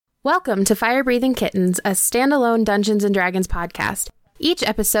Welcome to Fire Breathing Kittens, a standalone Dungeons & Dragons podcast. Each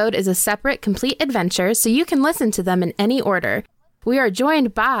episode is a separate, complete adventure, so you can listen to them in any order. We are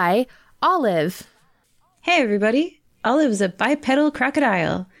joined by Olive. Hey everybody, Olive's a bipedal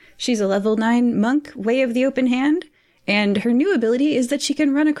crocodile. She's a level 9 monk, Way of the Open Hand, and her new ability is that she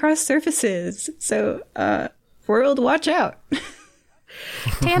can run across surfaces. So, world, watch out.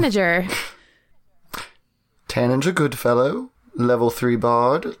 Tanager. Tanager Goodfellow, level 3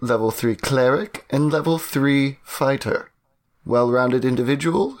 bard, level 3 cleric, and level 3 fighter. Well-rounded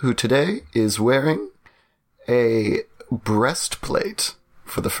individual who today is wearing a breastplate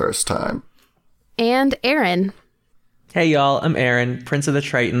for the first time. And Aaron. Hey y'all, I'm Aaron, Prince of the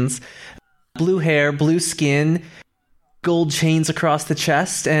Tritons. Blue hair, blue skin, gold chains across the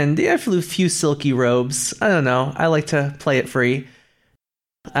chest, and a few silky robes. I don't know, I like to play it free.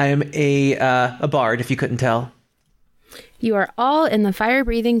 I am a bard, if you couldn't tell. You are all in the Fire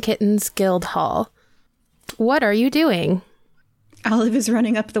Breathing Kittens Guild Hall. What are you doing? Olive is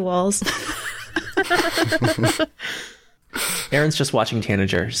running up the walls. Aaron's just watching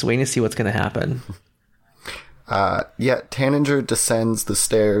Tanager, just waiting to see what's going to happen. Tanager descends the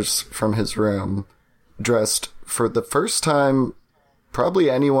stairs from his room, dressed for the first time probably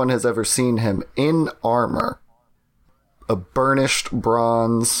anyone has ever seen him in armor. A burnished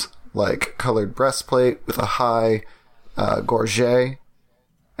bronze, colored breastplate with a high gorget,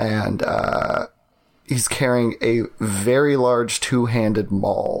 and he's carrying a very large two-handed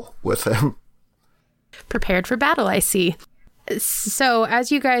maul with him. Prepared for battle, I see. So,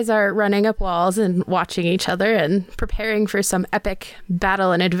 as you guys are running up walls and watching each other and preparing for some epic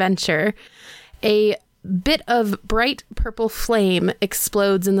battle and adventure, a bit of bright purple flame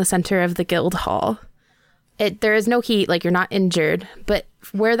explodes in the center of the guild hall. There is no heat, you're not injured, but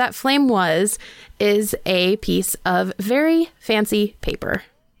where that flame was is a piece of very fancy paper.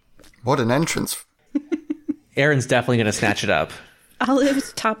 What an entrance. Aaron's definitely going to snatch it up.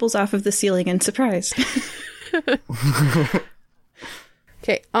 Olive topples off of the ceiling in surprise.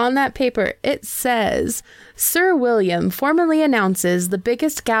 Okay, on that paper, it says, Sir William formally announces the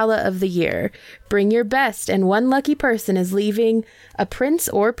biggest gala of the year. Bring your best, and one lucky person is leaving a prince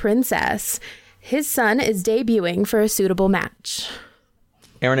or princess. His son is debuting for a suitable match.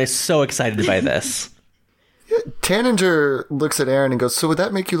 Aaron is so excited by this. Tanager looks at Aaron and goes, so would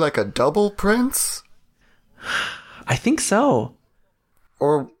that make you a double prince? I think so.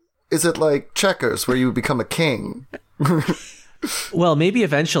 Or is it like checkers where you become a king? Well, maybe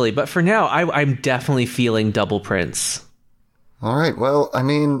eventually, but for now, I'm definitely feeling double prince. All right, well, I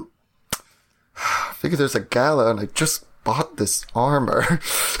figure there's a gala and I just bought this armor.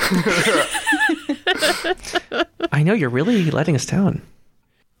 I know, you're really letting us down.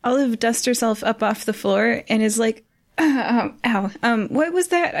 Olive dusts herself up off the floor and is like, what was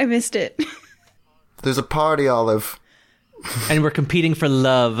that? I missed it. There's a party, Olive. And we're competing for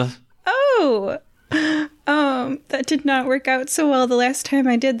love. Oh, that did not work out so well the last time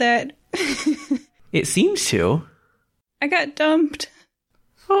I did that. It seems to. I got dumped.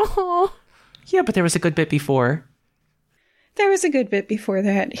 Oh. Yeah, but there was a good bit before. There was a good bit before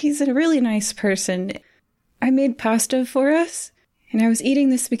that. He's a really nice person. I made pasta for us, and I was eating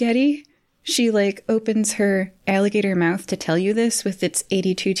the spaghetti. She, opens her alligator mouth to tell you this with its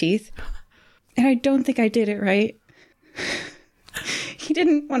 82 teeth. And I don't think I did it right. He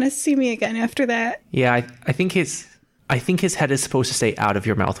didn't want to see me again after that. Yeah, I think his head is supposed to stay out of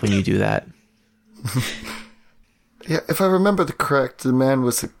your mouth when you do that. Yeah, if I remember correct, the man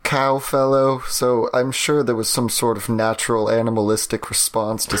was a cow fellow, so I'm sure there was some sort of natural animalistic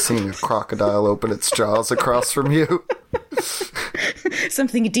response to seeing a crocodile open its jaws across from you.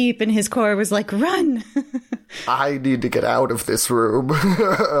 Something deep in his core was like, run! I need to get out of this room.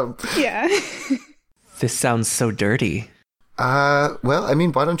 Yeah. This sounds so dirty. Well,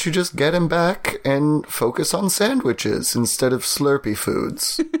 why don't you just get him back and focus on sandwiches instead of Slurpee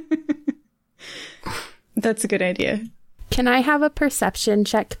foods? That's a good idea. Can I have a perception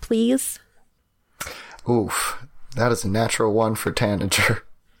check, please? Oof, that is a natural 1 for Tanager.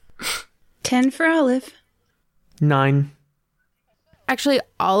 10 for Olive. 9. Actually,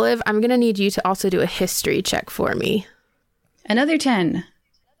 Olive, I'm going to need you to also do a history check for me. Another 10.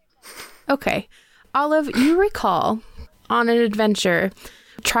 Okay. Olive, you recall on an adventure,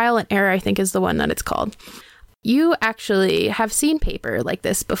 Trial and Error, I think is the one that it's called. You actually have seen paper like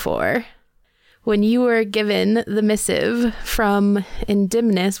this before. When you were given the missive from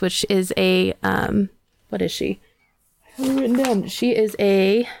Indemnis, which is a, what is she? I have it written down. She is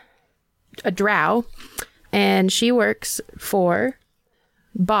a drow, and she works for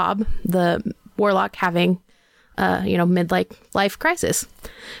Bob, the warlock having midlife crisis.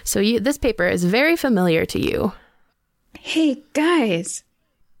 So this paper is very familiar to you. Hey, guys.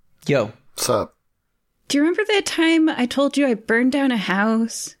 Yo. What's up? Do you remember that time I told you I burned down a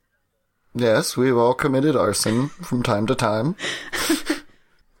house? Yes, we've all committed arson from time to time.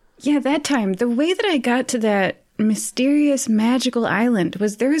 Yeah, that time. The way that I got to that mysterious magical island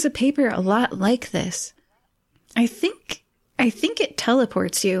was there was a paper a lot like this. I think it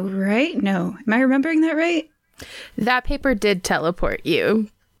teleports you, right? No. Am I remembering that right? That paper did teleport you.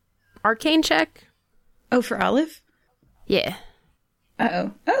 Arcane check? Oh, for Olive? Yeah.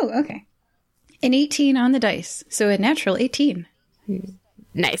 Uh-oh. Oh, okay. An 18 on the dice, so a natural 18.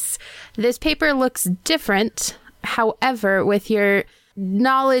 Nice. This paper looks different. However, with your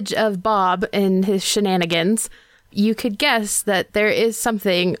knowledge of Bob and his shenanigans, you could guess that there is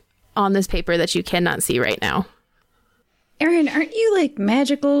something on this paper that you cannot see right now. Aaron, aren't you like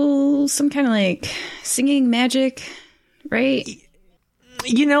magical, some kind of like singing magic, right?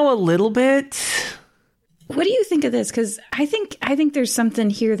 You know, a little bit. What do you think of this? Because I think there's something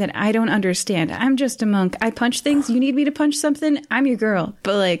here that I don't understand. I'm just a monk. I punch things. You need me to punch something? I'm your girl.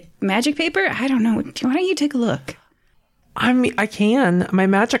 But like magic paper? I don't know. Why don't you take a look? I mean, I can. My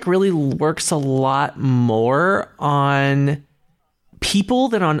magic really works a lot more on people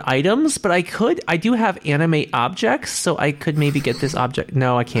than on items, but I do have animate objects, so I could maybe get this object.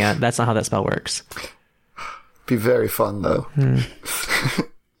 No, I can't. That's not how that spell works. Be very fun, though.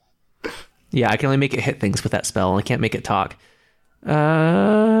 Yeah, I can only make it hit things with that spell. I can't make it talk.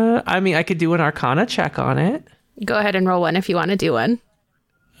 I mean, I could do an Arcana check on it. Go ahead and roll one if you want to do one.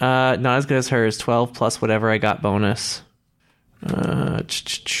 Not as good as hers. 12 plus whatever I got bonus.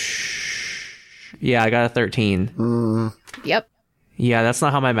 Yeah, I got a 13. Yep. Yeah, that's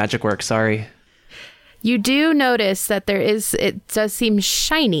not how my magic works. Sorry. You do notice that it does seem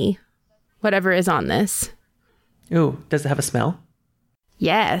shiny, whatever is on this. Ooh, does it have a smell?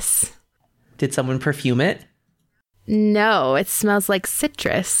 Yes. Did someone perfume it? No, it smells like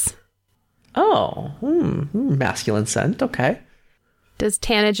citrus. Oh, masculine scent. Okay. Does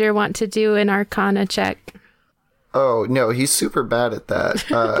Tanager want to do an Arcana check? Oh, no, he's super bad at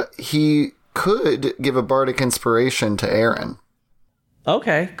that. He could give a bardic inspiration to Aaron.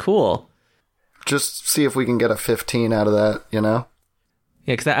 Okay, cool. Just see if we can get a 15 out of that, you know?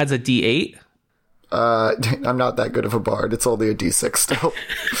 Yeah, because that adds a D8. I'm not that good of a bard. It's only a D6 still.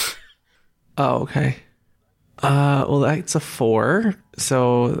 Oh, okay. Well, that's a 4.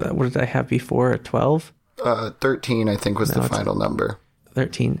 So what did I have before? A 12? 13, I think, was the final number.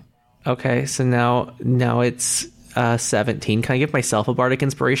 13. Okay, so now it's 17. Can I give myself a bardic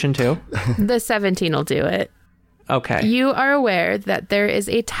inspiration too? The 17 will do it. Okay. You are aware that there is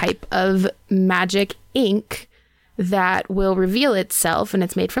a type of magic ink that will reveal itself, and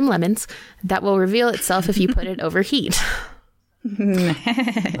it's made from lemons, that will reveal itself if you put it over heat.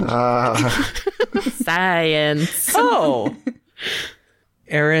 Science. Oh.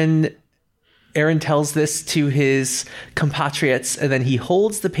 Aaron tells this to his compatriots, and then he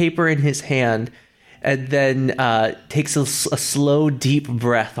holds the paper in his hand and then takes a slow, deep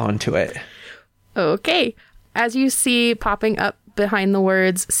breath onto it. Okay. As you see popping up behind the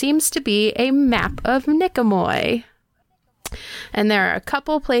words seems to be a map of Nicomoy. And there are a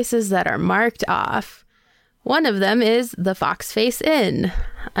couple places that are marked off. One of them is the Foxface Inn.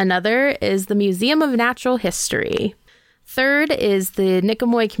 Another is the Museum of Natural History. Third is the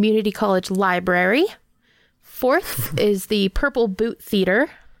Nicomoy Community College Library. Fourth is the Purple Boot Theater,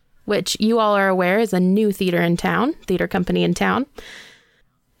 which you all are aware is a new theater company in town.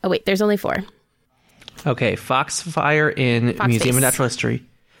 Oh, wait, there's only 4. Okay, Foxfire Inn, Museum of Natural History.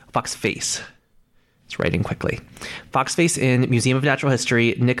 Foxface. It's writing quickly. Foxface Inn, Museum of Natural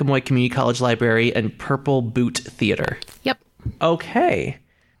History, Nicomoy Community College Library, and Purple Boot Theater. Yep. Okay.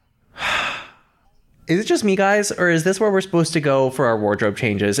 Is it just me, guys, or is this where we're supposed to go for our wardrobe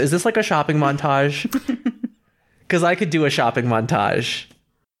changes? Is this like a shopping montage? Because I could do a shopping montage.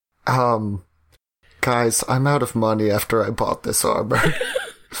 Guys, I'm out of money after I bought this armor.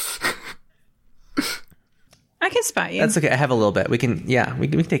 I can spot you. That's okay. I have a little bit. We can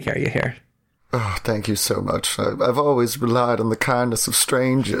take care of you here. Oh, thank you so much. I've always relied on the kindness of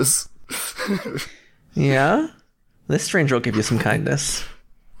strangers. Yeah? This stranger will give you some kindness.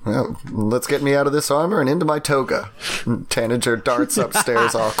 Well, let's get me out of this armor and into my toga. Tanager darts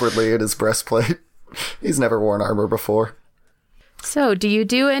upstairs awkwardly at his breastplate. He's never worn armor before. So, do you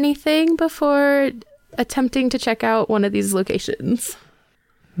do anything before attempting to check out one of these locations?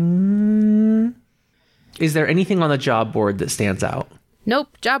 Is there anything on the job board that stands out?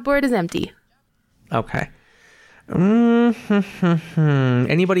 Nope, job board is empty. Okay.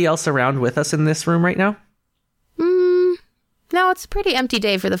 Anybody else around with us in this room right now? No, it's a pretty empty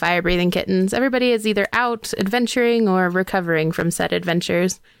day for the fire-breathing kittens. Everybody is either out adventuring or recovering from said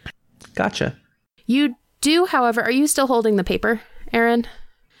adventures. Gotcha. You do, however, are you still holding the paper, Aaron?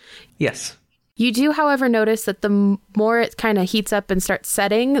 Yes. You do, however, notice that the more it kind of heats up and starts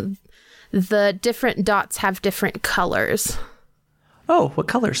setting, the different dots have different colors. Oh, what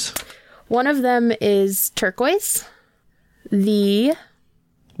colors? One of them is turquoise.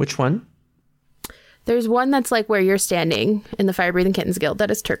 Which one? There's one that's like where you're standing in the Fire Breathing Kittens Guild.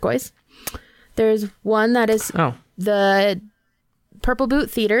 That is turquoise. There's one that is the Purple Boot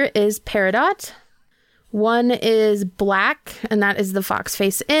Theater is Peridot. One is black, and that is the Fox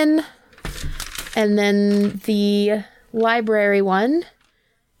Face Inn. And then the library one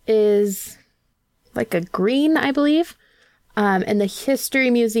is like a green, I believe. And the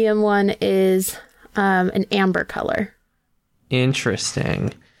History Museum one is an amber color.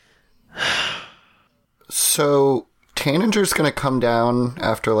 Interesting. So Taninger's going to come down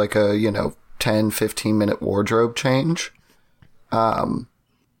after like a, 10, 15 minute wardrobe change. In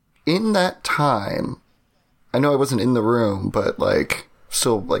that time, I know I wasn't in the room, but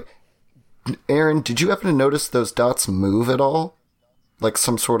Aaron, did you happen to notice those dots move at all? Like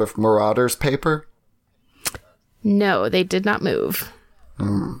some sort of Marauders paper? No, they did not move.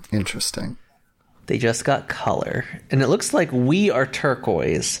 Interesting. They just got color. And it looks like we are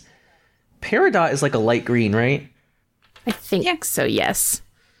turquoise. Peridot is like a light green, right? I think so, yes.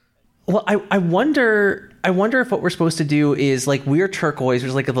 Well, I wonder if what we're supposed to do is like we're turquoise,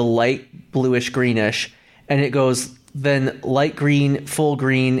 there's like the light bluish greenish, and it goes then light green, full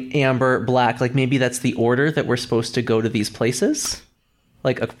green, amber, black. Like maybe that's the order that we're supposed to go to these places?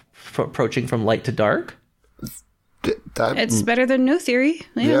 Like approaching from light to dark? It's better than no theory.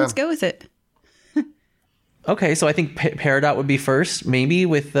 Yeah, let's go with it. Okay, so I think Peridot would be first, maybe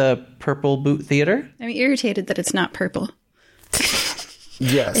with the Purple Boot Theater. I'm irritated that it's not purple.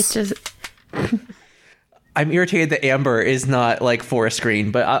 Yes. It's just... I'm irritated that amber is not like forest green,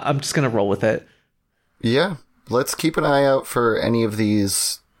 but I'm just going to roll with it. Yeah. Let's keep an eye out for any of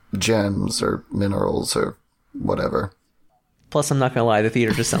these gems or minerals or whatever. Plus, I'm not going to lie, the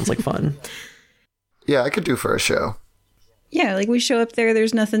theater just sounds like fun. Yeah, I could do for a show. Yeah, like we show up there,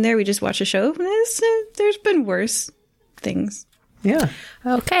 there's nothing there, we just watch a show. There's been worse things. Yeah.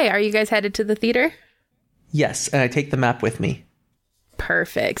 Okay, are you guys headed to the theater? Yes, and I take the map with me.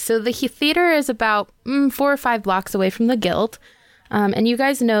 Perfect. So the theater is about 4 or 5 blocks away from the guild. And you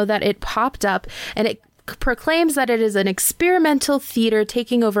guys know that it popped up and it proclaims that it is an experimental theater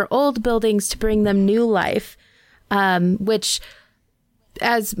taking over old buildings to bring them new life, which,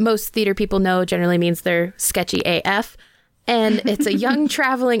 as most theater people know, generally means they're sketchy AF. And it's a young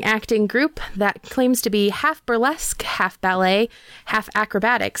traveling acting group that claims to be half burlesque, half ballet, half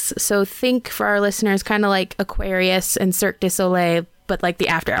acrobatics. So think, for our listeners, kind of like Aquarius and Cirque du Soleil, but like the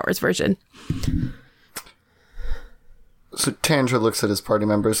after hours version. So Tandra looks at his party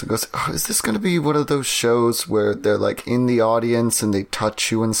members and goes, is this going to be one of those shows where they're like in the audience and they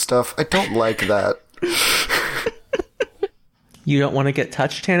touch you and stuff? I don't like that. You don't want to get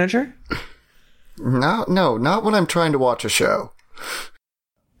touched, Tanager? No, not when I'm trying to watch a show.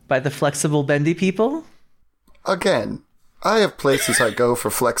 By the flexible, bendy people? Again, I have places I go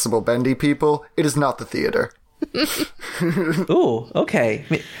for flexible, bendy people. It is not the theater. Ooh, okay.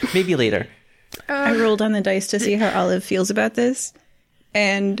 Maybe later. I rolled on the dice to see how Olive feels about this,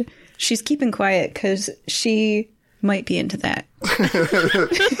 and she's keeping quiet because she might be into that.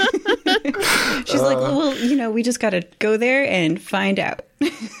 She's like, well, we just gotta go there and find out.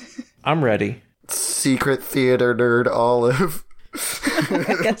 I'm ready. Secret theater nerd Olive.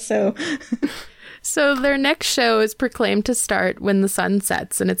 I guess so. So their next show is proclaimed to start when the sun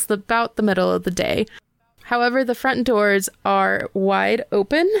sets, and it's about the middle of the day. However, the front doors are wide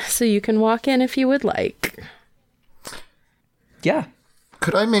open, so you can walk in if you would like. Yeah.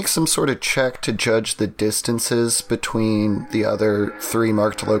 Could I make some sort of check to judge the distances between the other 3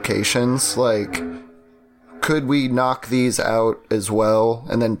 marked locations? Like, could we knock these out as well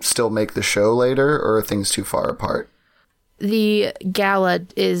and then still make the show later, or are things too far apart? The gala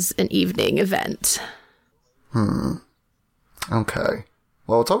is an evening event. Okay.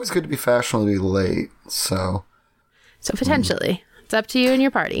 Well, it's always good to be fashionably late, so... So potentially. It's up to you and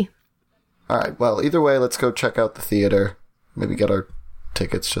your party. Alright, well, either way, let's go check out the theater. Maybe get our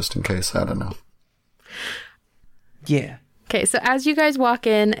tickets just in case, I don't know. Yeah. Okay, so as you guys walk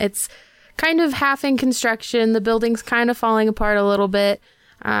in, it's kind of half in construction. The building's kind of falling apart a little bit.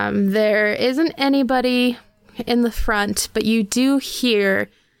 There isn't anybody in the front, but you do hear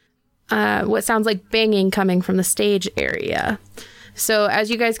what sounds like banging coming from the stage area. So as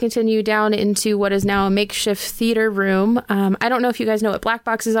you guys continue down into what is now a makeshift theater room, I don't know if you guys know what black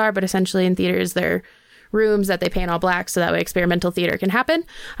boxes are, but essentially in theaters, they're rooms that they paint all black so that way experimental theater can happen.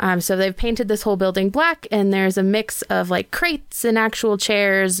 So they've painted this whole building black, and there's a mix of like crates and actual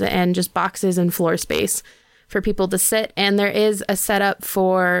chairs and just boxes and floor space for people to sit. And there is a setup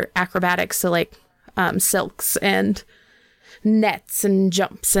for acrobatics, so like silks and nets and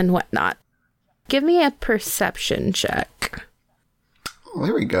jumps and whatnot. Give me a perception check. Well,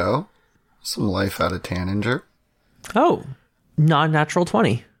 there we go. Some life out of Taninger. Oh, non-natural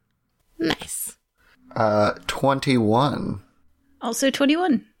 20. Nice. 21. Also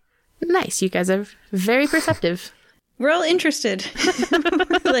 21. Nice. You guys are very perceptive. We're all interested.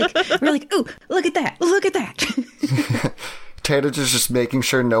 we're like, ooh, look at that. Look at that. Taninger's just making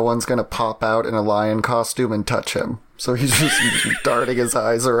sure no one's going to pop out in a lion costume and touch him. So he's just darting his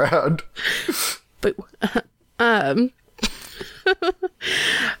eyes around. But,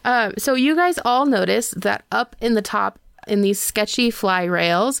 so you guys all notice that up in the top in these sketchy fly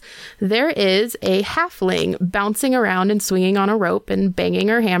rails, there is a halfling bouncing around and swinging on a rope and banging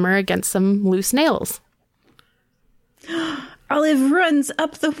her hammer against some loose nails. Olive runs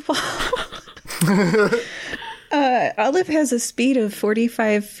up the wall. Olive has a speed of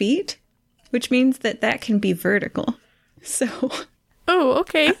 45 feet, which means that can be vertical. So... Oh,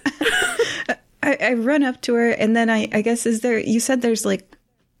 okay. I run up to her, and then I guess you said there's like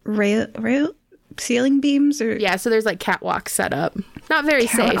rail ceiling beams or... Yeah, so there's like catwalks set up. Not very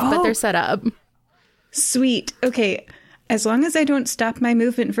safe, but they're set up. Sweet. Okay, as long as I don't stop my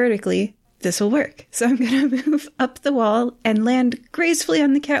movement vertically, this will work. So I'm going to move up the wall and land gracefully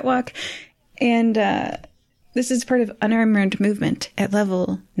on the catwalk. And this is part of unarmored movement at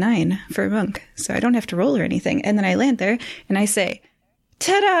level 9 for a monk. So I don't have to roll or anything. And then I land there and I say,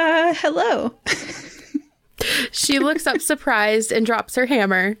 ta-da! Hello! She looks up surprised and drops her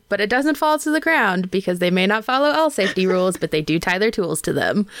hammer, but it doesn't fall to the ground because they may not follow all safety rules, but they do tie their tools to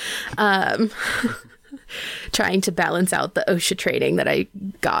them. Trying to balance out the OSHA training that I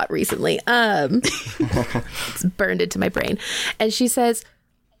got recently. It's burned into my brain. And she says,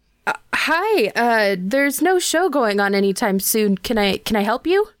 hi, there's no show going on anytime soon. Can I help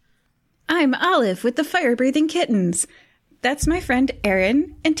you? I'm Olive with the fire-breathing kittens. That's my friend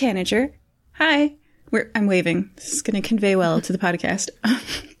Erin and Taninger. Hi. I'm waving. This is going to convey well to the podcast.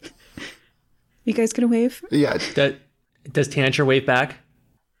 You guys going to wave? Yeah. Does Taninger wave back?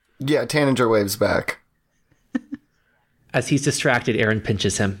 Yeah, Taninger waves back. As he's distracted, Aaron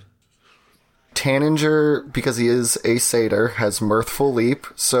pinches him. Taninger, because he is a satyr, has mirthful leap,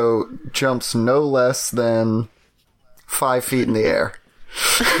 so jumps no less than 5 feet in the air.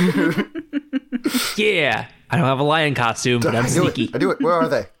 Yeah. I don't have a lion costume, but I'm sneaky. I do it. Where are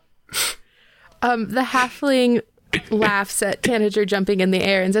they? The halfling laughs at Taninger jumping in the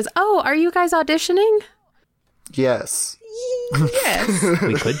air and says, oh, are you guys auditioning? Yes. Yes.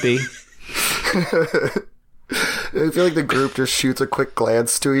 We could be. I feel like the group just shoots a quick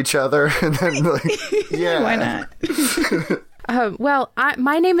glance to each other and then yeah. Why not? Well,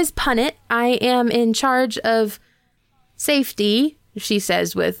 my name is Punit. I am in charge of safety, she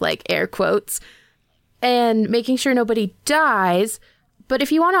says with like air quotes, and making sure nobody dies. But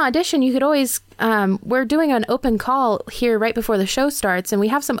if you want to audition, you could always, we're doing an open call here right before the show starts, and we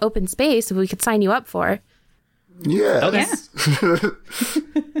have some open space we could sign you up for. Yeah. Okay. Yeah.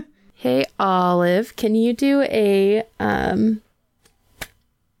 Hey, Olive, can you do a, I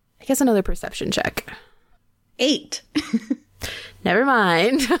guess another perception check? 8. Never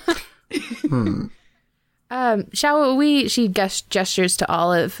mind. Shall we, she gestures to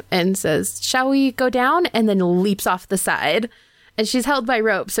Olive and says, shall we go down? And then leaps off the side. And she's held by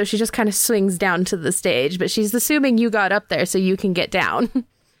rope, so she just kind of swings down to the stage. But she's assuming you got up there so you can get down.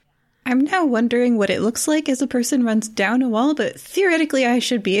 I'm now wondering what it looks like as a person runs down a wall, but theoretically I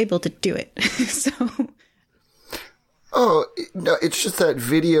should be able to do it. So... Oh, no, it's just that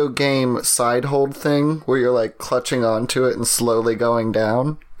video game side hold thing where you're like clutching onto it and slowly going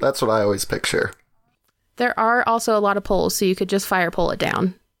down. That's what I always picture. There are also a lot of poles, so you could just fire pole it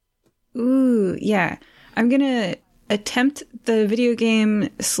down. Ooh, yeah. I'm gonna attempt the video game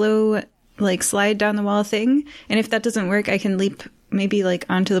slow, like, slide down the wall thing, and if that doesn't work, I can leap maybe, like,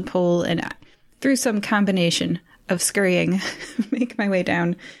 onto the pole and through some combination of scurrying, make my way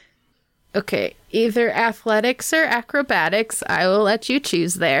down. Okay, either athletics or acrobatics. I will let you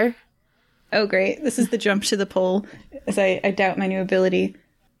choose there. Oh, great. This is the jump to the pole, as I doubt my new ability.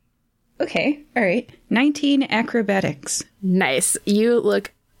 Okay, all right. 19 acrobatics. Nice. You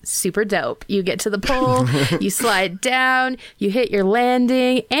look super dope. You get to the pole, you slide down, you hit your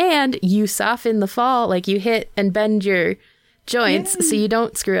landing, and you soften the fall. Like, you hit and bend your joints so you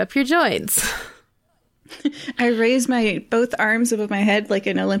don't screw up your joints. I raise my both arms above my head like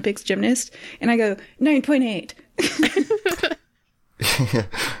an Olympics gymnast, and I go 9.8.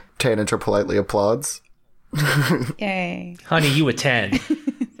 Tanager politely applauds. Yay. Honey, you a 10.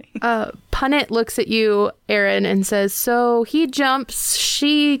 Punnett looks at you, Aaron, and says, so he jumps,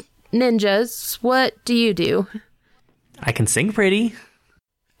 she ninjas. What do you do? I can sing pretty.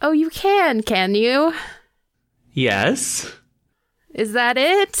 Oh, you can you? Yes. Is that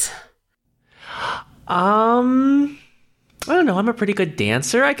it? I don't know. I'm a pretty good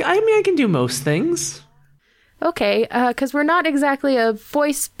dancer. I mean, I can do most things. Okay, because we're not exactly a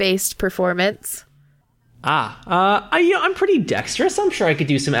voice-based performance. I'm pretty dexterous. I'm sure I could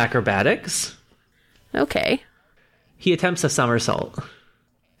do some acrobatics. Okay. He attempts a somersault.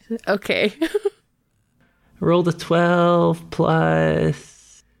 Okay. Rolled a 12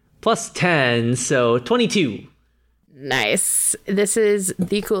 plus 10, so 22. Nice. This is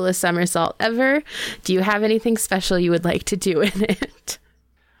the coolest somersault ever. Do you have anything special you would like to do in it?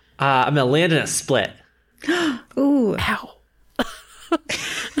 I'm gonna land in a split. Ooh. Ow.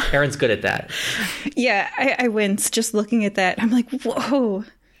 Aaron's good at that. Yeah, I wince just looking at that. I'm like, whoa.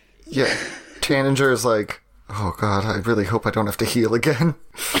 Yeah, Tanager is like, oh god, I really hope I don't have to heal again.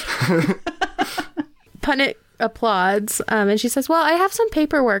 Punnett applauds, and she says, well, I have some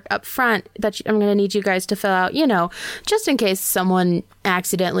paperwork up front that I'm going to need you guys to fill out, just in case someone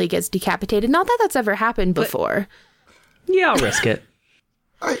accidentally gets decapitated. Not that that's ever happened before. Yeah, I'll risk it.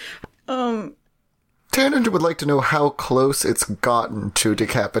 Tanager would like to know how close it's gotten to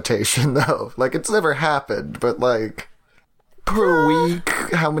decapitation, though. Like, it's never happened, but, like, per week,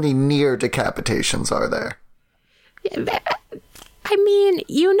 how many near decapitations are there? I mean,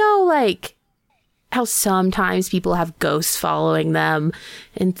 like, how sometimes people have ghosts following them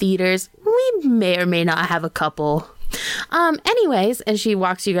in theaters. We may or may not have a couple. Anyways, and she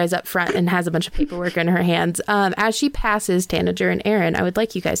walks you guys up front and has a bunch of paperwork in her hands. As she passes Tanager and Aaron, I would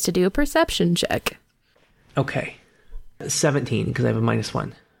like you guys to do a perception check. Okay. 17, because I have a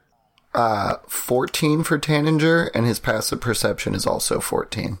 -1. 14 for Tanager, and his passive perception is also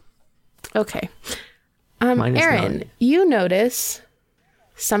 14. Okay. Mine is Aaron, 9. you notice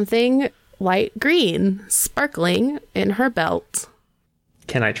something light green sparkling in her belt.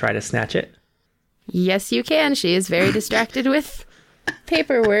 Can I try to snatch it? Yes, you can. She is very distracted with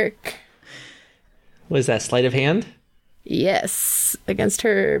paperwork. Was that sleight of hand? Yes, against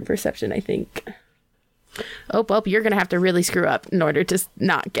her perception, I think. Oh, well, you're going to have to really screw up in order to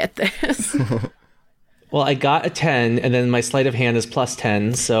not get this. Well, I got a 10, and then my sleight of hand is plus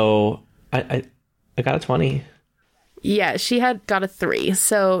 10, so I got a 20. Yeah, she had got a 3,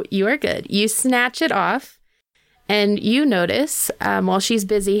 so you are good. You snatch it off, and you notice, while she's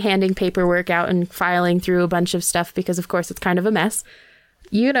busy handing paperwork out and filing through a bunch of stuff, because of course it's kind of a mess,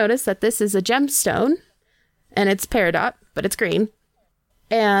 you notice that this is a gemstone, and it's peridot, but it's green,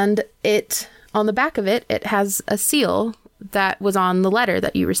 and on the back of it, it has a seal that was on the letter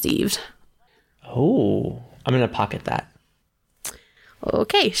that you received. Oh, I'm going to pocket that.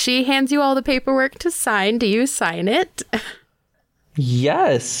 Okay, she hands you all the paperwork to sign. Do you sign it?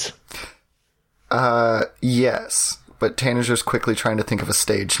 Yes. Yes, but Tanager's quickly trying to think of a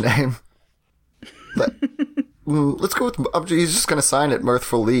stage name. Let's go with, he's just going to sign it,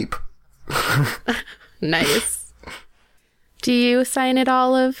 Mirthful Leap. Nice. Do you sign it,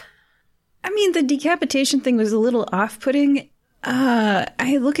 Olive? I mean, the decapitation thing was a little off-putting.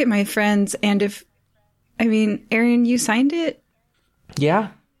 I look at my friends, and Aaron, you signed it? Yeah.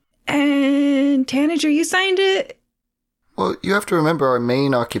 And Tanager, you signed it? Well, you have to remember our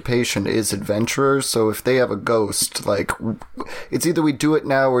main occupation is adventurers, so if they have a ghost, like, it's either we do it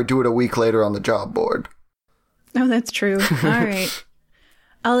now or do it a week later on the job board. Oh, that's true. All right.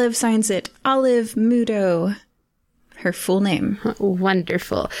 Olive signs it. Olive Mudo. Her full name.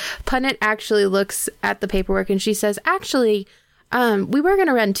 Wonderful. Punnett actually looks at the paperwork and she says, actually, we were going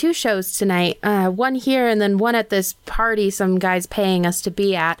to run 2 shows tonight. One here and then one at this party some guy's paying us to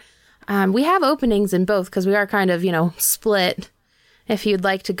be at. We have openings in both because we are kind of, split. If you'd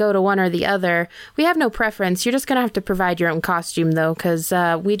like to go to one or the other. We have no preference. You're just going to have to provide your own costume, though, because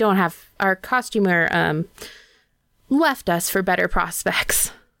we don't have... Our costumer left us for better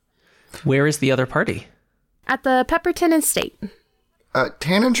prospects. Where is the other party? At the Pepperton Estate.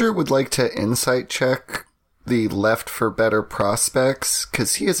 Tanager would like to insight check the left for better prospects,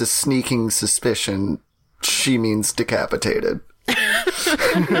 because he has a sneaking suspicion she means decapitated.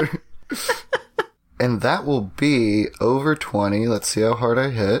 And that will be over 20. Let's see how hard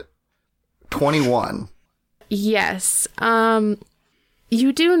I hit. 21. Yes.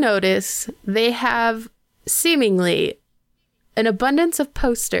 You do notice they have seemingly an abundance of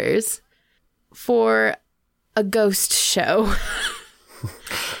posters for a ghost show.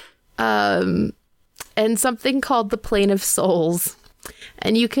 And something called the Plane of Souls.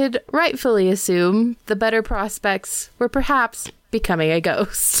 And you could rightfully assume the better prospects were perhaps becoming a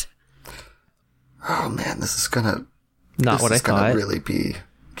ghost. Oh man, this is gonna really be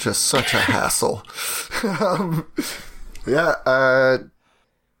just such a hassle.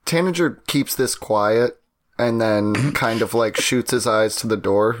 Tanager keeps this quiet and then kind of like shoots his eyes to the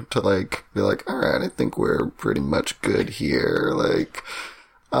door to like be like, all right, I think we're pretty much good here. Like,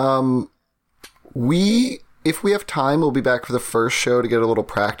 if we have time, we'll be back for the first show to get a little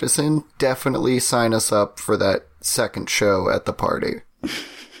practice in. Definitely sign us up for that second show at the party.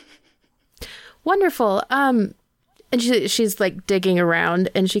 Wonderful. And she's like digging around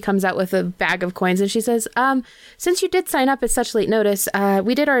and she comes out with a bag of coins and she says, since you did sign up at such late notice,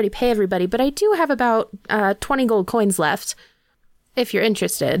 we did already pay everybody, but I do have about 20 gold coins left if you're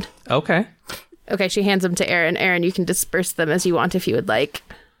interested. Okay. Okay, she hands them to Aaron. Aaron, you can disperse them as you want if you would like.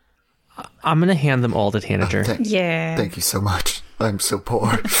 I'm going to hand them all to Tanager. Thank you so much. I'm so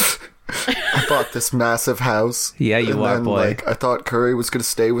poor. I bought this massive house. Yeah, you are, boy. Like, I thought Curry was going to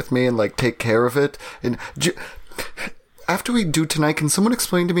stay with me and like take care of it. And after we do tonight, can someone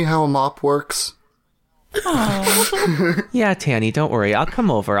explain to me how a mop works? Yeah, Tanny, don't worry. I'll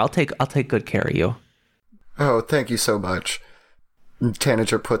come over. I'll take good care of you. Oh, thank you so much.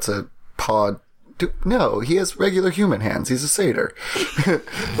 Tanager puts a paw. No, he has regular human hands. He's a satyr.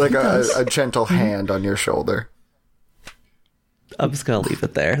 Like a gentle hand on your shoulder. I'm just going to leave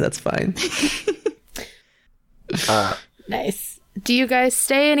it there. That's fine. Nice. Do you guys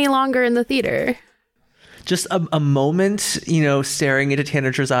stay any longer in the theater? Just a moment, staring into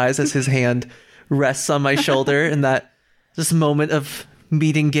Tanager's eyes as his hand rests on my shoulder, and that just moment of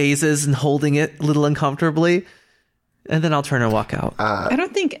meeting gazes and holding it a little uncomfortably. And then I'll turn and walk out. I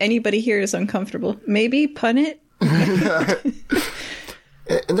don't think anybody here is uncomfortable. Maybe pun it?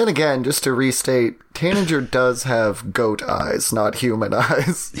 And then again, just to restate, Tanager does have goat eyes, not human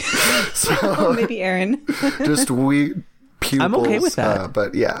eyes. So maybe Aaron. Just pupils. I'm okay with that.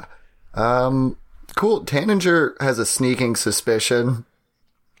 But yeah. Cool. Tanager has a sneaking suspicion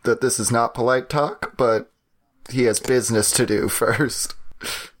that this is not polite talk, but he has business to do first.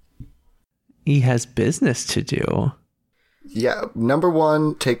 He has business to do. Yeah, number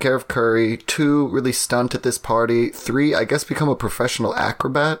 1, take care of Curry. 2, really stunt at this party. 3, I guess become a professional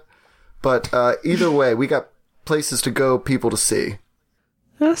acrobat. But either way, we got places to go, people to see.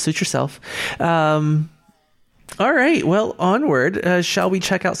 Suit yourself. All right, well, onward. Shall we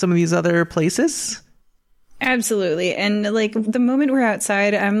check out some of these other places? Absolutely. And like the moment we're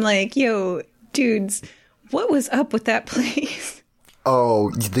outside, I'm like, yo, dudes, what was up with that place?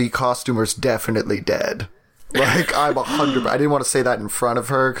 Oh, the costumer's definitely dead. Like, I'm 100%. I didn't want to say that in front of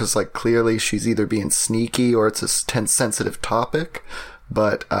her because, like, clearly she's either being sneaky or it's a tense, sensitive topic.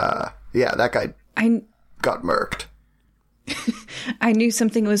 But, yeah, that guy got murked. I knew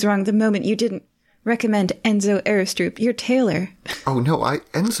something was wrong the moment you didn't recommend Enzo Aristroop, your tailor. Oh, no,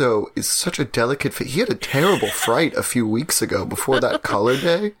 Enzo is such a delicate fit. He had a terrible fright a few weeks ago before that color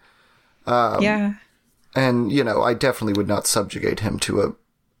day. Yeah. And, I definitely would not subjugate him to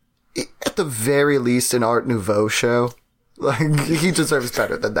at the very least, an Art Nouveau show. Like, he deserves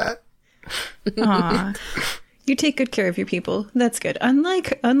better than that. Aw. You take good care of your people. That's good.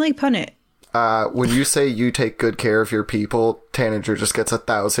 Unlike Punnett. When you say you take good care of your people, Tanager just gets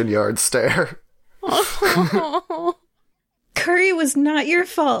 1,000-yard stare. Curry was not your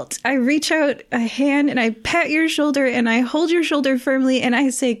fault. I reach out a hand and I pat your shoulder and I hold your shoulder firmly and I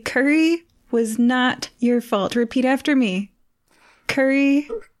say, Curry was not your fault. Repeat after me. Curry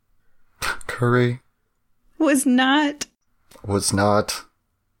was not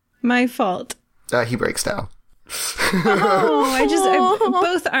my fault. He breaks down. I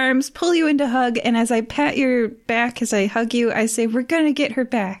both arms pull you into hug, and as I pat your back, as I hug you, I say, we're gonna get her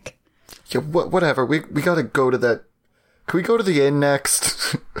back. Yeah, whatever. We gotta go to that. Can we go to the inn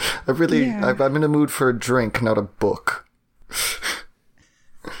next? I'm in a mood for a drink, not a book.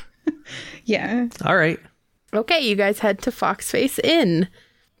 Yeah. All right. Okay, you guys head to Foxface Inn.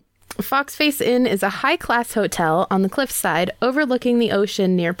 Foxface Inn is a high-class hotel on the cliffside overlooking the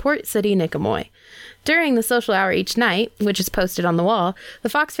ocean near Port City, Nicomoy. During the social hour each night, which is posted on the wall, the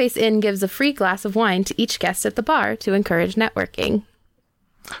Foxface Inn gives a free glass of wine to each guest at the bar to encourage networking.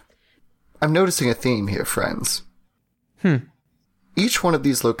 I'm noticing a theme here, friends. Each one of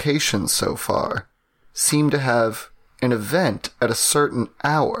these locations so far seem to have an event at a certain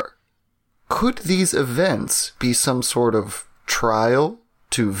hour. Could these events be some sort of trial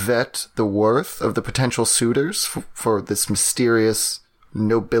to vet the worth of the potential suitors for this mysterious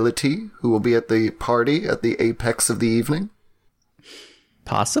nobility who will be at the party at the apex of the evening?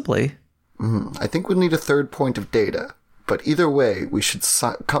 Possibly. I think we'll need a third point of data. But either way, we should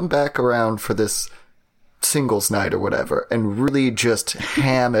come back around for this singles night or whatever and really just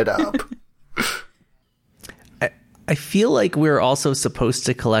ham it up. I feel like we're also supposed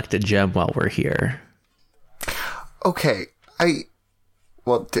to collect a gem while we're here. Okay,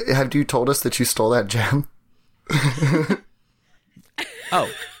 well, have you told us that you stole that gem?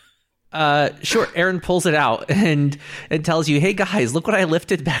 Sure. Aaron pulls it out and it tells you, hey guys, look what I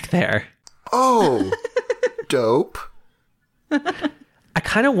lifted back there. Oh, dope. I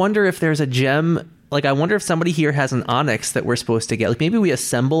kind of wonder if there's a gem. Like, I wonder if somebody here has an onyx that we're supposed to get. Like, maybe we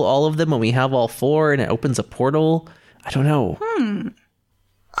assemble all of them when we have all 4 and it opens a portal. I don't know.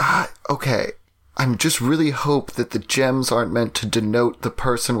 Okay. I'm just really hope that the gems aren't meant to denote the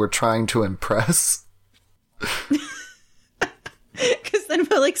person we're trying to impress. Because then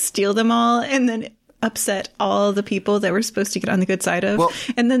we'll like steal them all and then upset all the people that we're supposed to get on the good side of. Well,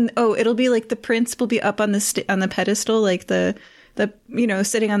 and then, it'll be like the prince will be up on the pedestal, like the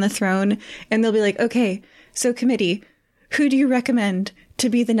sitting on the throne. And they'll be like, okay, so committee, who do you recommend to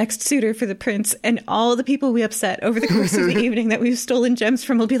be the next suitor for the prince? And all the people we upset over the course of the evening that we've stolen gems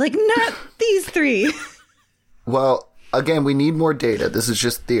from will be like, not these 3. Well, again, we need more data. This is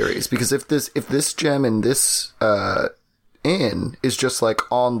just theories. Because if this gem in this inn is just like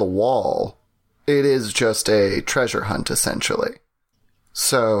on the wall, it is just a treasure hunt, essentially.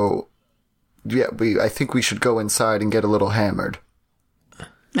 So, yeah, I think we should go inside and get a little hammered. All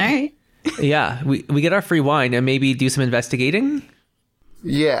right. Yeah, we get our free wine and maybe do some investigating.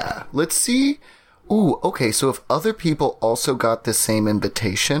 Yeah, let's see. Ooh, okay, so if other people also got the same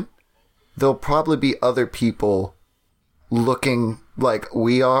invitation, there'll probably be other people looking like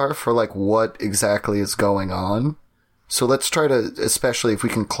we are for like what exactly is going on. So let's try to, especially if we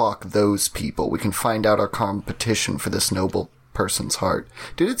can clock those people, we can find out our competition for this noble person's heart.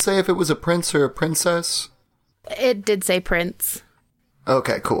 Did it say if it was a prince or a princess? It did say prince.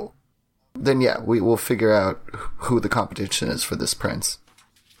 Okay, cool. Then yeah, we will figure out who the competition is for this prince.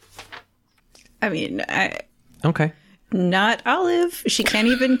 I mean, Okay. not Olive. She can't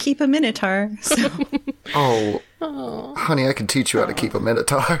even keep a minotaur. So. Oh, honey, I can teach you how to keep a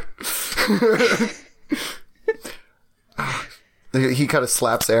minotaur. He kind of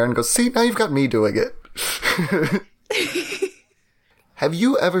slaps Aaron and goes, see, now you've got me doing it. Have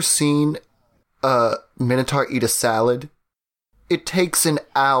you ever seen a minotaur eat a salad? It takes an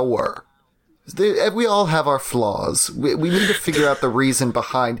hour. We all have our flaws. We need to figure out the reason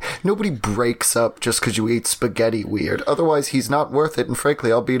behind. Nobody breaks up just because you eat spaghetti weird. Otherwise, he's not worth it, and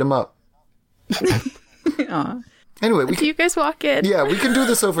frankly, I'll beat him up. Anyway, Do you guys walk in? Yeah, we can do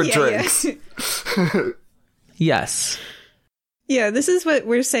this over drinks. Yeah. Yes. Yeah, this is what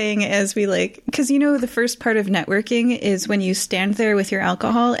we're saying as we because the first part of networking is when you stand there with your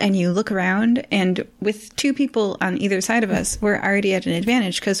alcohol and you look around, and with 2 people on either side of us, we're already at an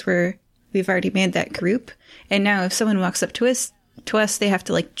advantage because we've already made that group. And now if someone walks up to us, they have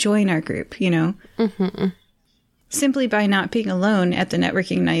to join our group, Mm-hmm. Simply by not being alone at the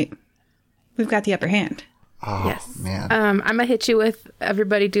networking night, we've got the upper hand. Oh, Yes. man. I'm going to hit you with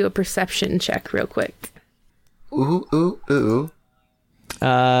everybody do a perception check real quick. Ooh, ooh, ooh.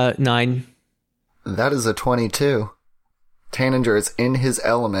 9. That is a 22. Taninger is in his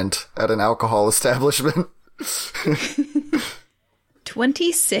element at an alcohol establishment.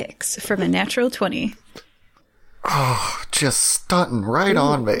 26 from a natural 20. Oh, just stunting right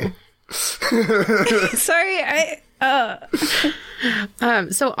on me. Sorry,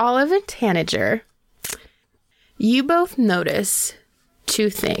 So Olive and Tanager, you both notice 2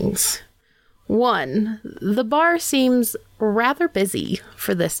 things. 1, the bar seems rather busy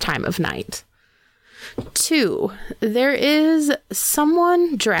for this time of night. 2, there is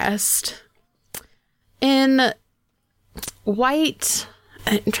someone dressed in white.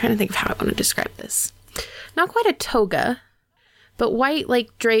 I'm trying to think of how I want to describe this. Not quite a toga, but white,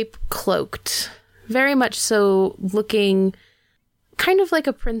 drape cloaked. Very much so looking kind of like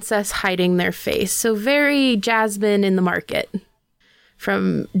a princess hiding their face. So very Jasmine in the Market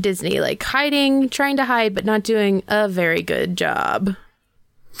from Disney, hiding, trying to hide, but not doing a very good job.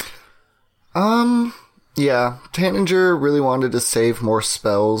 Yeah, Taninger really wanted to save more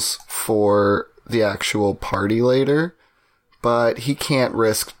spells for the actual party later, but he can't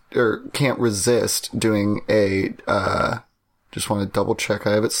resist doing a, just want to double check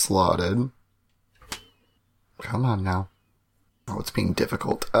I have it slotted. Come on now. Oh, it's being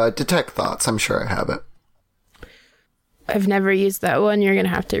difficult. Detect thoughts, I'm sure I have it. I've never used that one. You're going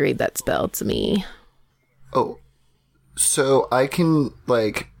to have to read that spell to me. Oh, so I can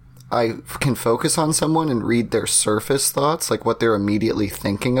focus on someone and read their surface thoughts, like what they're immediately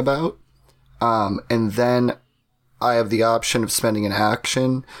thinking about. And then I have the option of spending an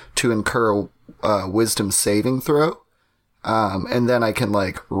action to incur a wisdom saving throw. And then I can,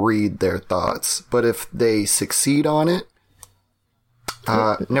 read their thoughts. But if they succeed on it,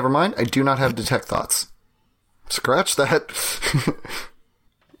 never mind, I do not have detect thoughts. Scratch that.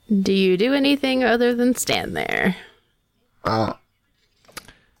 Do you do anything other than stand there?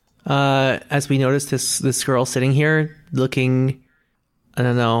 As we notice this girl sitting here looking, I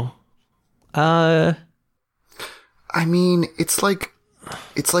don't know. I mean, it's like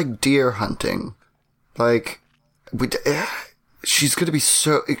deer hunting. She's going to be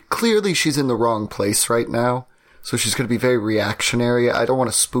clearly she's in the wrong place right now. So she's going to be very reactionary. I don't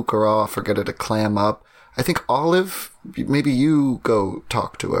want to spook her off or get her to clam up. I think Olive, maybe you go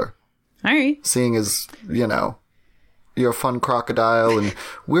talk to her. All right. Seeing as, you're a fun crocodile and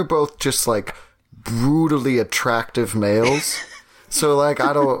we're both just brutally attractive males. So I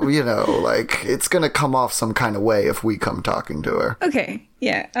don't, it's going to come off some kind of way if we come talking to her. Okay.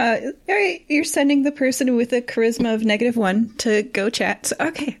 Yeah. All right. You're sending the person with a charisma of -1 to go chat. So,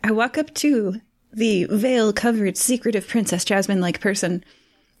 okay. I walk up to the veil-covered, secretive Princess Jasmine-like person.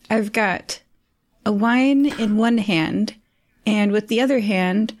 I've got a wine in one hand, and with the other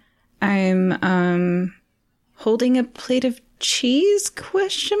hand, I'm holding a plate of cheese? ?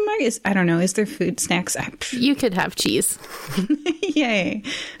 I don't know. Is there food snacks? You could have cheese. Yay.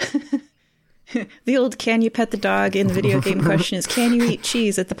 The old "can you pet the dog" in the video game question is, can you eat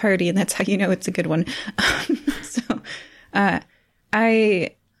cheese at the party? And that's how you know it's a good one.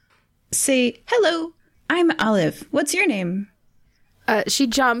 I say, hello, I'm Olive. What's your name? She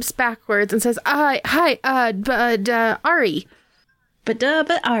jumps backwards and says, hi, Ari. But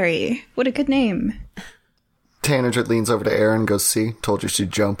Ari. What a good name. Tanager leans over to Aaron and goes, see, told you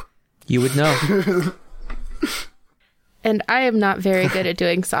she'd jump. You would know. And I am not very good at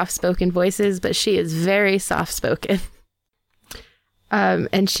doing soft-spoken voices, but she is very soft-spoken.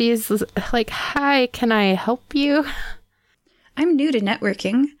 And she's like, hi, can I help you? I'm new to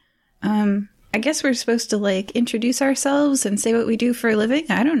networking. I guess we're supposed to introduce ourselves and say what we do for a living.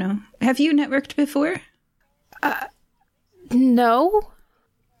 I don't know. Have you networked before? No.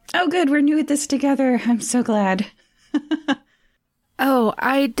 Oh, good. We're new at this together. I'm so glad. Oh,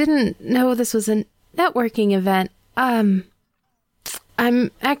 I didn't know this was a networking event. And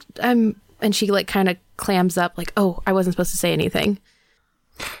she kind of clams up oh, I wasn't supposed to say anything.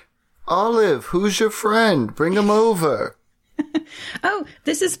 Olive, who's your friend? Bring him over. Oh,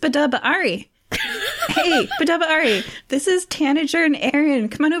 this is Badaba Ari. Hey, Badaba Ari. This is Tanager and Aaron.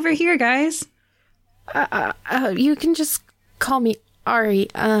 Come on over here, guys. You can just call me Ari.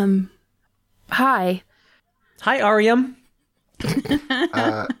 Hi. Hi, Ariam.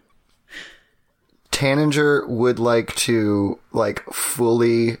 Tanager would like to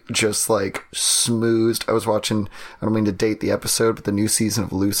fully just smoozed. I was watching, I don't mean to date the episode, but the new season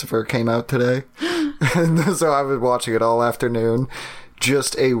of Lucifer came out today. And so I was watching it all afternoon.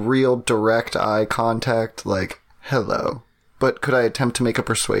 Just a real direct eye contact, hello. But could I attempt to make a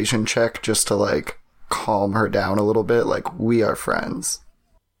persuasion check just to calm her down a little bit? We are friends.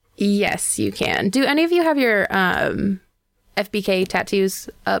 Yes, you can. Do any of you have your FBK tattoos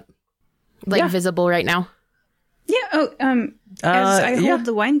up? Visible right now? Yeah. Oh, as I hold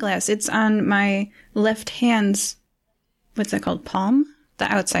the wine glass, it's on my left hand's, what's that called? Palm?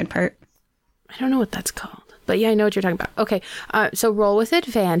 The outside part. I don't know what that's called. But yeah, I know what you're talking about. Okay. So roll with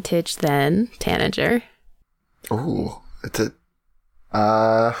advantage then, Tanager. Ooh. It's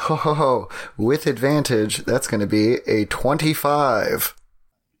with advantage, that's going to be a 25.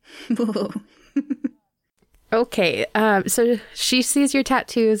 Whoa. Okay, so she sees your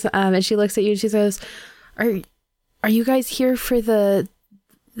tattoos, and she looks at you and she says, are you guys here for the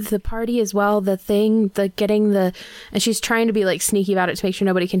party as well? The thing, and she's trying to be sneaky about it to make sure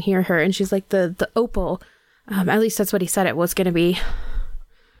nobody can hear her. And she's like, the opal, at least that's what he said it was going to be.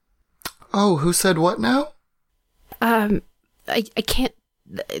 Oh, who said what now? I can't,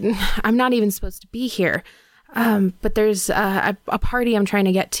 I'm not even supposed to be here. But there's a party I'm trying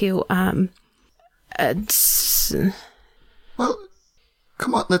to get to, well,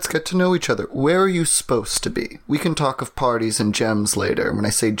 come on, let's get to know each other. Where are you supposed to be? We can talk of parties and gems later. When I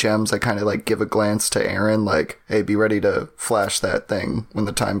say gems, I kind of give a glance to Aaron, hey, be ready to flash that thing when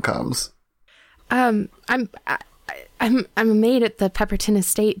the time comes. I'm a maid at the Pepperton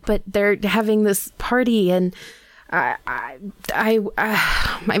Estate, but they're having this party, and my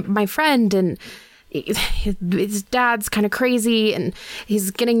friend and his dad's kind of crazy and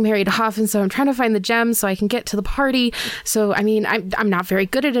he's getting married off, and so I'm trying to find the gem so I can get to the party. So I mean, I'm not very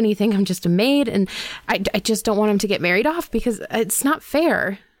good at anything. I'm just a maid, and I just don't want him to get married off because it's not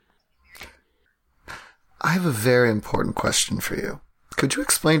fair. I have a very important question for you. Could you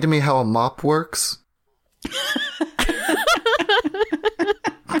explain to me how a mop works?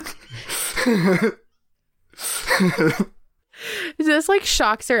 This like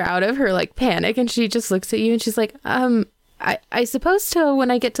shocks her out of her like panic, and she just looks at you and she's like, I suppose so when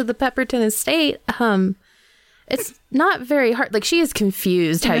I get to the Pepperton estate, it's not very hard. Like, she is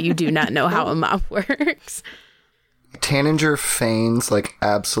confused how you do not know how a mop works. Taninger feigns like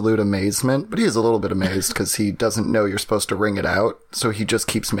absolute amazement, but he is a little bit amazed because he doesn't know you're supposed to wring it out, so he just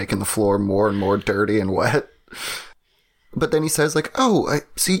keeps making the floor more and more dirty and wet. But then he says like, oh, I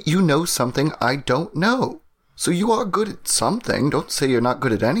see, you know something I don't know. So you are good at something. Don't say you're not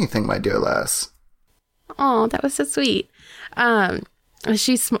good at anything, my dear lass. Oh, that was so sweet.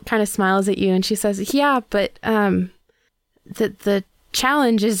 She kind of smiles at you and she says, yeah, but the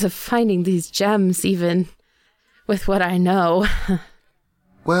challenges of finding these gems, even with what I know.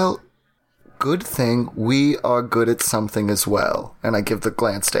 Well, good thing we are good at something as well. And I give the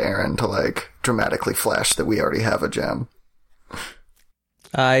glance to Aaron to like dramatically flash that we already have a gem.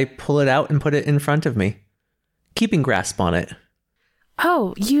 I pull it out and put it in front of me, keeping grasp on it.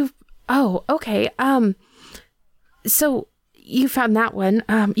 Oh, okay. So you found that one.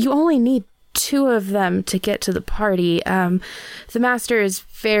 You only need 2 of them to get to the party. The master is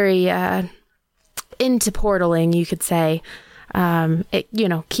very into portaling, you could say.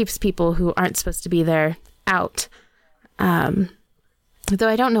 It, keeps people who aren't supposed to be there out. Though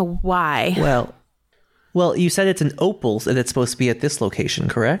I don't know why. Well, you said it's an opals and it's supposed to be at this location,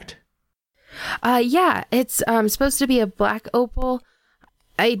 correct? Yeah, it's supposed to be a black opal.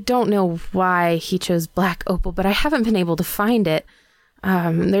 I don't know why he chose black opal, but I haven't been able to find it.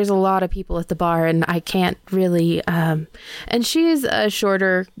 There's a lot of people at the bar, and I can't really... and she's a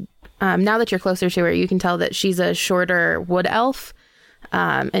shorter... now that you're closer to her, you can tell that she's a shorter wood elf.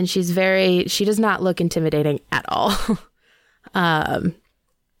 And she does not look intimidating at all.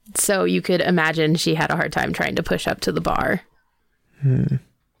 So you could imagine she had a hard time trying to push up to the bar.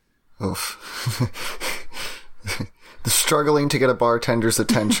 Oof. The struggling to get a bartender's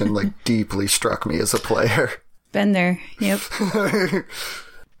attention like deeply struck me as a player. Been there. Yep.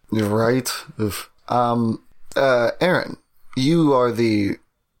 You're right. Oof. Aaron, you are the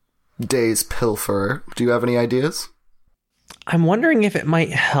day's pilferer. Do you have any ideas? I'm wondering if it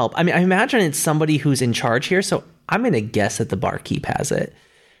might help. I mean, I imagine it's somebody who's in charge here, so I'm going to guess that the barkeep has it.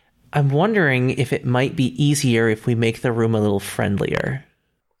 I'm wondering if it might be easier if we make the room a little friendlier.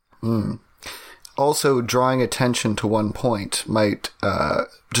 Also, drawing attention to one point might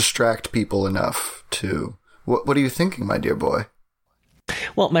distract people enough to... What are you thinking, my dear boy?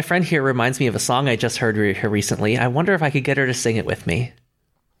 Well, my friend here reminds me of a song I just heard here recently. I wonder if I could get her to sing it with me.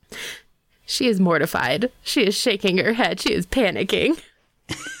 She is mortified. She is shaking her head. She is panicking.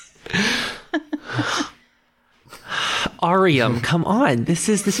 Ariam, come on. This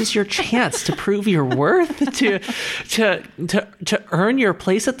is your chance to prove your worth, to earn your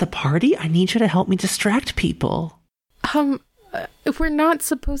place at the party. I need you to help me distract people. We're not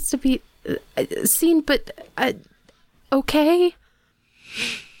supposed to be seen, but okay.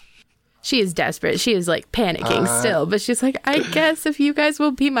 She is desperate. She is like panicking still, but she's like, I guess if you guys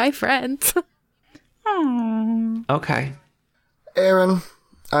will be my friends. Okay. Aaron,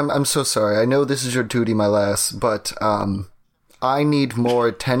 I'm so sorry. I know this is your duty, my lass, but I need more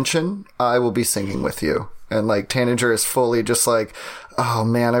attention. I will be singing with you. And like Taninger is fully just like, oh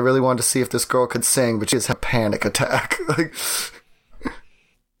man, I really wanted to see if this girl could sing, but she has a panic attack.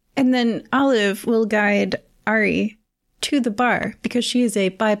 And then Olive will guide Ari to the bar because she is a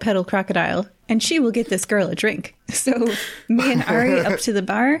bipedal crocodile and she will get this girl a drink. So me and Ari up to the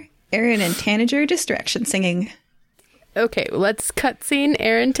bar, Aaron and Taninger distraction singing. Okay, let's cutscene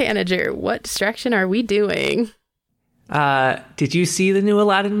Aaron Taninger. What distraction are we doing? Did you see the new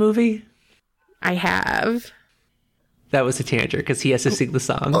Aladdin movie? I have. That was a Taninger because he has to sing the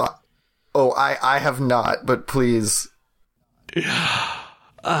song. I have not, but please.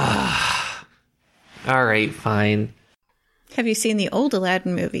 All right, fine. Have you seen the old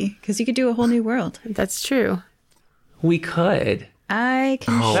Aladdin movie? Because you could do a whole new world. That's true. We could. I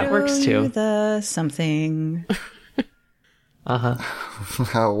can show that works too. you the something.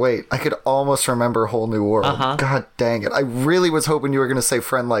 Oh, wait. I could almost remember Whole New World. God dang it. I really was hoping you were going to say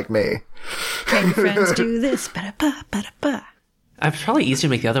Friend Like Me. Can your friends do this? Ba-da-ba, ba-da-ba. It's probably easier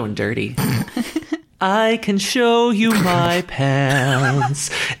to make the other one dirty. I can show you my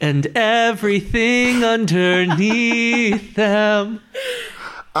pants and everything underneath them.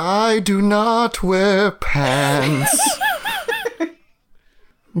 I do not wear pants,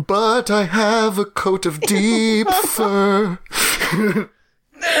 but I have a coat of deep fur.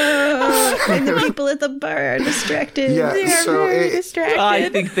 And the people at the bar are distracted. Yeah, They are so very it, distracted. I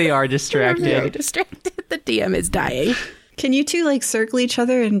think they are They're distracted. very distracted. The DM is dying. Can you two like circle each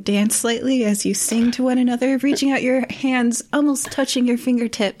other and dance slightly as you sing to one another, reaching out your hands, almost touching your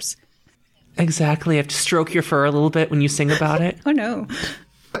fingertips? Exactly. I have to stroke your fur a little bit when you sing about it. Oh no.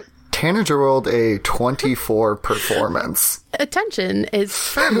 Tanager rolled a 24 performance. Attention is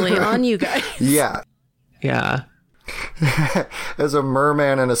firmly on you guys. Yeah. Yeah. As a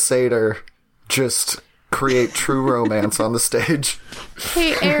merman and a satyr just create true romance on the stage.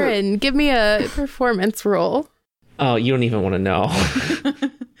 Hey, Aaron, give me a performance roll. Oh, you don't even want to know.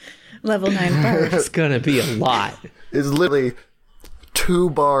 Level 9 bard. It's going to be a lot. It's literally two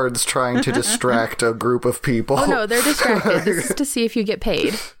bards trying to distract a group of people. Oh no, they're distracted. This is to see if you get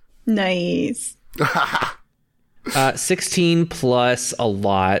paid. Nice. 16 plus a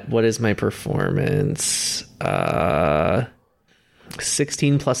lot. What is my performance?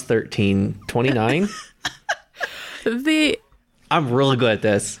 16 plus 13. 29? I'm really good at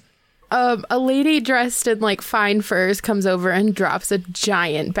this. A lady dressed in like fine furs comes over and drops a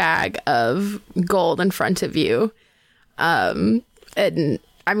giant bag of gold in front of you. And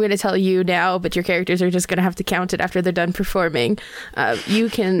I'm going to tell you now, but your characters are just going to have to count it after they're done performing. You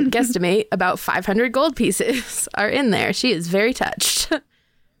can guesstimate about 500 gold pieces are in there. She is very touched.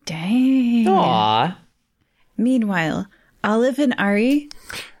 Dang. Aw. Meanwhile, Olive and Ari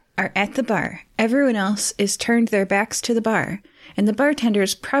are at the bar. Everyone else is turned their backs to the bar, and the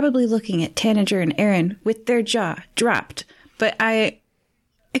bartender's probably looking at Tanager and Aaron with their jaw dropped. But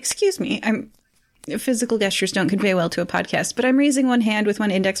excuse me, physical gestures don't convey well to a podcast, but I'm raising one hand with one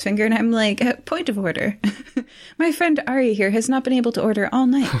index finger, and I'm like, point of order. My friend Ari here has not been able to order all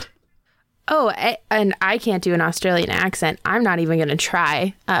night. Oh, and I can't do an Australian accent. I'm not even going to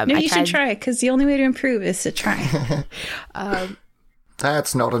try. No, you should try, because the only way to improve is to try.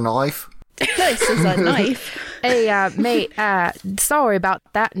 That's not a knife. This is a knife. Hey, mate, sorry about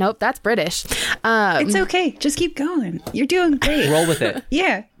that. Nope, that's British. It's okay. Just keep going. You're doing great. Roll with it.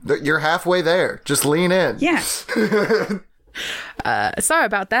 Yeah. You're halfway there. Just lean in. Yeah. Sorry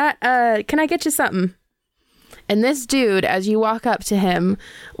about that. Can I get you something? And this dude, as you walk up to him,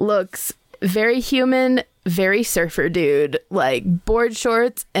 looks very human, very surfer dude, like board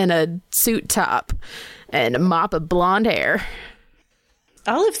shorts and a suit top and a mop of blonde hair.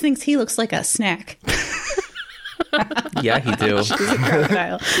 Olive thinks he looks like a snack. Yeah, he do. She's a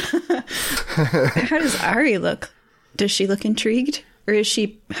crocodile. How does Ari look? Does she look intrigued? Or is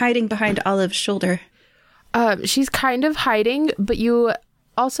she hiding behind Olive's shoulder? She's kind of hiding, but you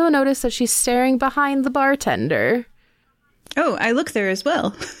also notice that she's staring behind the bartender. Oh, I look there as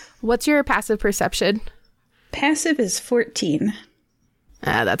well. What's your passive perception? Passive is 14.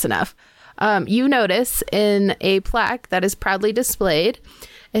 That's enough. You notice in a plaque that is proudly displayed,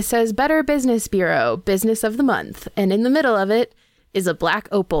 it says Better Business Bureau, Business of the Month. And in the middle of it is a black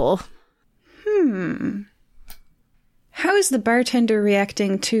opal. How is the bartender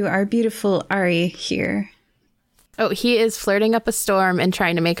reacting to our beautiful Ari here? Oh, he is flirting up a storm and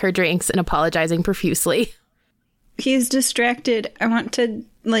trying to make her drinks and apologizing profusely. He's distracted. I want to,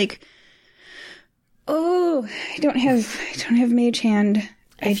 I don't have mage hand.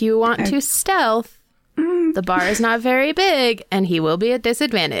 If you want to stealth, the bar is not very big and he will be at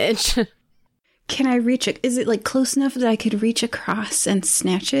disadvantage. Can I reach it? Is it close enough that I could reach across and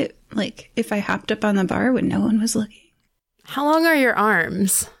snatch it? If I hopped up on the bar when no one was looking? How long are your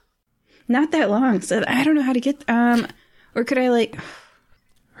arms? Not that long, so I don't know how to get, or could I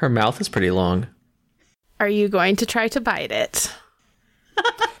Her mouth is pretty long. Are you going to try to bite it?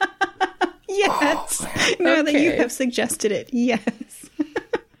 Yes. Now that you have suggested it, yes.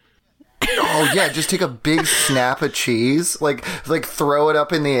 Oh yeah, just take a big snap of cheese, like throw it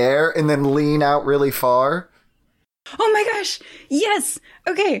up in the air and then lean out really far. Oh my gosh. Yes.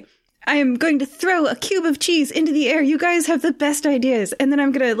 Okay. I am going to throw a cube of cheese into the air. You guys have the best ideas. And then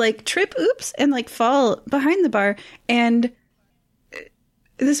I'm going to trip, oops, and fall behind the bar. And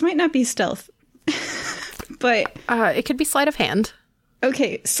this might not be stealth, but it could be sleight of hand.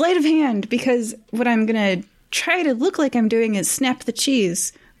 Okay, sleight of hand, because what I'm going to try to look like I'm doing is snap the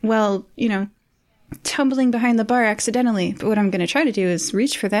cheese while, tumbling behind the bar accidentally. But what I'm going to try to do is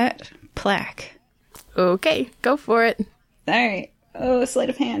reach for that plaque. Okay, go for it. All right. Oh, sleight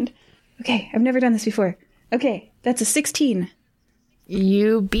of hand. Okay, I've never done this before. Okay, that's a 16.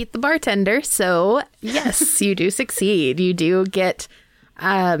 You beat the bartender, so yes, you do succeed. You do get,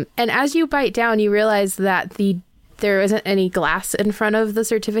 and as you bite down, you realize that there isn't any glass in front of the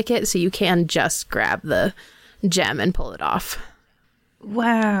certificate, so you can just grab the gem and pull it off.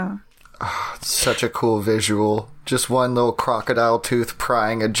 Wow. Such a cool visual. Just one little crocodile tooth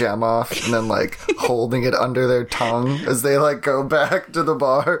prying a gem off and then, like, holding it under their tongue as they, like, go back to the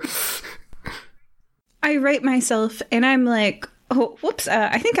bar. I right myself, and I'm like, oh, whoops,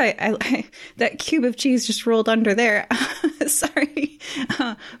 I think I that cube of cheese just rolled under there. Sorry.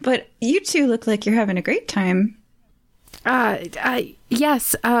 But you two look like you're having a great time.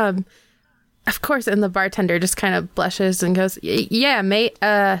 Yes, of course. And the bartender just kind of blushes and goes, yeah, mate,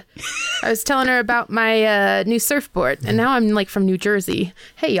 I was telling her about my new surfboard, and now I'm, like, from New Jersey.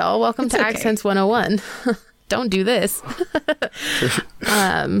 Hey, y'all, welcome to Accents 101. Don't do this.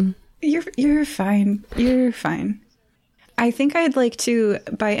 You're fine. You're fine. I think I'd like to,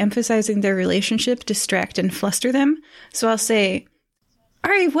 by emphasizing their relationship, distract and fluster them. So I'll say,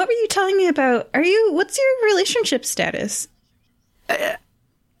 Ari, what were you telling me about? What's your relationship status?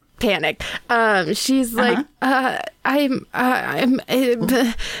 Panic. She's like,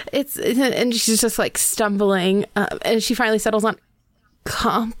 it's, and she's just like stumbling, and she finally settles on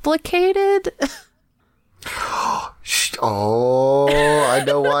complicated. Oh, I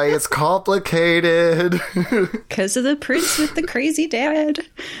know why it's complicated. Because of the prince with the crazy dad.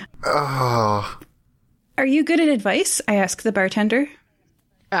 Oh. Are you good at advice? I ask the bartender.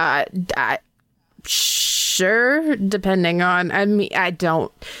 Sure, depending on, I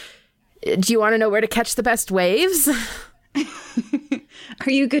don't. Do you want to know where to catch the best waves?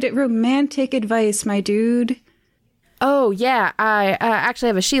 Are you good at romantic advice, my dude? Oh, yeah, I actually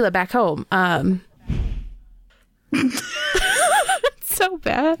have a Sheila back home. It's so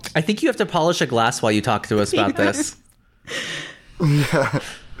bad. I think you have to polish a glass while you talk to us about this. Yeah.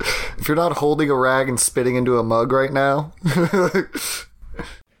 If you're not holding a rag and spitting into a mug right now.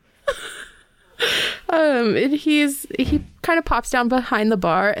 And he kind of pops down behind the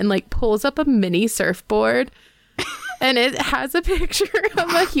bar and, like, pulls up a mini surfboard, and it has a picture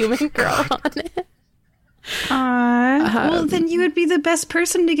of a human girl on it. Well, then you would be the best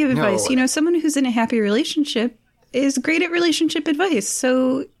person to give advice. You know, someone who's in a happy relationship is great at relationship advice.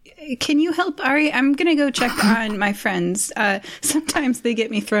 So can you help Ari? I'm going to go check on my friends. Sometimes they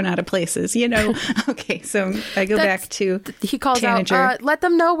get me thrown out of places, you know. Okay, so I go back to he calls Tanager. out, let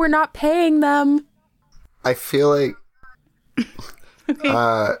them know we're not paying them. I feel like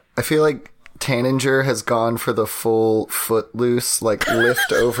Tanager has gone for the full footloose, like,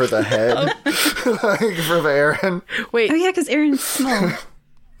 lift over the head, like, from Aaron. Wait. Oh, yeah, because Aaron's small.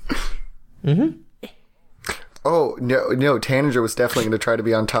 Mm-hmm. Oh, no, Tanager was definitely going to try to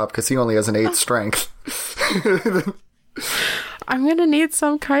be on top because he only has an 8 strength. I'm going to need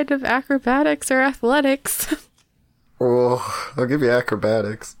some kind of acrobatics or athletics. Oh, I'll give you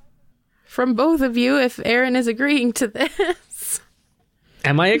acrobatics. From both of you, if Aaron is agreeing to this.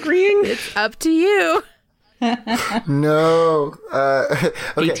 Am I agreeing? It's up to you. No. Okay.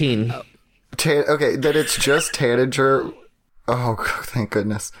 18. Okay, then it's just Tanager. Oh, thank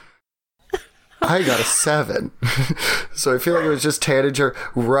goodness. I got a 7. So I feel like it was just Tanager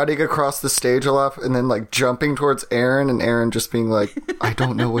running across the stage a lot and then, like, jumping towards Aaron, and Aaron just being like, I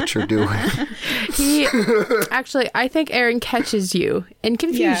don't know what you're doing. Actually, I think Aaron catches you in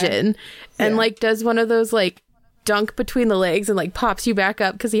confusion and, like, does one of those, like, dunk between the legs and, like, pops you back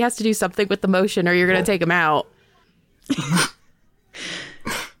up because he has to do something with the motion or you're going to take him out.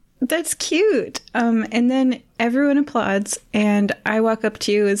 That's cute. And then everyone applauds, and I walk up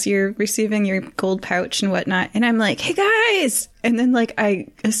to you as you're receiving your gold pouch and whatnot, and I'm like, hey guys! And then, like, I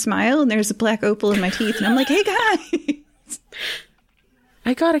smile, and there's a black opal in my teeth, and I'm like, hey guys!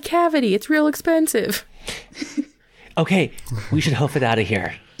 I got a cavity. It's real expensive. Okay, we should hoof it out of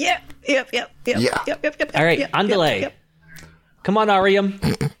here. Yep. All right, on delay. Come on,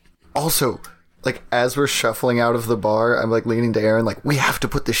 Ariam. Also, like, as we're shuffling out of the bar, I'm, like, leaning to Aaron, like, we have to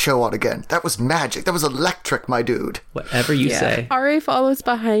put the show on again. That was magic. That was electric, my dude. Whatever you say. Ari follows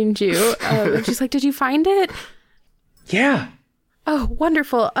behind you, and she's like, did you find it? Yeah. Oh,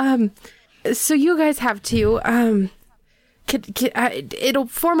 wonderful. So you guys have to, it'll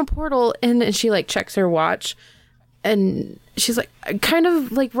form a portal, and she, like, checks her watch, and she's like, kind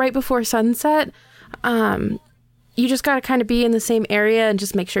of, like, right before sunset, you just gotta kind of be in the same area and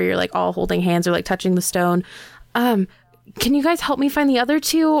just make sure you're, like, all holding hands or, like, touching the stone. Can you guys help me find the other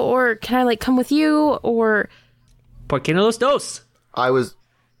two, or can I, like, come with you, or... ¿Por qué no los dos? I was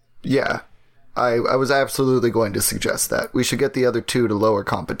absolutely going to suggest that. We should get the other 2 to lower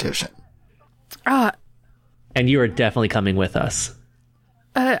competition. And you are definitely coming with us.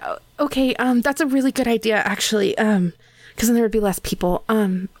 Okay, that's a really good idea, actually, because then there would be less people.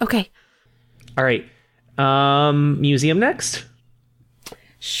 Okay. All right. Museum next?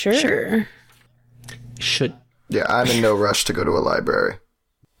 Sure. Should. Yeah, I'm in no rush to go to a library.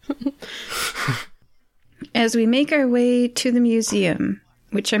 As we make our way to the museum,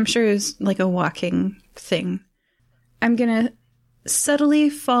 which I'm sure is like a walking thing, I'm going to subtly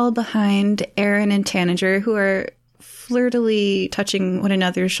fall behind Aaron and Tanager, who are flirtily touching one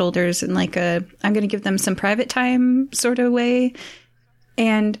another's shoulders in like I'm going to give them some private time sort of way.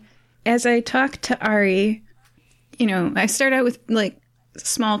 And as I talk to Ari, you know, I start out with like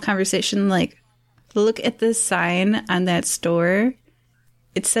small conversation, like, look at this sign on that store.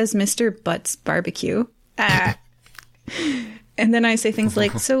 It says Mr. Butt's Barbecue. Ah. And then I say things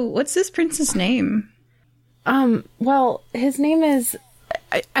like, so what's this prince's name? Well, his name is,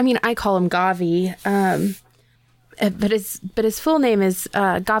 I mean, I call him Gavi, but his full name is,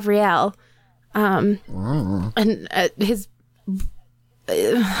 Gavriel. And,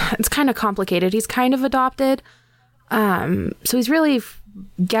 it's kind of complicated. He's kind of adopted. So he's really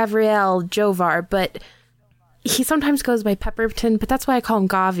Gavriel Jovar, but he sometimes goes by Pepperton, but that's why I call him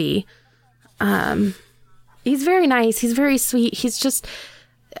Gavi. He's very nice. He's very sweet. He's just,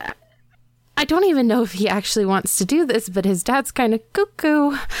 I don't even know if he actually wants to do this, but his dad's kind of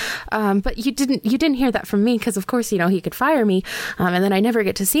cuckoo. But you didn't hear that from me because, of course, you know, he could fire me, and then I never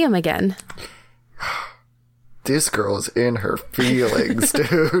get to see him again. This girl's in her feelings,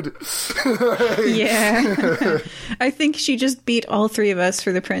 dude. Yeah. I think she just beat all three of us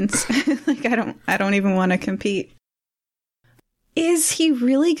for the prince. Like, I don't even want to compete. Is he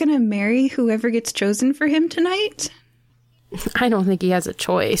really going to marry whoever gets chosen for him tonight? I don't think he has a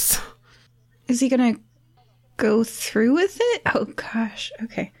choice. Is he going to go through with it? Oh, gosh.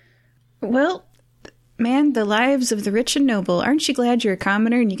 Okay. Well, man, the lives of the rich and noble. Aren't you glad you're a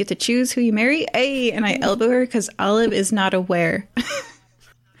commoner and you get to choose who you marry? Hey, and I elbow her because Olive is not aware.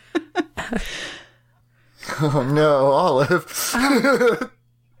 Oh, no, Olive.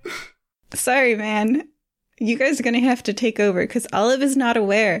 Sorry, man. You guys are going to have to take over because Olive is not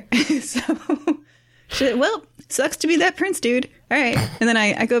aware. Well, sucks to be that prince, dude. All right. And then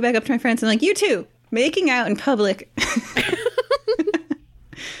I go back up to my friends and I'm like, you two, making out in public.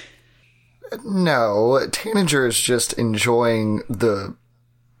 No, Tanager is just enjoying the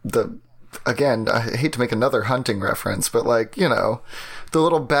again, I hate to make another hunting reference, but like, you know, the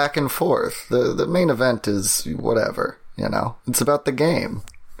little back and forth. The main event is whatever, you know. It's about the game.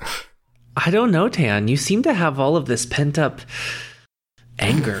 I don't know, Tan. You seem to have all of this pent-up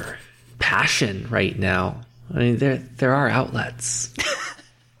anger, passion right now. I mean, there are outlets.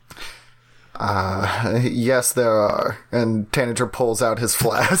 Yes, there are. And Tanager pulls out his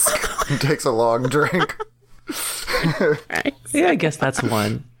flask and takes a long drink. Yeah, I guess that's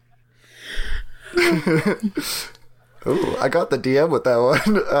one. Ooh, I got the DM with that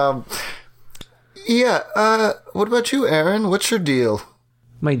one. What about you, Aaron? What's your deal?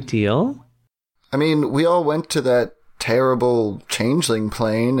 My deal? I mean, we all went to that terrible changeling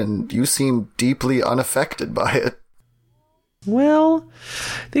plane, and you seem deeply unaffected by it. Well,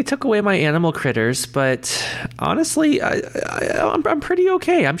 they took away my animal critters, but honestly, I'm pretty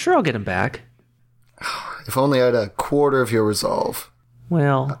okay. I'm sure I'll get them back. If only I had a quarter of your resolve.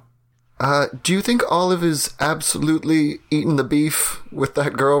 Well... do you think Olive is absolutely eating the beef with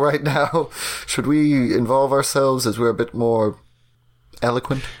that girl right now? Should we involve ourselves as we're a bit more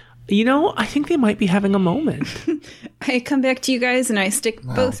eloquent? You know, I think they might be having a moment. I come back to you guys and I stick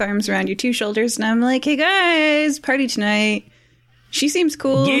both arms around your two shoulders and I'm like, hey guys, party tonight. She seems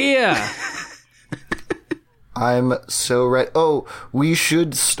cool. Yeah. I'm so ready. Oh, we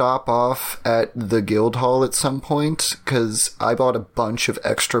should stop off at the guild hall at some point, because I bought a bunch of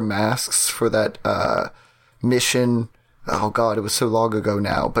extra masks for that mission. Oh god, it was so long ago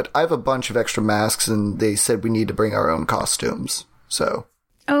now. But I have a bunch of extra masks, and they said we need to bring our own costumes. So.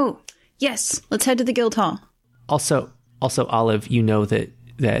 Oh, yes. Let's head to the guild hall. Also, Olive, you know that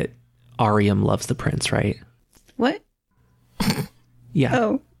Ariam loves the prince, right? What? Yeah.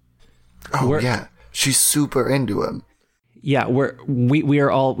 Oh, yeah. She's super into him. Yeah, we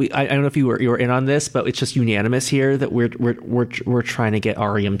are all. I don't know if you were in on this, but it's just unanimous here that we're trying to get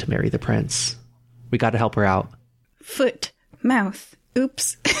Ariam to marry the prince. We got to help her out. Foot, mouth.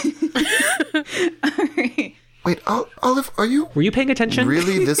 Oops. All right. Wait, Olive, Were you paying attention?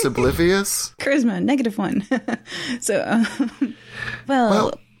 Really this oblivious? Charisma, -1.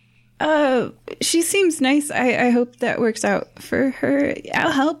 So, she seems nice. I hope that works out for her.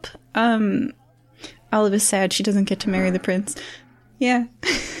 I'll help. Olive is sad she doesn't get to marry the prince. Yeah.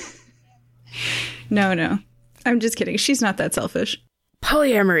 No. I'm just kidding. She's not that selfish.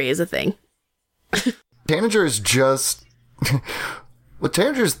 polyamory is a thing. Tanager is just... Well,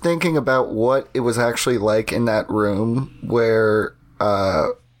 Tanager's thinking about what it was actually like in that room where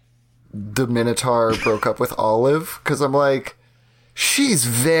the Minotaur broke up with Olive, because I'm like, she's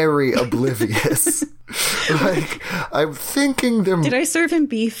very oblivious. Like, I'm thinking there... Did I serve him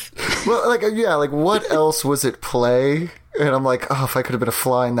beef? Well, like, yeah, like, what else was at play? And I'm like, oh, if I could have been a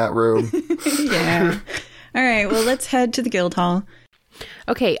fly in that room. Yeah. All right, well, let's head to the guild hall.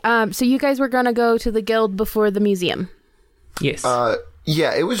 Okay, so you guys were going to go to the guild before the museum. Yes.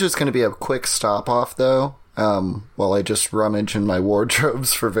 Yeah, it was just going to be a quick stop-off, though, while I just rummage in my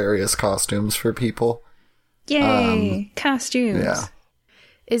wardrobes for various costumes for people. Yay! Costumes. Yeah.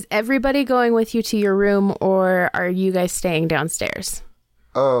 Is everybody going with you to your room, or are you guys staying downstairs?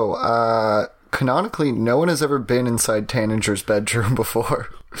 Oh, canonically, no one has ever been inside Tanager's bedroom before.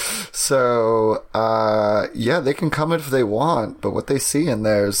 So, yeah, they can come if they want, but what they see in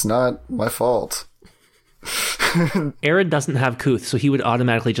there is not my fault. Aaron doesn't have Kuth, so he would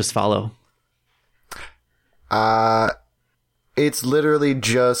automatically just follow. It's literally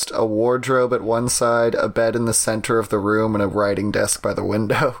just a wardrobe at one side, a bed in the center of the room, and a writing desk by the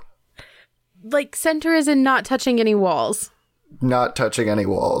window. Like, center is in not touching any walls. Not touching any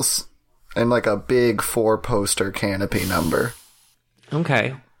walls. And like a big 4-poster canopy number.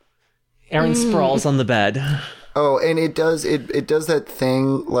 Okay. Aaron sprawls on the bed. Oh, and it does that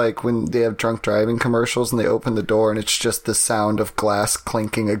thing like when they have drunk driving commercials and they open the door and it's just the sound of glass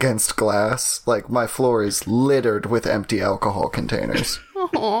clinking against glass. Like, my floor is littered with empty alcohol containers.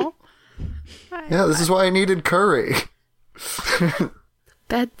 Aww. Yeah, this is why I needed curry.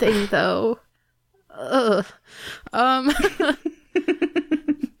 Bed thing, though. Ugh.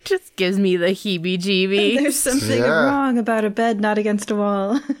 Just gives me the heebie-jeebies. There's something wrong about a bed not against a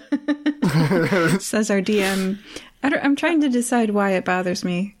wall. Says our DM. I'm trying to decide why it bothers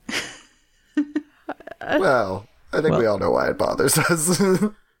me. Well, I think we all know why it bothers us.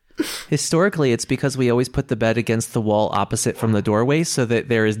 Historically, it's because we always put the bed against the wall opposite from the doorway so that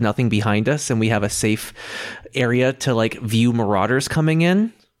there is nothing behind us and we have a safe area to, like, view marauders coming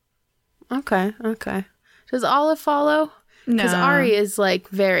in. Okay. Does Olive follow? No. Because Ari is, like,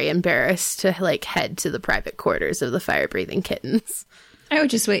 very embarrassed to, like, head to the private quarters of the fire-breathing kittens. I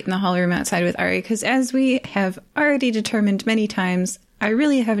would just wait in the hall room outside with Ari, because as we have already determined many times, I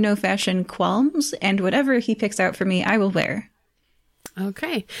really have no fashion qualms, and whatever he picks out for me, I will wear.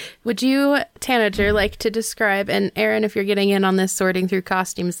 Okay. Would you, Tanager, like to describe, and Aaron, if you're getting in on this sorting through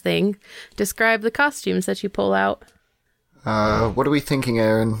costumes thing, describe the costumes that you pull out? What are we thinking,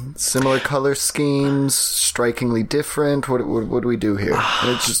 Aaron? Similar color schemes, strikingly different? What do we do here?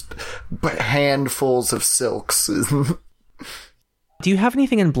 It's just handfuls of silks. Do you have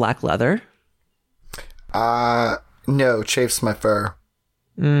anything in black leather? No, chafes my fur.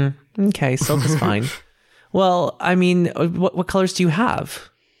 Okay, silk is fine. Well, I mean, what colors do you have?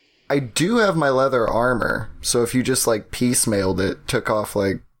 I do have my leather armor, so if you just, like, piecemealed it, took off,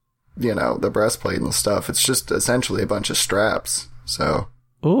 like, you know, the breastplate and stuff, it's just essentially a bunch of straps, so...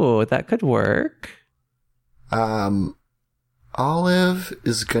 Ooh, that could work. Olive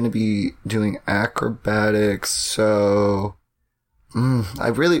is going to be doing acrobatics, so...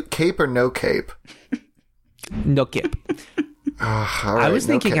 cape or no cape? No cape. All right, I was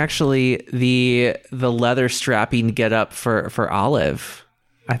thinking, cape. actually, the leather strapping get up for Olive.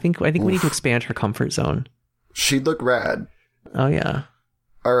 I think we need to expand her comfort zone. She'd look rad. Oh, yeah.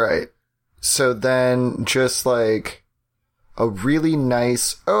 All right. So then just like a really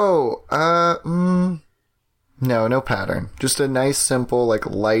nice, no pattern. Just a nice, simple, like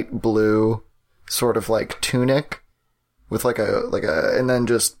light blue sort of like tunic with like a, and then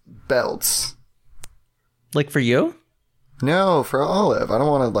just belts. Like for you? No, for Olive. I don't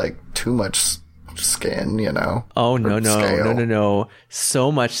want to like too much skin, you know. Oh, no. Scale.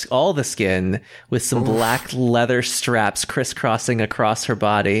 So much, all the skin with some black leather straps crisscrossing across her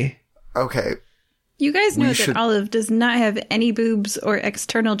body. Okay. You guys know that Olive does not have any boobs or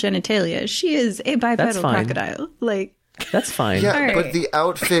external genitalia. She is a bipedal crocodile. Like, that's fine. Yeah, right. But the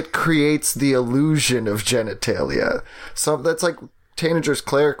outfit creates the illusion of genitalia. So that's like Tanager's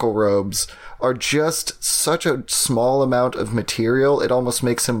clerical robes are just such a small amount of material, it almost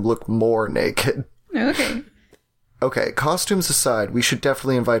makes him look more naked. Okay. Okay, costumes aside, we should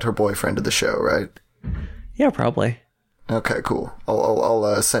definitely invite her boyfriend to the show, right? Yeah, probably. Okay, cool.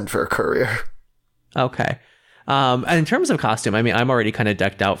 I'll send for a courier. Okay. And in terms of costume, I mean, I'm already kind of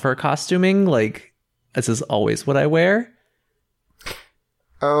decked out for costuming. Like, this is always what I wear.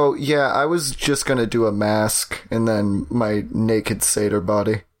 Oh, yeah, I was just gonna do a mask and then my naked satyr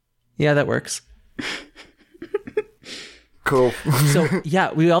body. Yeah, that works. Cool. So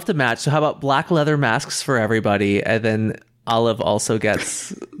yeah, we all have to match. So how about black leather masks for everybody, and then Olive also gets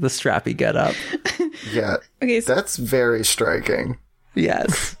the strappy get up. Yeah. Okay, so That's very striking.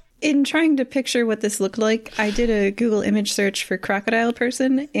 Yes. in trying to picture what this looked like, I did a Google image search for crocodile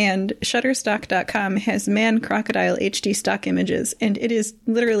person, and Shutterstock.com has man crocodile HD stock images, and it is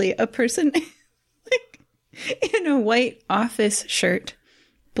literally a person like, in a white office shirt,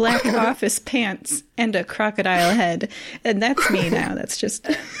 black office pants, and a crocodile head. And that's me now. That's just...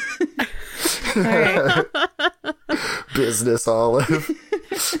 All right. Business Olive.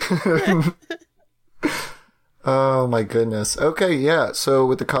 Oh my goodness. Okay, yeah. So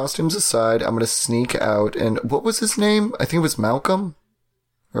with the costumes aside, I'm gonna sneak out and what was his name? I think it was Malcolm?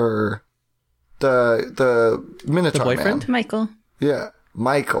 Or the Minotaur The boyfriend? man. Michael. Yeah.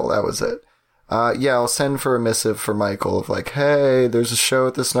 Michael, that was it. Yeah, I'll send for a missive for Michael of like, hey, there's a show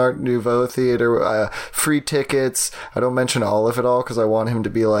at the Snart Nouveau Theater, free tickets. I don't mention Olive at all because I want him to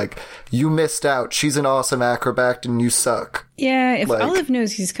be like, you missed out. She's an awesome acrobat and you suck. Yeah, if Like- Olive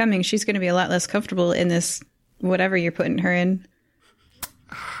knows he's coming, she's going to be a lot less comfortable in this whatever you're putting her in.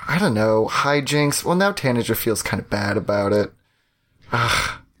 I don't know. Hijinks. Well, now Tanager feels kind of bad about it.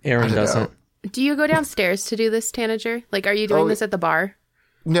 Aaron don't doesn't. know. Do you go downstairs to do this, Tanager? Like, are you doing this at the bar?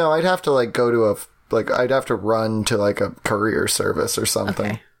 No, I'd have to like go to I'd have to run to like a courier service or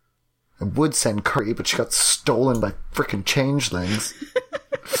something. Okay. I would send Curry, but she got stolen by freaking changelings.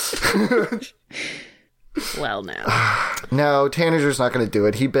 Well, now. No, Tanager's not going to do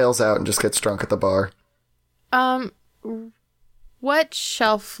it. He bails out and just gets drunk at the bar. What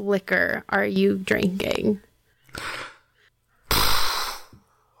shelf liquor are you drinking?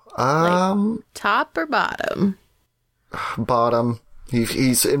 Top or bottom? Bottom.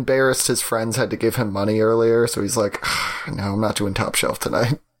 He's embarrassed his friends had to give him money earlier, so he's like, no, I'm not doing top shelf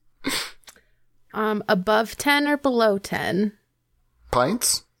tonight. Above 10 or below 10?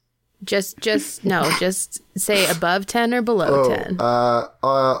 Pints? Just say above 10 or below 10. I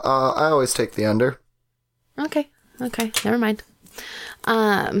always take the under. Okay, never mind.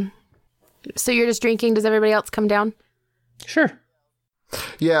 So you're just drinking. Does everybody else come down? Sure.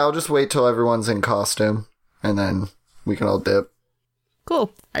 Yeah, I'll just wait till everyone's in costume, and then we can all dip.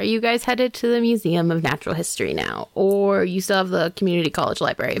 Cool. Are you guys headed to the Museum of Natural History now? Or you still have the community college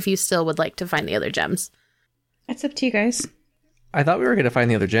library if you still would like to find the other gems? It's up to you guys. I thought we were going to find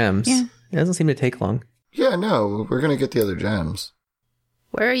the other gems. Yeah. It doesn't seem to take long. Yeah, no, we're going to get the other gems.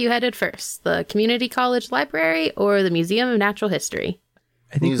 Where are you headed first? The community college library or the Museum of Natural History?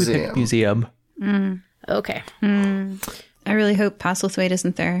 I think we picked museum. Okay. I really hope Postlethwaite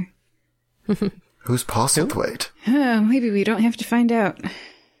isn't there. Who's Postlethwaite? Oh, maybe we don't have to find out.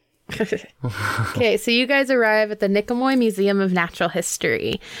 Okay, so you guys arrive at the Nicomoy Museum of Natural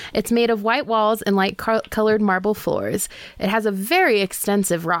History. It's made of white walls and light colored marble floors. It has a very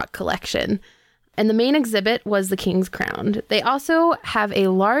extensive rock collection. And the main exhibit was the King's Crown. They also have a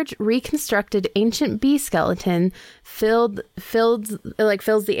large reconstructed ancient bee skeleton fills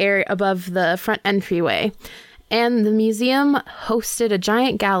the area above the front entryway. And the museum hosted a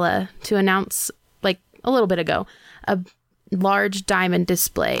giant gala to announce, like a little bit ago, a large diamond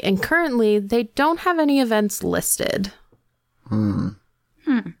display. And currently, they don't have any events listed. Well,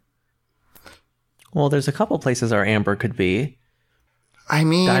 there's a couple places our amber could be. I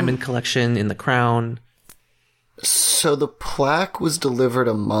mean, Diamond collection in the crown. so the plaque was delivered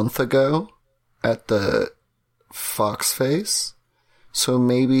a month ago at the Fox Face. So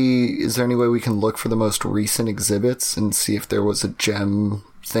maybe, is there any way we can look for the most recent exhibits and see if there was a gem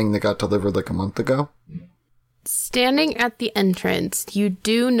thing that got delivered like a month ago? Standing at the entrance, you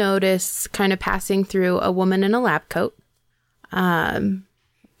do notice, kind of passing through, a woman in a lab coat. There's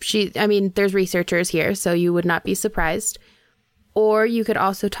researchers here, so you would not be surprised. Or you could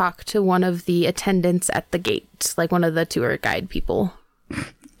also talk to one of the attendants at the gate, like one of the tour guide people.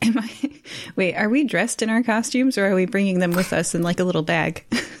 Wait, are we dressed in our costumes or are we bringing them with us in like a little bag?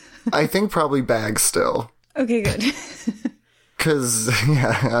 I think probably bags still. Okay, good. Cause,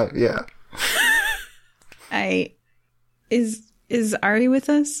 yeah. Is Ari with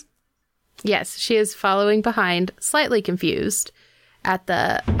us? Yes, she is following behind, slightly confused at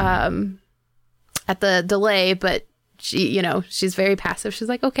the delay, but she's very passive. She's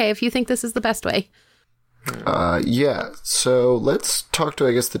like, okay, if you think this is the best way. Yeah, so let's talk to,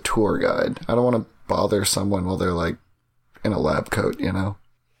 I guess, the tour guide. I don't want to bother someone while they're, like, in a lab coat, you know?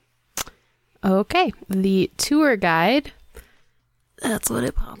 Okay, the tour guide. That's what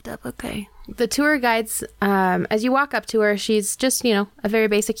it popped up, okay. The tour guide's, as you walk up to her, she's just, a very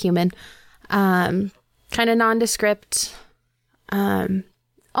basic human. Kind of nondescript.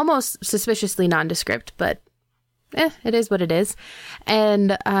 Almost suspiciously nondescript, but it is what it is.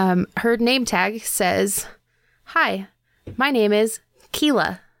 And her name tag says, "Hi, my name is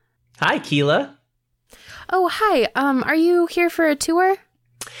Keela." Hi, Keela. Oh, hi. Are you here for a tour?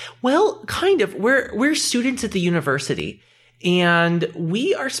 Well, kind of. We're students at the university, and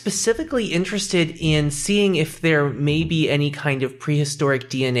we are specifically interested in seeing if there may be any kind of prehistoric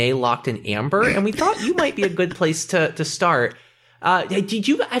DNA locked in amber, and we thought you might be a good place to start. Do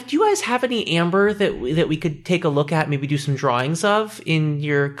you guys have any amber that we could take a look at, maybe do some drawings of in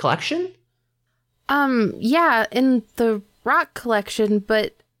your collection? Yeah, in the rock collection,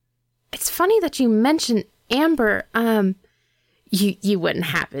 but it's funny that you mentioned amber. You wouldn't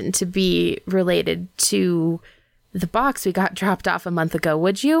happen to be related to the box we got dropped off a month ago,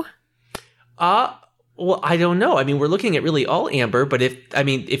 would you? Well, I don't know. I mean, we're looking at really all amber, but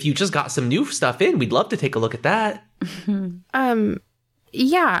if you just got some new stuff in, we'd love to take a look at that.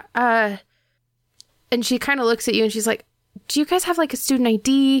 Yeah. And she kind of looks at you and she's like, "Do you guys have like a student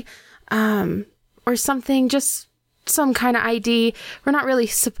ID, or something? Just some kind of ID. We're not really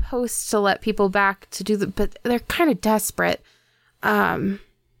supposed to let people back to do but they're kind of desperate."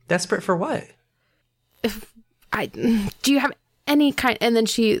 Desperate for what? Do you have any kind? And then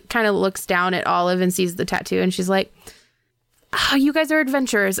she kind of looks down at Olive and sees the tattoo, and she's like, "Oh, you guys are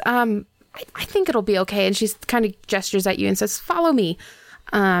adventurers. I think it'll be okay." And she kind of gestures at you and says, "Follow me."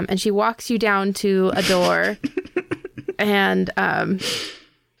 And she walks you down to a door, and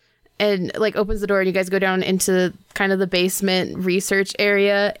like opens the door, and you guys go down into kind of the basement research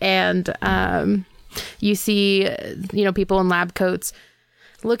area, and you see, people in lab coats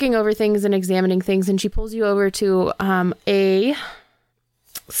looking over things and examining things, and she pulls you over to a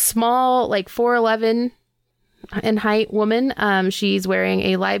small, like 4'11" in height woman. She's wearing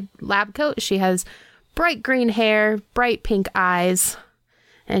a lab coat. She has bright green hair, bright pink eyes,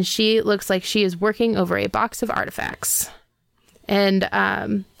 and she looks like she is working over a box of artifacts.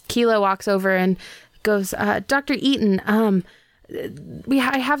 And Keela walks over and goes, "Dr. Eaton,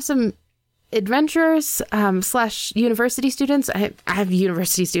 I have some adventurers / university students. I have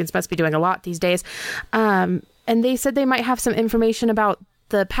university students, must be doing a lot these days. And they said they might have some information about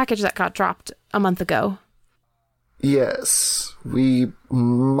the package that got dropped a month ago." Yes, we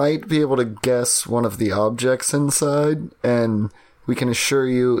might be able to guess one of the objects inside, and we can assure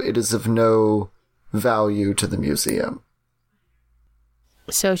you it is of no value to the museum.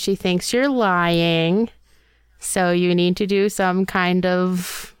 So she thinks you're lying. So you need to do some kind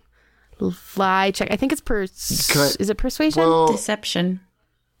of lie check. I think it's is it persuasion? Well, Deception.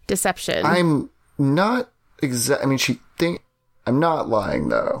 I'm not I'm not lying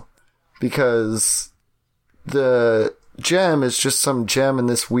though, because the gem is just some gem in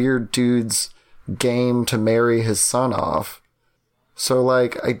this weird dude's game to marry his son off. So,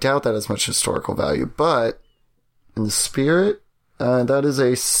 I doubt that has much historical value, but in the spirit, that is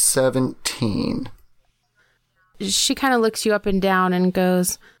a 17. She kind of looks you up and down and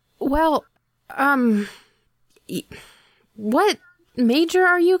goes, "Well, what major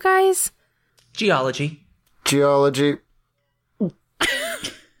are you guys?" Geology. Geology.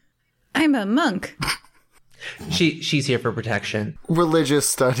 I'm a monk. She's here for protection. Religious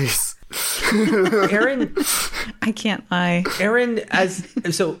studies. Aaron, I can't lie. Aaron,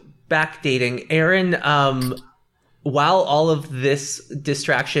 backdating, Aaron, while all of this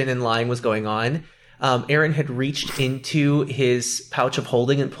distraction and lying was going on, Aaron had reached into his pouch of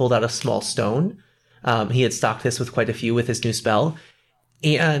holding and pulled out a small stone. He had stocked this with quite a few with his new spell,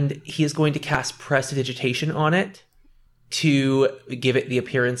 and he is going to cast Prestidigitation on it to give it the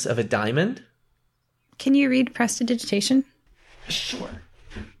appearance of a diamond. Can you read Prestidigitation? Sure.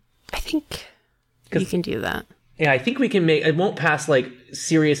 I think you can do that. Yeah, I think we can it won't pass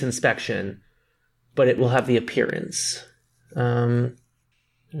serious inspection, but it will have the appearance.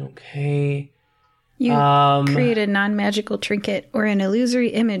 Okay. You create a non-magical trinket or an illusory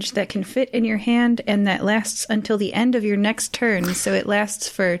image that can fit in your hand and that lasts until the end of your next turn. So it lasts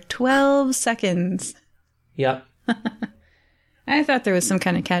for 12 seconds. Yep. I thought there was some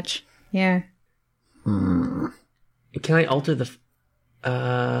kind of catch. Yeah. Can I alter the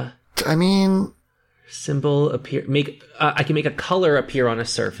symbol appear? I can make a color appear on a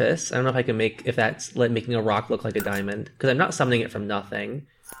surface. I don't know if I can if that's making a rock look like a diamond, because I'm not summoning it from nothing.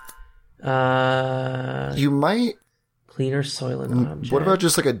 You might cleaner soil and object. What about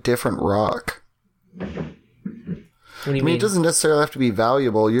just a different rock? What do you mean? It doesn't necessarily have to be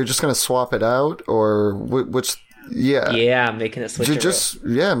valuable. You're just going to swap it out, or which? Yeah. Yeah, I'm making it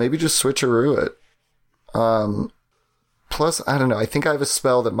switcheroo. Maybe just switcheroo it. Plus, I don't know. I think I have a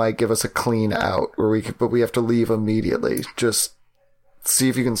spell that might give us a clean out, but we have to leave immediately. Just see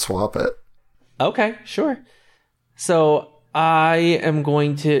if you can swap it. Okay, sure. So I am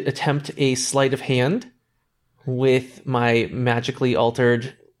going to attempt a sleight of hand with my magically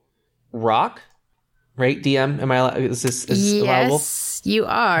altered rock. Right, DM? Am I? Is this allowable? Yes, you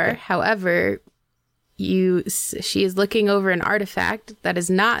are. However, she is looking over an artifact that is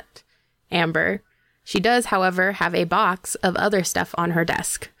not amber. She does, however, have a box of other stuff on her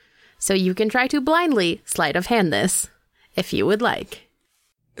desk. So you can try to blindly sleight of hand this, if you would like.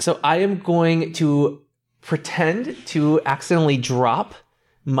 So I am going to pretend to accidentally drop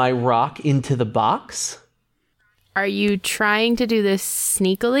my rock into the box. Are you trying to do this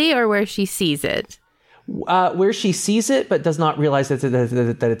sneakily or where she sees it? Where she sees it, but does not realize that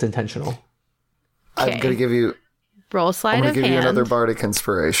it's intentional. I'm going to give you... Roll sleight I'm of going to give hand. you another bardic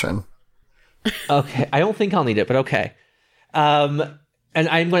inspiration. Okay, I don't think I'll need it, but okay. And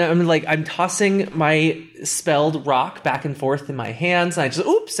I'm tossing my spelled rock back and forth in my hands, and I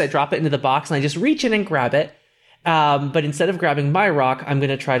drop it into the box, and I just reach in and grab it. But instead of grabbing my rock, I'm going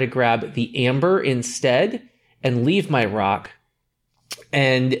to try to grab the amber instead and leave my rock.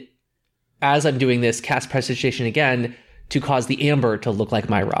 And as I'm doing this, cast Prestidigitation again to cause the amber to look like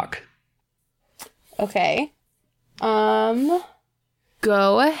my rock. Okay. Go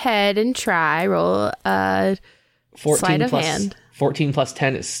ahead and try. Roll a 14 sleight of plus, hand. 14 plus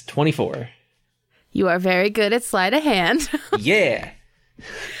 10 is 24. You are very good at sleight of hand. Yeah.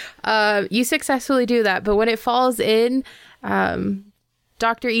 You successfully do that, but when it falls in,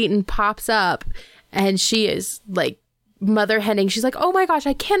 Dr. Eaton pops up, and she is like mother henning. She's like, "Oh my gosh,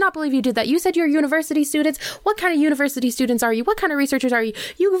 I cannot believe you did that. You said you're university students. What kind of university students are you? What kind of researchers are you?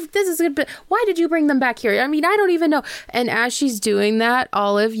 This is good, but why did you bring them back here? I mean, I don't even know." And as she's doing that,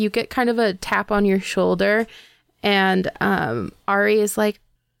 Olive, you get kind of a tap on your shoulder, and Ari is like,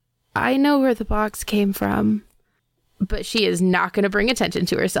 "I know where the box came from." But she is not going to bring attention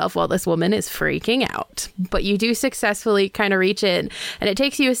to herself while this woman is freaking out. But you do successfully kind of reach in. And it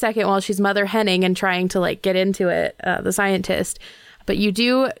takes you a second while she's mother henning and trying to like get into it, the scientist. But you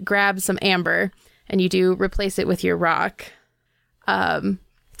do grab some amber and you do replace it with your rock.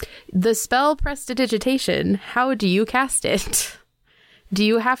 The spell Prestidigitation, how do you cast it? Do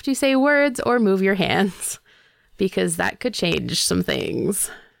you have to say words or move your hands? Because that could change some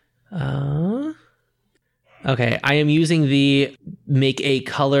things. Okay, I am using the make a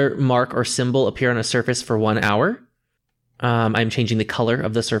color, mark, or symbol appear on a surface for 1 hour. I'm changing the color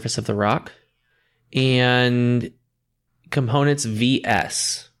of the surface of the rock. And components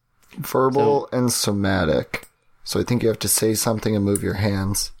VS. Verbal and somatic. So I think you have to say something and move your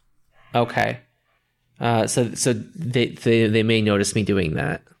hands. Okay. So they may notice me doing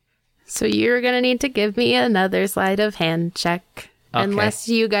that. So you're going to need to give me another sleight of hand check. Okay. Unless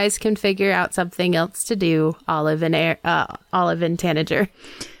you guys can figure out something else to do, Olive and Tanager.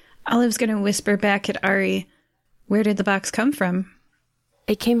 Olive's going to whisper back at Ari, "Where did the box come from?"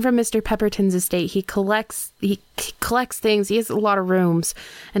 It came from Mr. Pepperton's estate. He collects things. He has a lot of rooms,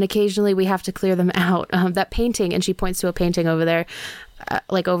 and occasionally we have to clear them out. That painting, and she points to a painting over there,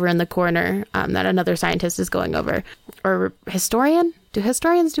 like over in the corner, that another scientist is going over. Or historian? Do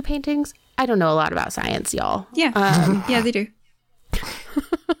historians do paintings? I don't know a lot about science, y'all. Yeah. Yeah, they do.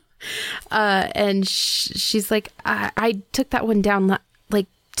 And she's like, I took that one down like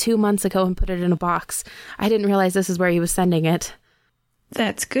 2 months ago and put it in a box. I didn't realize this is where he was sending it.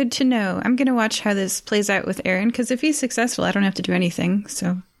 That's good to know. I'm going to watch how this plays out with Aaron, because if he's successful, I don't have to do anything.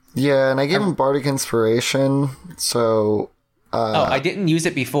 So yeah, and I gave him Bardic Inspiration, so... I didn't use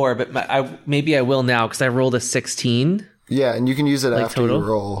it before, but maybe I will now, because I rolled a 16. Yeah, and you can use it like after total? you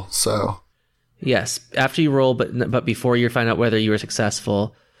roll, so... Yes, after you roll, but before you find out whether you were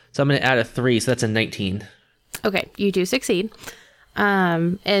successful. So I'm going to add a 3, so that's a 19. Okay, you do succeed.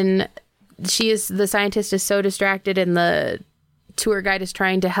 And the scientist is so distracted and the tour guide is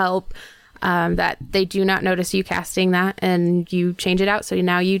trying to help that they do not notice you casting that, and you change it out. So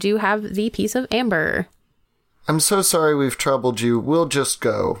now you do have the piece of amber. I'm so sorry we've troubled you. We'll just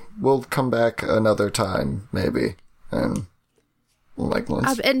go. We'll come back another time, maybe. And like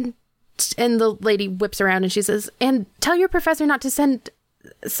once. And the lady whips around and she says, "And tell your professor not to send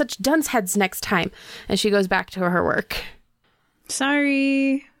such dunce heads next time." And she goes back to her work.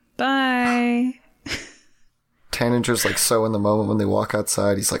 Sorry. Bye. Tanager's like so in the moment when they walk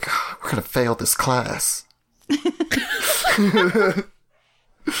outside. He's like, "Oh, we're going to fail this class."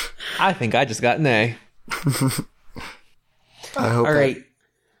 I think I just got an A. I hope All right.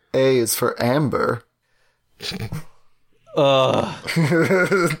 A is for Amber.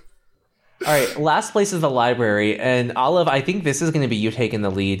 All right, last place is the library. And Olive, I think this is going to be you taking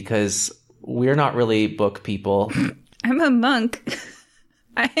the lead, because we're not really book people. I'm a monk.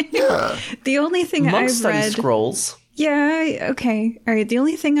 Yeah. The only thing Monk I've study read... scrolls. Yeah, okay. All right. The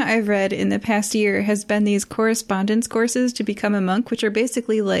only thing I've read in the past year has been these correspondence courses to become a monk, which are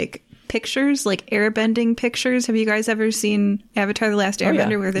basically like pictures, like airbending pictures. Have you guys ever seen Avatar: The Last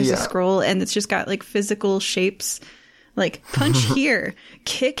Airbender, where there's a scroll and it's just got like physical shapes, like punch here,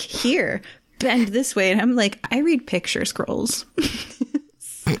 kick here, bend this way? And I'm like, I read picture scrolls.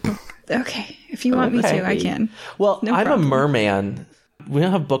 Okay. If you want me to, I can. Well, No I'm problem. a merman. We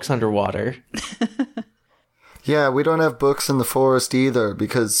don't have books underwater. Yeah, we don't have books in the forest either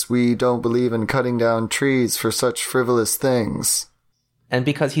because we don't believe in cutting down trees for such frivolous things. And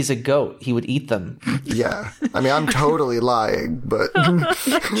because he's a goat, he would eat them. Yeah. I mean, I'm totally lying, but...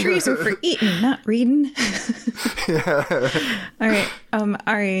 Trees are for eating, not reading. Yeah. All right.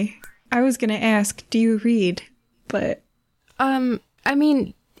 Ari, I was going to ask, do you read? But I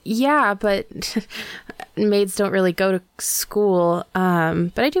mean, yeah, but maids don't really go to school.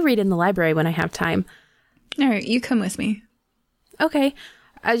 But I do read in the library when I have time. all right, you come with me. Okay.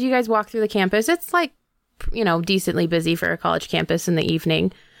 As you guys walk through the campus, it's like, decently busy for a college campus in the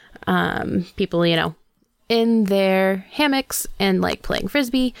evening. People, in their hammocks and like playing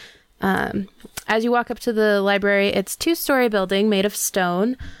frisbee. As you walk up to the library, it's 2-story building made of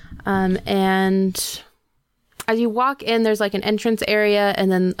stone. And as you walk in, there's like an entrance area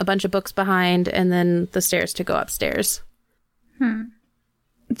and then a bunch of books behind and then the stairs to go upstairs.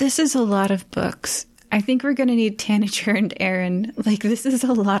 This is a lot of books. I think we're going to need Tanager and Aaron. Like, this is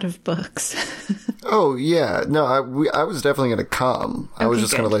a lot of books. Oh, yeah. No, I was definitely going to come. I was Okay,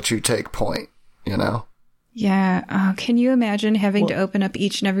 just going to good. let you take point, Yeah. Can you imagine having to open up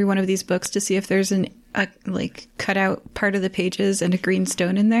each and every one of these books to see if there's a cut out part of the pages and a green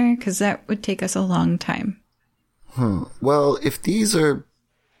stone in there? Because that would take us a long time. Well, if these are...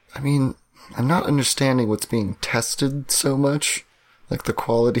 I mean, I'm not understanding what's being tested so much. Like the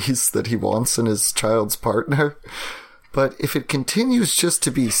qualities that he wants in his child's partner. But if it continues just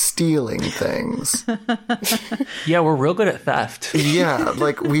to be stealing things... Yeah, we're real good at theft. Yeah,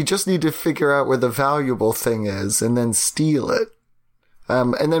 like, we just need to figure out where the valuable thing is and then steal it.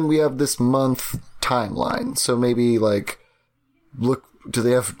 And then we have this month timeline. So maybe, like, look, do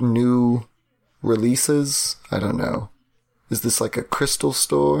they have new releases? I don't know. Is this like a crystal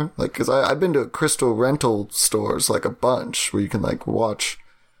store? Like, cause I've been to crystal rental stores, like a bunch, where you can like watch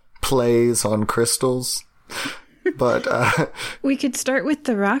plays on crystals. But, We could start with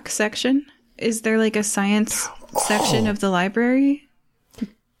the rock section. Is there like a science section of the library?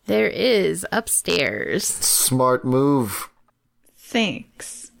 There is upstairs. smart move.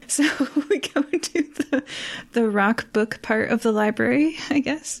 Thanks. So we go to the rock book part of the library, I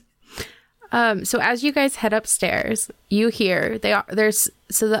guess. So as you guys head upstairs, you hear the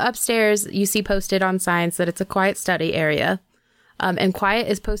upstairs you see posted on signs that it's a quiet study area. And quiet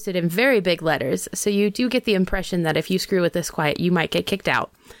is posted in very big letters. So you do get the impression that if you screw with this quiet, you might get kicked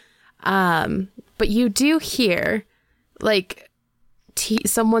out. But you do hear like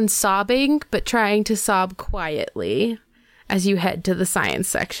someone sobbing, but trying to sob quietly as you head to the science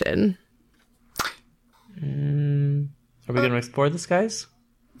section. Are we going to explore this, guys?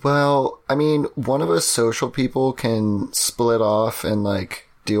 Well, I mean, one of us social people can split off and, like,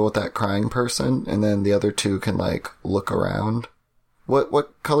 deal with that crying person, and then the other two can, like, look around.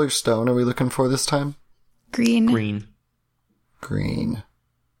 What color stone are we looking for this time? Green. Green.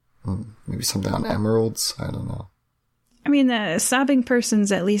 Maybe some down emeralds? I don't know. I mean, the sobbing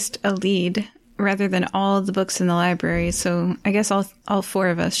person's at least a lead rather than all of the books in the library. So I guess all four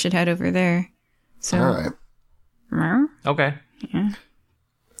of us should head over there. So, All right. Okay.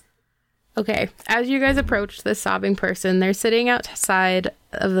 Okay, as you guys approach the sobbing person, they're sitting outside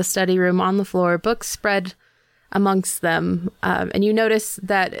of the study room on the floor, books spread amongst them, and you notice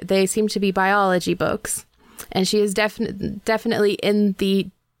that they seem to be biology books, and she is definitely in the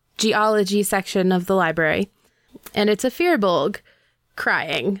geology section of the library, and it's a Firbolg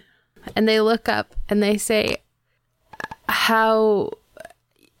crying, and they look up and they say, can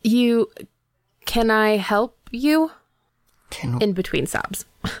I help you? In between sobs.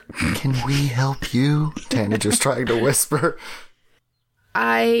 Can we help you? Tanager's trying to whisper.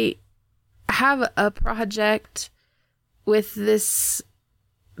 I have a project with this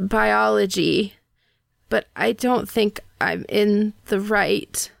biology, but I don't think I'm in the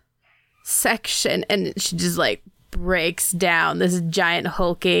right section. And she just like breaks down. This giant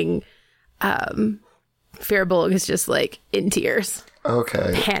hulking Firbolg is just like in tears.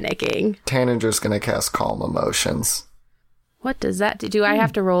 Okay. Panicking. Tanager's gonna cast Calm Emotions. What does that do? Do I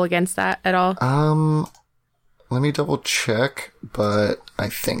have to roll against that at all? Let me double check, but I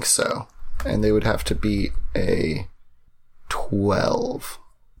think so. And they would have to beat a 12.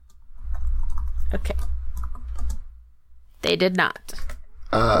 Okay. They did not.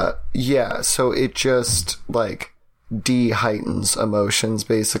 Yeah, so it just, like, de-heightens emotions,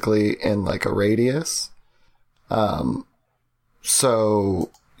 basically, in, like, a radius. So,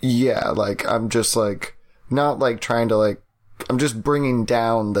 yeah, like, I'm just, like, not, like, trying to, like, I'm just bringing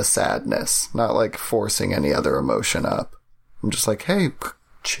down the sadness, not, like, forcing any other emotion up. I'm just like, hey,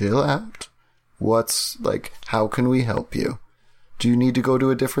 chill out. What's, like, how can we help you? Do you need to go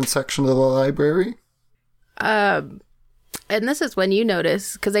to a different section of the library? And this is when you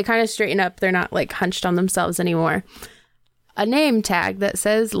notice, because they kind of straighten up, they're not, like, hunched on themselves anymore. A name tag that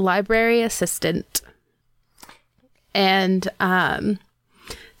says library assistant. And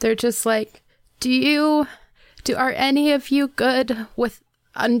they're just like, are any of you good with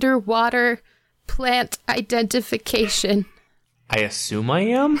underwater plant identification? I assume I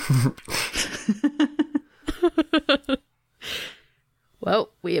am? Well,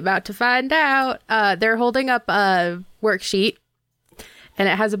 we about to find out. They're holding up a worksheet, and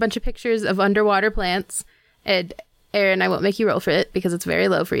it has a bunch of pictures of underwater plants. And Aaron, I won't make you roll for it because it's very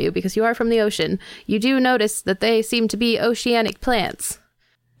low for you because you are from the ocean. You do notice that they seem to be oceanic plants.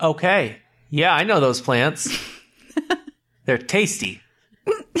 Okay. Yeah, I know those plants. They're tasty.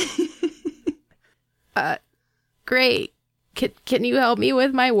 Great. Can you help me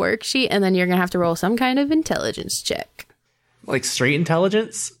with my worksheet? And then you're going to have to roll some kind of intelligence check. Like straight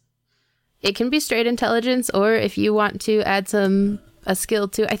intelligence? It can be straight intelligence, or if you want to add a skill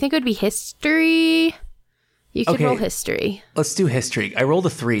to, I think it would be history. You could roll history. Let's do history. I rolled a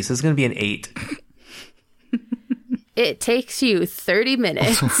 3, so it's going to be an 8. It takes you 30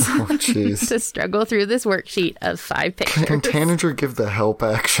 minutes Oh, jeez. to struggle through this worksheet of 5 pictures. Can Tanager give the help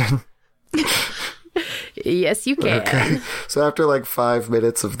action? Yes, you can. Okay. So after like 5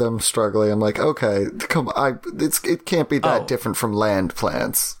 minutes of them struggling, I'm like, okay, come on. It can't be that different from land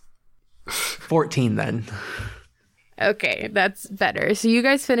plants. 14 then. Okay, that's better. So you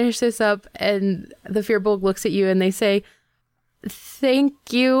guys finish this up, and the Firbolg looks at you and they say, thank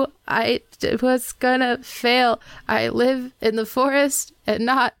you. I was gonna fail. I live in the forest and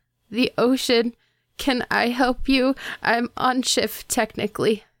not the ocean. Can I help you? I'm on shift,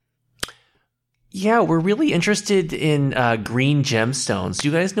 technically. Yeah, we're really interested in green gemstones. Do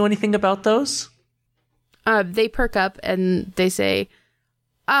you guys know anything about those? They perk up and they say,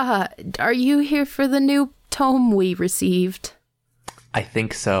 are you here for the new tome we received? I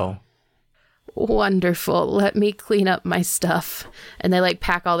think so. Wonderful. Let me clean up my stuff. And they like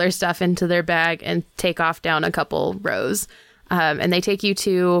pack all their stuff into their bag and take off down a couple rows. And they take you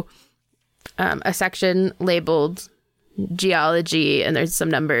to a section labeled geology, and there's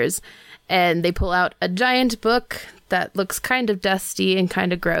some numbers. And they pull out a giant book that looks kind of dusty and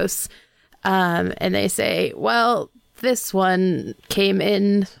kind of gross. And they say, well, this one came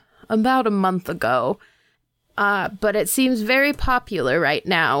in about a month ago. But it seems very popular right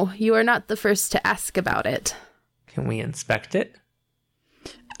now. You are not the first to ask about it. Can we inspect it?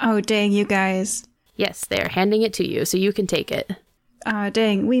 Oh, dang, you guys. Yes, they are handing it to you, so you can take it.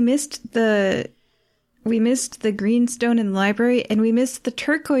 Dang, we missed the greenstone in the library, and we missed the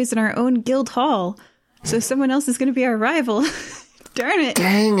turquoise in our own guild hall. So someone else is going to be our rival. Darn it.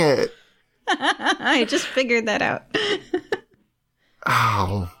 Dang it. I just figured that out.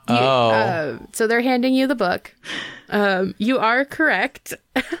 Oh. So they're handing you the book. You are correct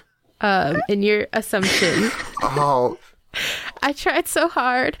in your assumption. Oh. I tried so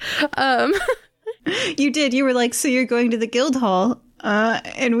hard. You did. You were like, so you're going to the guild hall?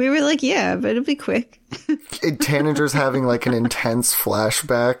 And we were like, yeah, but it'll be quick. Tanager's having like an intense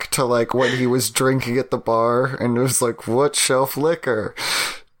flashback to like when he was drinking at the bar, and it was like, what shelf liquor?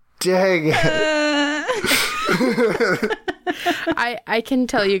 Dang it. I can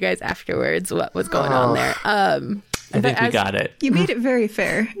tell you guys afterwards what was going on there. I think we got it. You made it very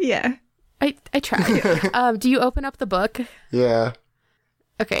fair. Yeah. I tried. Do you open up the book? Yeah.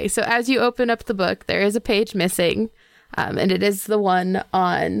 Okay, so as you open up the book, there is a page missing, and it is the one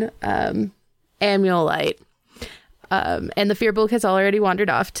on Amulite. And the Firbolg has already wandered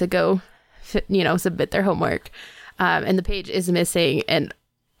off to go, submit their homework. And the page is missing, and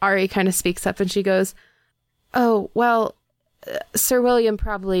Ari kind of speaks up and she goes, oh, well, Sir William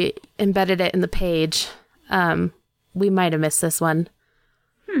probably embedded it in the page. We might have missed this one.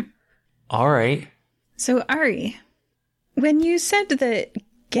 All right. So, Ari, when you said that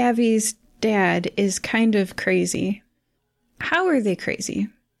Gavi's dad is kind of crazy, how are they crazy?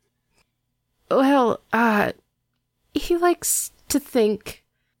 Well, he likes to think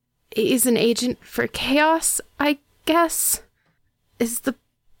he's an agent for chaos, I guess, is the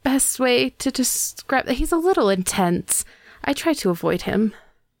best way to describe it. He's a little intense. I try to avoid him.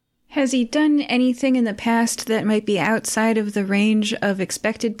 Has he done anything in the past that might be outside of the range of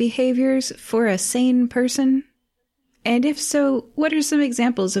expected behaviors for a sane person? And if so, what are some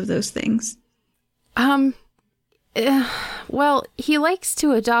examples of those things? Well, he likes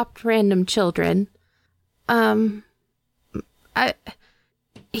to adopt random children.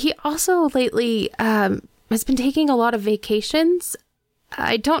 He also lately, has been taking a lot of vacations.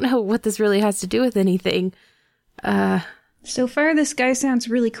 I don't know what this really has to do with anything. So far, this guy sounds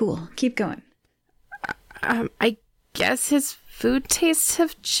really cool. Keep going. I guess his food tastes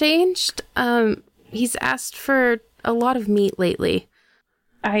have changed. He's asked for a lot of meat lately.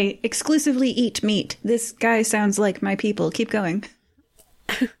 I exclusively eat meat. This guy sounds like my people. Keep going.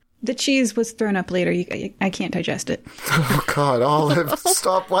 The cheese was thrown up later. I can't digest it. Oh, God, Olive,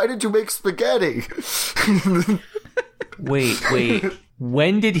 stop. Why did you make spaghetti? Wait.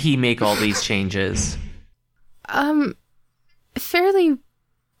 When did he make all these changes? Fairly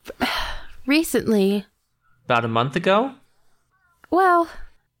recently. About a month ago? Well,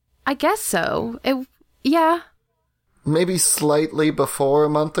 I guess so. Yeah. Maybe slightly before a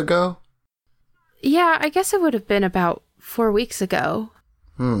month ago? Yeah, I guess it would have been about 4 weeks ago.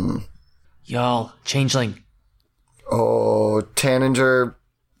 Y'all, changeling. Oh, Tanninger.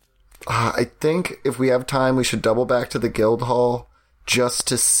 I think if we have time, we should double back to the guild hall just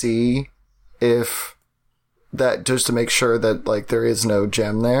to see if that, just to make sure that, like, there is no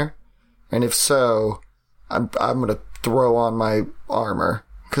gem there. And if so, I'm gonna throw on my armor,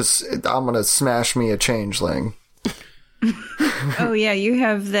 because I'm gonna smash me a changeling. Oh, yeah, you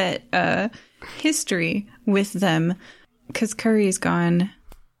have that history with them, because Curry's gone.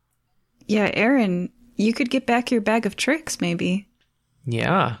 Yeah, Aaron, you could get back your bag of tricks, maybe.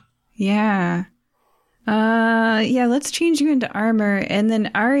 Yeah. Yeah. Yeah, let's change you into armor. And then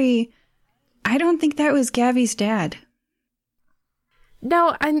Ari, I don't think that was Gavi's dad.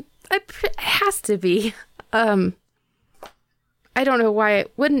 No, it has to be. I don't know why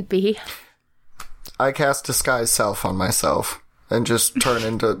it wouldn't be. I cast Disguise Self on myself and just turn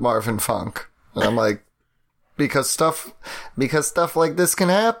into Marvin Funk. And I'm like, because stuff like this can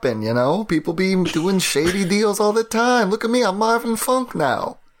happen, you know? People be doing shady deals all the time. Look at me, I'm Marvin Funk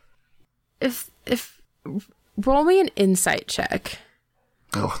now. If roll me an insight check.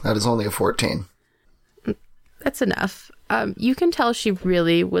 Oh, that is only a 14. That's enough. You can tell she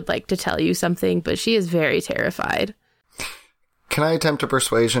really would like to tell you something, but she is very terrified. Can I attempt a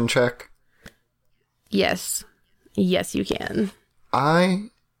persuasion check? Yes. Yes, you can. I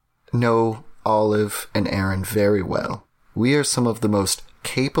know Olive and Aaron very well. We are some of the most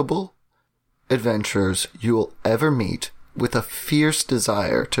capable adventurers you will ever meet, with a fierce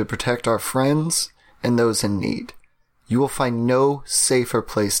desire to protect our friends and those in need. You will find no safer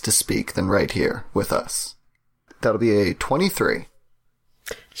place to speak than right here with us. That'll be a 23.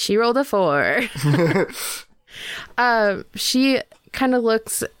 She rolled a 4. She kind of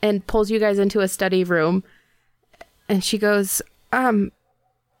looks and pulls you guys into a study room, and she goes,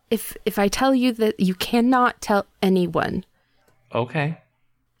 if I tell you that you cannot tell anyone. Okay.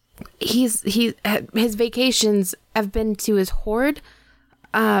 His vacations have been to his hoard.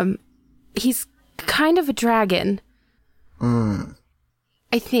 He's kind of a dragon.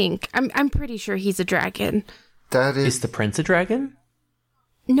 I think. I'm pretty sure he's a dragon. That Is the prince a dragon?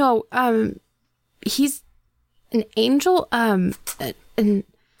 No, he's an angel. And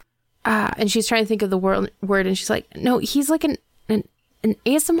she's trying to think of the word, and she's like, no, he's like an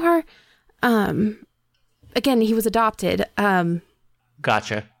ASMR. Again, he was adopted.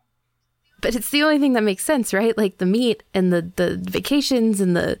 Gotcha. But it's the only thing that makes sense, right? Like the meat and the vacations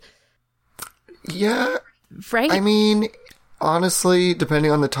and the... Yeah. Right? I mean, honestly,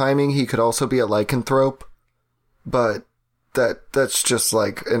 depending on the timing, he could also be a lycanthrope. But that's just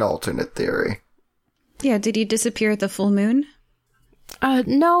like an alternate theory. Yeah, did he disappear at the full moon?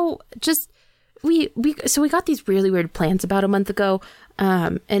 No, just... We got these really weird plans about a month ago,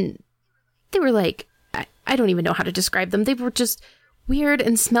 and they were like, I don't even know how to describe them. They were just weird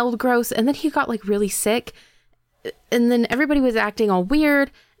and smelled gross, and then he got like really sick, and then everybody was acting all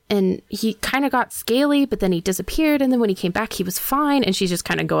weird, and he kind of got scaly, but then he disappeared, and then when he came back, he was fine, and she's just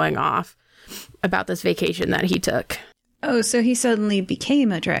kind of going off about this vacation that he took. Oh, so he suddenly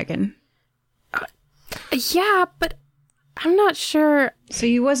became a dragon. Yeah, but I'm not sure. So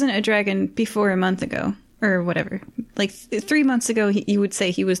he wasn't a dragon before a month ago, or whatever. Like 3 months ago, you would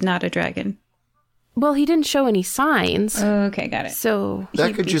say he was not a dragon. Well, he didn't show any signs. Okay, got it. So That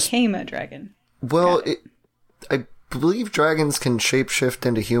he could just became a dragon. Well, I believe dragons can shapeshift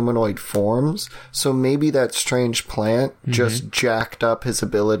into humanoid forms, so maybe that strange plant just jacked up his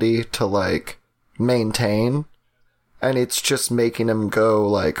ability to, like, maintain. and it's just making him go,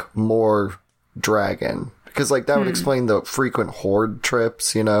 like, more dragon. Because, like, that would explain the frequent horde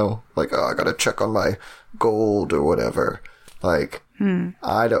trips, you know? Like, oh, I gotta check on my gold or whatever. Like,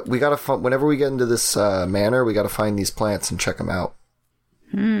 we gotta whenever we get into this manor, we gotta find these plants and check them out.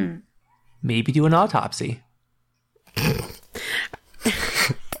 Maybe do an autopsy.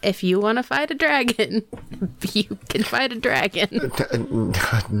 If you want to fight a dragon, you can fight a dragon.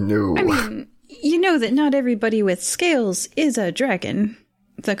 No. I mean, you know that not everybody with scales is a dragon,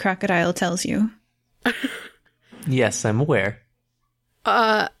 the crocodile tells you. Yes, I'm aware.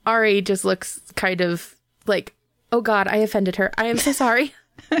 Ari just looks kind of like, oh God, I offended her. I am so sorry.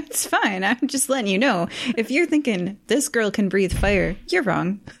 It's fine. I'm just letting you know. If you're thinking this girl can breathe fire, you're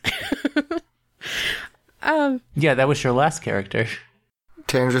wrong. Yeah, that was your last character.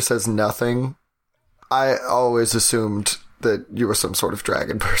 Tanger says nothing. I always assumed that you were some sort of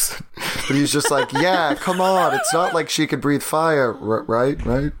dragon person. But he's just like, yeah, come on. It's not like she could breathe fire. Right?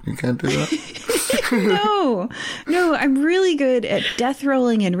 You can't do that? No, I'm really good at death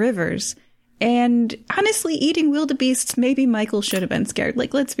rolling in rivers. And honestly, eating wildebeests, maybe Michael should have been scared.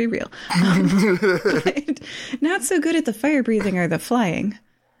 Like, let's be real. But not so good at the fire breathing or the flying.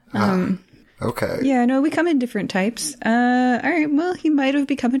 Okay. Yeah, no, we come in different types. All right, well, he might have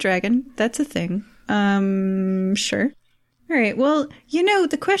become a dragon. That's a thing. Sure. All right, well, you know,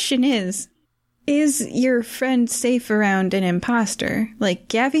 the question is your friend safe around an imposter? Like,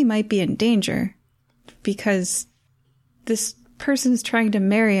 Gavi might be in danger because this person's trying to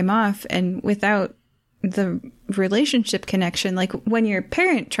marry him off, and without the relationship connection, like when your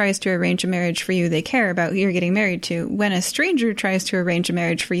parent tries to arrange a marriage for you, they care about who you're getting married to. When a stranger tries to arrange a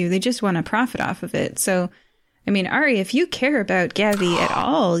marriage for you, they just want to profit off of it. So, I mean, Ari, if you care about Gavi at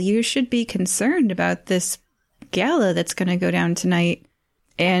all, you should be concerned about this gala that's going to go down tonight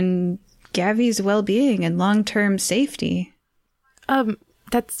and Gavi's well-being and long-term safety.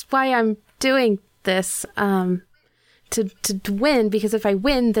 That's why I'm doing this, to win, because if I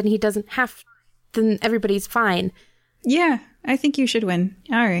win, then he doesn't have, then everybody's fine. Yeah, I think you should win.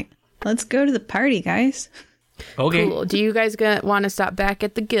 All right, let's go to the party, guys. Okay. Cool. Do you guys want to stop back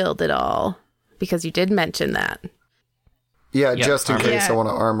at the guild at all? Because you did mention that. Yeah, Yep, just in armor. case I want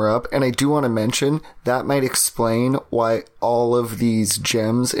to armor up. And I do want to mention, that might explain why all of these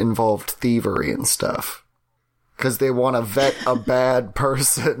gems involved thievery and stuff. Because they want to vet a bad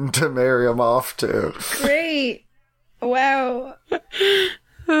person to marry him off to. Great. Wow.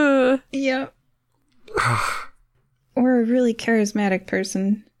 Yep. Or a really charismatic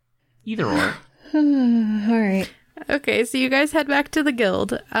person. Either or. All right. Okay, so you guys head back to the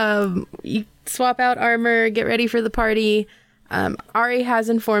guild. You swap out armor, get ready for the party. Ari has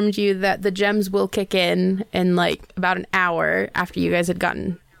informed you that the gems will kick in like about an hour after you guys had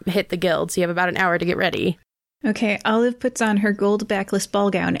hit the guild. So you have about an hour to get ready. Okay, Olive puts on her gold backless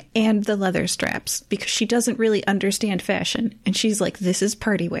ball gown and the leather straps because she doesn't really understand fashion. And she's like, this is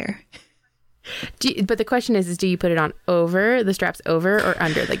party wear. But the question is do you put it on over, the straps over, or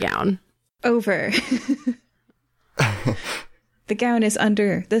under the gown? Over. The gown is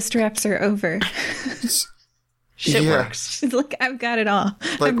under. The straps are over. Shit Yeah. works. Look, I've got it all.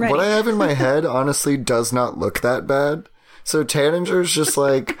 Like, I'm ready. what I have in my head honestly does not look that bad. So Tanninger's just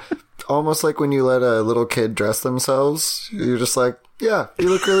like, almost like when you let a little kid dress themselves. You're just like, yeah, you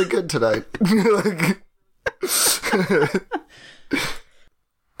look really good tonight. Like,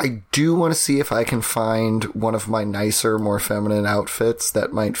 I do want to see if I can find one of my nicer, more feminine outfits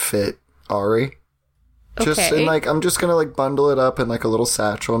that might fit Ari. Just, Okay. and like, I'm just gonna like bundle it up in like a little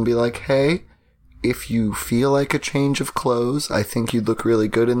satchel and be like, hey, if you feel like a change of clothes, I think you'd look really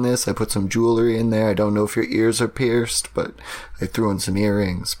good in this. I put some jewelry in there. I don't know if your ears are pierced, but I threw in some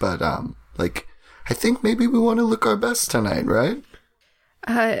earrings. But, like, I think maybe we want to look our best tonight, right?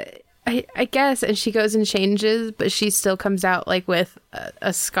 I guess. And she goes and changes, but she still comes out like with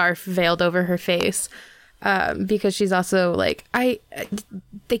a scarf veiled over her face. Because she's also like,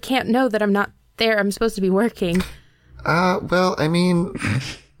 they can't know that I'm not there. I'm supposed to be working. Well, I mean,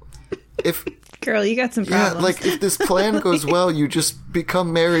 if... Girl, you got some Yeah, problems. like, if this plan goes well, you just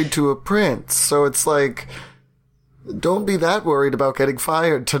become married to a prince. So it's like, don't be that worried about getting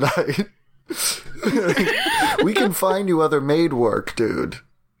fired tonight. We can find you other maid work, dude.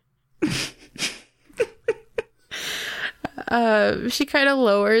 She kind of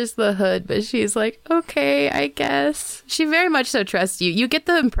lowers the hood, but she's like, okay, I guess. She very much so trusts you. You get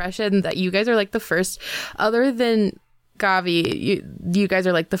the impression that you guys are like the first, other than Gavi, you guys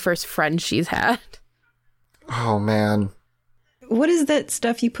are like the first friend she's had. Oh, man. What is that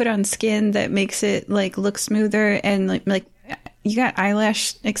stuff you put on skin that makes it like look smoother and like you got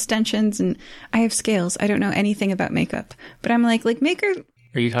eyelash extensions and I have scales. I don't know anything about makeup. But I'm like make her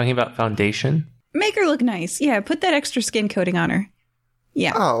Are you talking about foundation? look nice. Yeah, put that extra skin coating on her.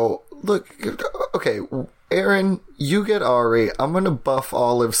 Yeah. Oh, look. Okay, Aaron, you get Ari. I'm going to buff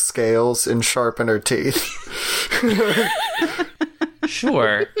Olive's scales and sharpen her teeth.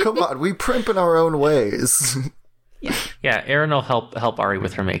 Sure. Come on, we primp in our own ways. Yeah, Erin will help Ari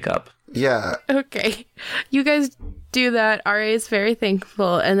with her makeup. Yeah. Okay. You guys do that. Ari is very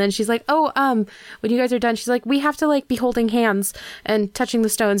thankful. And then she's like, oh, when you guys are done, she's like, we have to like be holding hands and touching the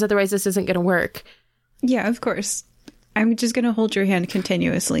stones. Otherwise this isn't going to work. Yeah, of course. I'm just going to hold your hand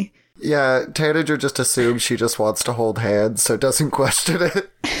continuously. Yeah, Tanager just assumes she just wants to hold hands, so doesn't question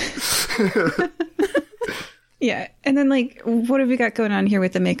it. Yeah. And then like, what have we got going on here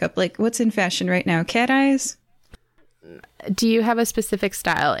with the makeup? Like, what's in fashion right now? Cat eyes? Do you have a specific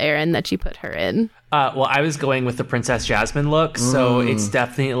style, Aaron, that you put her in? Well, I was going with the Princess Jasmine look, so it's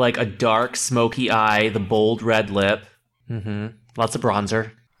definitely like a dark, smoky eye, the bold red lip. Lots of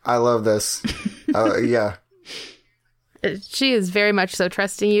bronzer. I love this. Yeah. She is very much so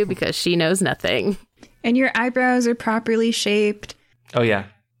trusting you because she knows nothing. And your eyebrows are properly shaped. Oh, yeah.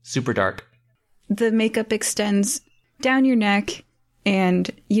 Super dark. The makeup extends down your neck, and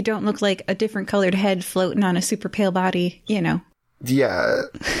you don't look like a different colored head floating on a super pale body, you know. Yeah.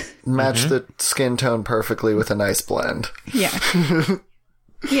 Match the skin tone perfectly with a nice blend. Yeah.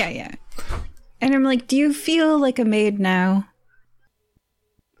 Yeah. And I'm like, do you feel like a maid now?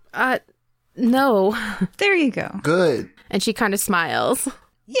 No. There you go. Good. And she kind of smiles.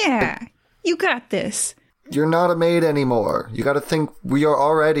 Yeah. You got this. You're not a maid anymore. You gotta think we are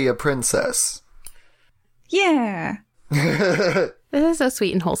already a princess. Yeah. This is so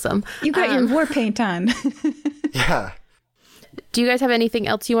sweet and wholesome. You got your war paint on. Yeah. Do you guys have anything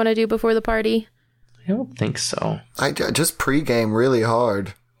else you want to do before the party? I don't think so. I just pregame really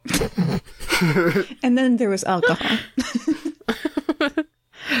hard. And then there was alcohol.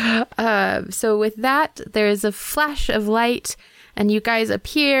 So with that, there is a flash of light, and you guys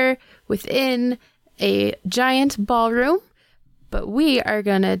appear within a giant ballroom. But we are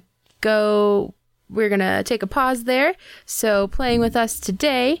gonna we're gonna take a pause there. So playing with us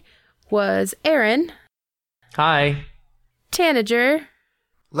today was Aaron, Hi. Tanager,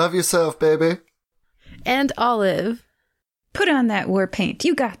 Love yourself, baby. and Olive. Put on that war paint.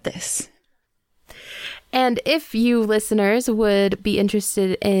 You got this. And if you listeners would be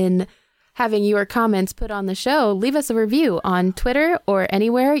interested in having your comments put on the show, leave us a review on Twitter or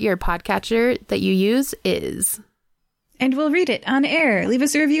anywhere your podcatcher that you use is. And we'll read it on air. Leave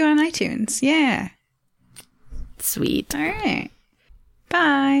us a review on iTunes. Yeah. Sweet. All right.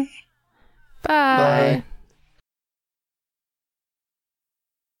 Bye. Bye. Bye.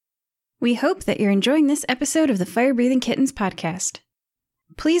 We hope that you're enjoying this episode of the Fire Breathing Kittens podcast.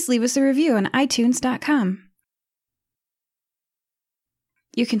 Please leave us a review on iTunes.com.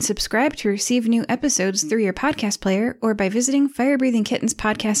 You can subscribe to receive new episodes through your podcast player or by visiting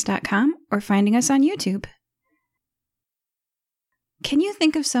firebreathingkittenspodcast.com or finding us on YouTube. Can you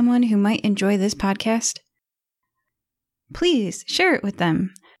think of someone who might enjoy this podcast? Please share it with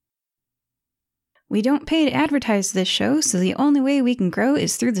them. We don't pay to advertise this show, so the only way we can grow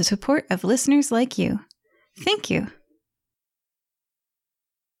is through the support of listeners like you. Thank you.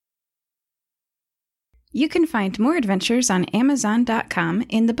 You can find more adventures on Amazon.com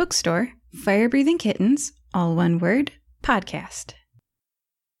in the bookstore, Fire Breathing Kittens, all one word, podcast.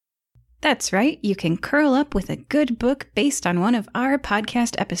 That's right, you can curl up with a good book based on one of our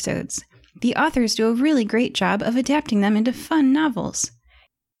podcast episodes. The authors do a really great job of adapting them into fun novels.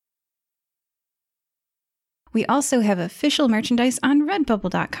 We also have official merchandise on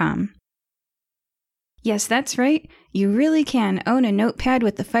Redbubble.com. Yes, that's right, you really can own a notepad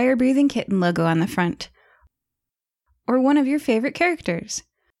with the Fire Breathing Kitten logo on the front. Or one of your favorite characters.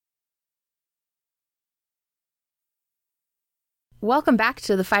 Welcome back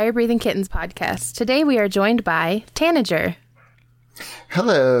to the Fire Breathing Kittens podcast. Today we are joined by Tanager,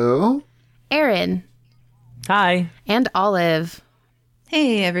 Hello. Aaron, Hi. and Olive.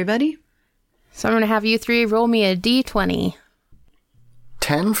 Hey, everybody. So I'm going to have you three roll me a d20.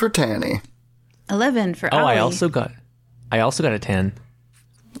 10 for Tanny. 11 for Oh, Ollie. I also got a 10.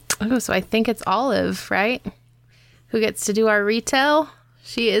 Oh, so I think it's Olive, right? Who gets to do our retail?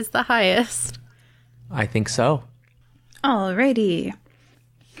 She is the highest. I think so. Alrighty.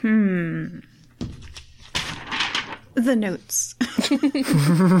 The notes.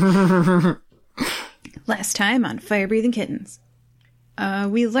 Last time on Fire Breathing Kittens,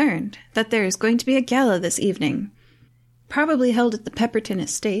 we learned that there is going to be a gala this evening, probably held at the Pepperton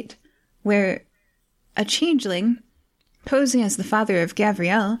Estate, where a changeling posing as the father of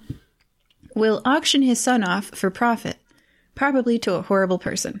Gavriel, will auction his son off for profit, probably to a horrible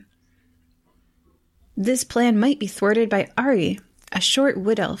person. This plan might be thwarted by Ari, a short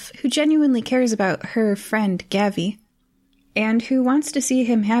wood elf who genuinely cares about her friend Gavi, and who wants to see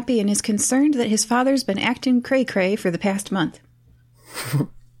him happy and is concerned that his father's been acting cray-cray for the past month.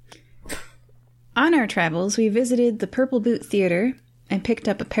 On our travels, we visited the Purple Boot Theater and picked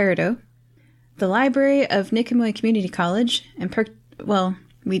up a peridot, the library of Nicomoy Community College, and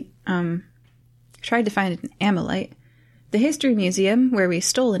we tried to find an amylite, the History Museum, where we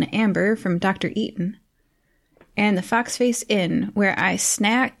stole an amber from Dr. Eaton, and the Foxface Inn, where I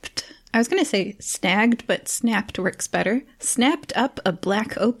snagged, but snapped works better, snapped up a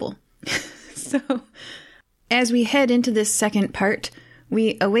black opal. So, as we head into this second part,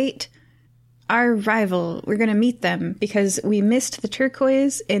 we await our rival. We're going to meet them because we missed the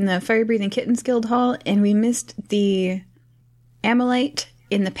turquoise in the Fire-Breathing Kittens Guild Hall, and we missed the amylite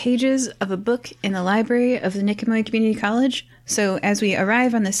in the pages of a book in the library of the Nicomoy Community College. So as we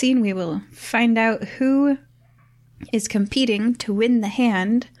arrive on the scene, we will find out who is competing to win the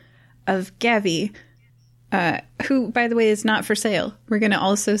hand of Gavi, who, by the way, is not for sale. We're going to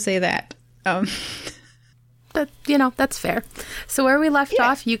also say that. But, that's fair. So where we left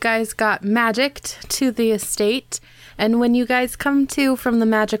off, you guys got magicked to the estate. And when you guys come to from the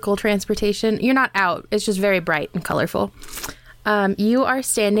magical transportation, you're not out. It's just very bright and colorful. You are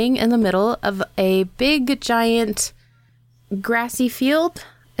standing in the middle of a big, giant, grassy field,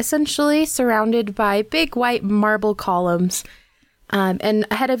 essentially surrounded by big white marble columns. And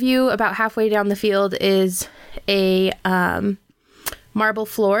ahead of you, about halfway down the field, is a marble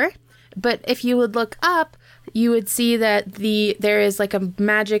floor. But if you would look up, you would see that there is like a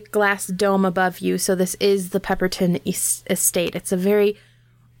magic glass dome above you. So this is the Pepperton estate. It's a very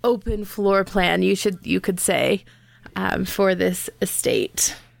open floor plan, you could say, for this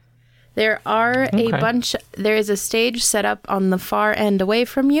estate. There are there is a stage set up on the far end away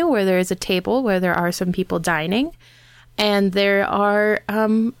from you where there is a table where there are some people dining. And there are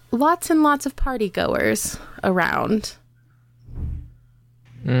lots and lots of party goers around.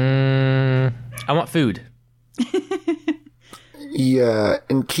 I want food. Yeah,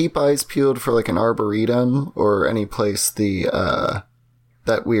 and keep eyes peeled for like an arboretum or any place that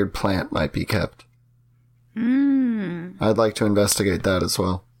weird plant might be kept. I'd like to investigate that as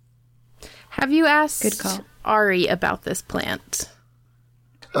well. Have you asked Good call. Ari about this plant?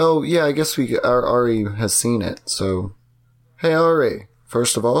 Oh, yeah, I guess our Ari has seen it, so... Hey, Ari.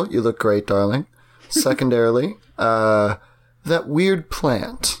 First of all, you look great, darling. Secondarily, that weird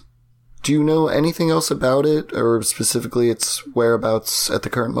plant. Do you know anything else about it, or specifically its whereabouts at the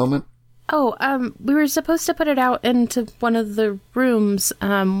current moment? Oh, we were supposed to put it out into one of the rooms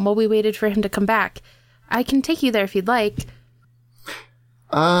while we waited for him to come back. I can take you there if you'd like.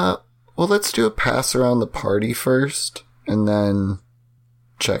 Well, let's do a pass around the party first, and then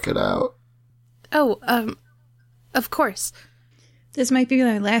check it out. Oh, of course. This might be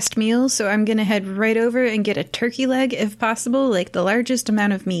my last meal, so I'm going to head right over and get a turkey leg, if possible, like the largest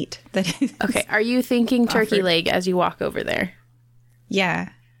amount of meat that is. Okay, are you thinking turkey offered. leg as you walk over there? Yeah.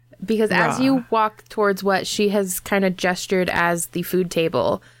 Because as you walk towards what she has kind of gestured as the food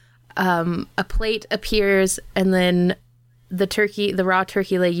table, a plate appears, and then the raw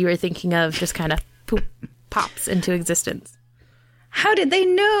turkey leg you were thinking of just kind of pops into existence. How did they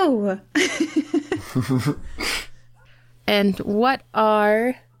know? And what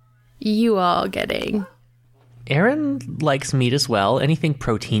are you all getting? Aaron likes meat as well. Anything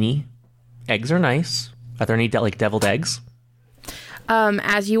proteiny. Eggs are nice. Are there any deviled eggs?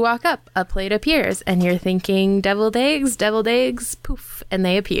 As you walk up, a plate appears, and you're thinking deviled eggs, poof, and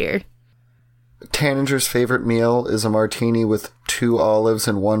they appear. Taninger's favorite meal is a martini with 2 olives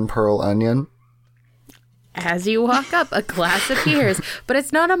and 1 pearl onion. As you walk up, a glass appears, but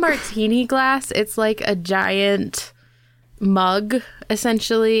it's not a martini glass. It's like a giant mug,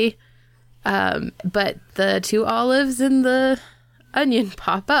 essentially. But the 2 olives and the onion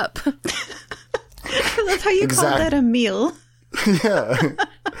pop up. I love how you call that a meal. Yeah.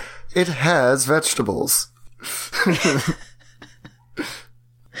 It has vegetables.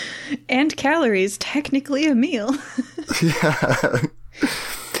 And calories, technically a meal. Yeah.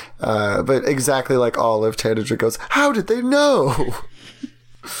 But exactly like Olive, Taninger goes, how did they know?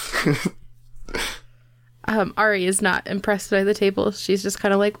 Ari is not impressed by the table. She's just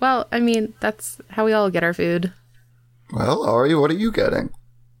kind of like, well, I mean, that's how we all get our food. Well, Ari, what are you getting?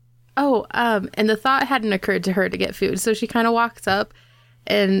 Oh, and the thought hadn't occurred to her to get food, so she kind of walks up,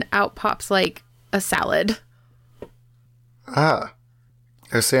 and out pops, like, a salad. Ah.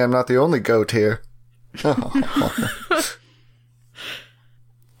 I see I'm not the only goat here. So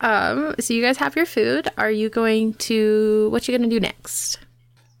you guys have your food. Are you going to... What you going to do next?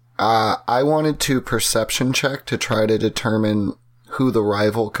 I wanted to perception check to try to determine who the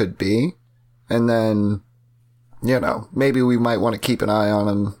rival could be. And then, maybe we might want to keep an eye on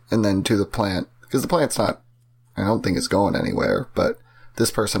him and then do the plant. Because the plant's not... I don't think it's going anywhere, but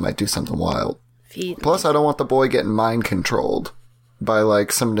this person might do something wild. Plus, I don't want the boy getting mind controlled by,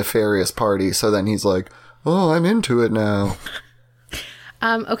 like, some nefarious party. So then he's like, oh, I'm into it now.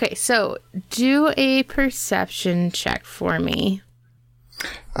 Okay, so do a perception check for me.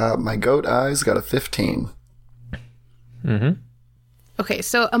 My goat eyes got a 15. Mm-hmm. Okay,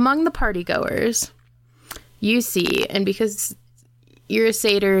 so among the party goers, you see, and because you're a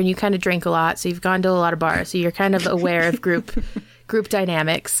satyr and you kind of drink a lot, so you've gone to a lot of bars, so you're kind of aware of group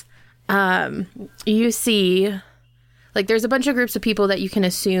dynamics. You see, like, there's a bunch of groups of people that you can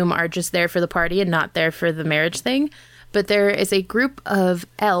assume are just there for the party and not there for the marriage thing. But there is a group of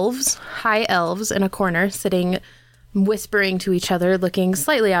elves, high elves, in a corner, sitting, whispering to each other, looking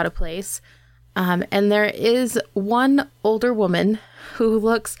slightly out of place. And there is one older woman who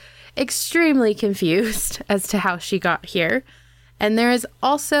looks extremely confused as to how she got here. And there is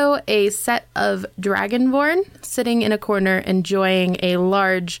also a set of dragonborn sitting in a corner enjoying a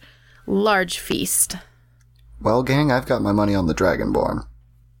large, large feast. Well, gang, I've got my money on the dragonborn.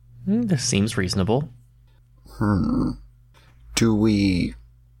 This seems reasonable. Do we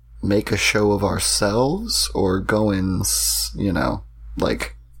make a show of ourselves or go in,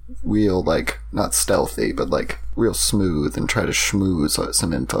 like, real, like, not stealthy, but, like, real smooth and try to schmooze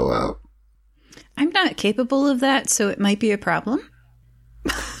some info out? I'm not capable of that, so it might be a problem.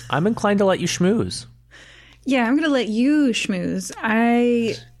 I'm inclined to let you schmooze. Yeah, I'm going to let you schmooze.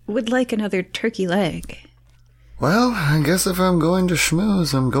 I would like another turkey leg. Well, I guess if I'm going to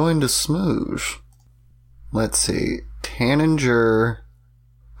schmooze, I'm going to smooze. Let's see. Tanninger.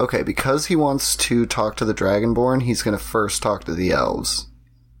 Okay, because he wants to talk to the Dragonborn, he's going to first talk to the elves.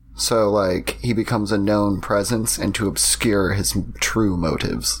 So, like, he becomes a known presence and to obscure his true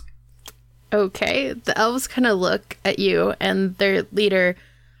motives. Okay, the elves kind of look at you, and their leader,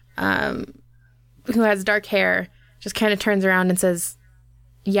 who has dark hair, just kind of turns around and says,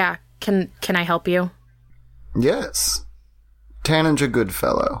 yeah, can I help you? Yes. Tannin's a good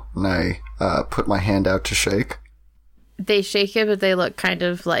fellow, and I put my hand out to shake. They shake it, but they look kind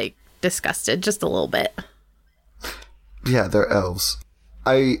of, like, disgusted, just a little bit. Yeah, they're elves.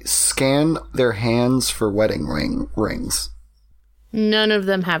 I scan their hands for wedding rings. None of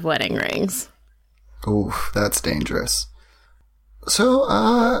them have wedding rings. Oof, that's dangerous. So,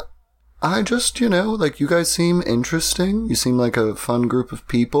 I just, like, you guys seem interesting. You seem like a fun group of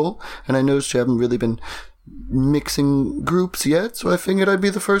people, and I noticed you haven't really been mixing groups yet, so I figured I'd be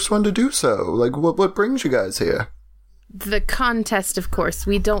the first one to do so. Like, what brings you guys here? The contest, of course.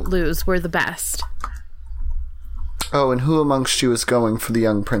 We don't lose. We're the best. Oh, and who amongst you is going for the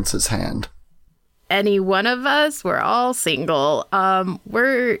young prince's hand? Any one of us. We're all single. I'm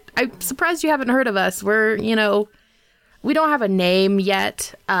surprised you haven't heard of us. We're, we don't have a name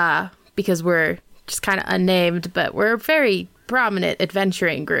yet, because we're just kind of unnamed, but we're a very prominent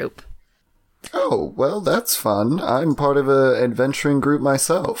adventuring group. Oh, well, that's fun. I'm part of an adventuring group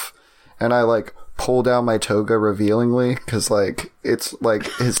myself. And I, like, pull down my toga revealingly, because, like, it's, like,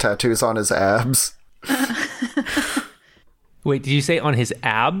 his tattoo's on his abs. Wait, did you say on his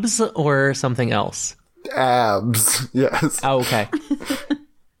abs or something else? Abs, yes. Oh, okay.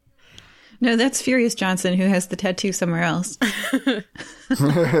 No, that's Furious Johnson, who has the tattoo somewhere else.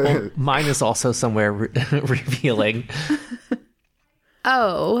 Well, mine is also somewhere revealing.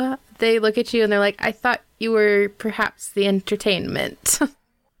 Oh, they look at you and they're like, I thought you were perhaps the entertainment.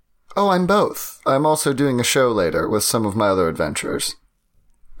 Oh, I'm both. I'm also doing a show later with some of my other adventures.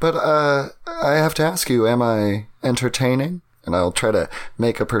 But, I have to ask you, am I entertaining? And I'll try to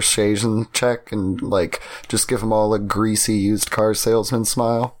make a persuasion check and, like, just give them all a greasy used car salesman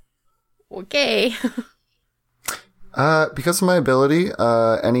smile. Okay. Because of my ability,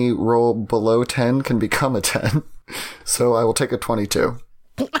 any roll below 10 can become a 10. So I will take a 22.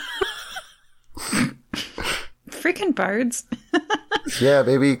 Freaking bards. Yeah,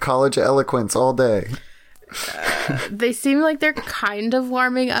 baby, college eloquence all day. They seem like they're kind of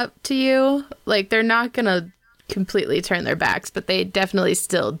warming up to you. Like, they're not gonna completely turn their backs, but they definitely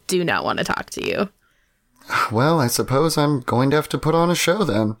still do not want to talk to you. Well, I suppose I'm going to have to put on a show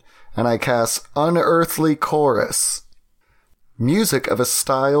then. And I cast Unearthly Chorus. Music of a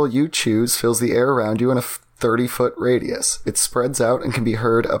style you choose fills the air around you in a 30-foot radius. It spreads out and can be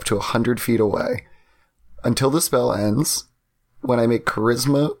heard up to 100 feet away. Until the spell ends, when I make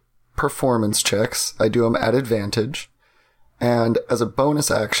charisma performance checks. I do them at advantage. And as a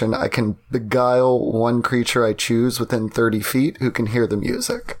bonus action, I can beguile one creature I choose within 30 feet who can hear the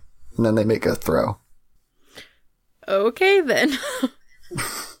music. And then they make a throw. Okay, then.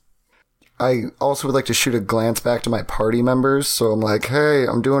 I also would like to shoot a glance back to my party members. So I'm like, hey,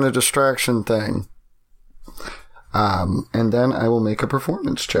 I'm doing a distraction thing. And then I will make a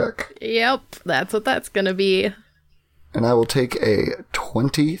performance check. Yep, that's what that's gonna be. And I will take a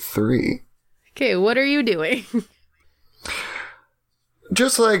 23. Okay, what are you doing?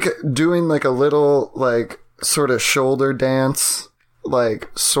 Just like doing like a little like sort of shoulder dance, like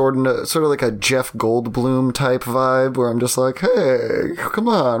sort of like a Jeff Goldblum type vibe where I'm just like, hey, come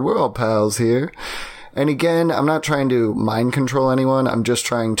on, we're all pals here. And again, I'm not trying to mind control anyone. I'm just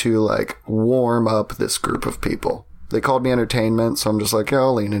trying to like warm up this group of people. They called me entertainment, so I'm just like, yeah,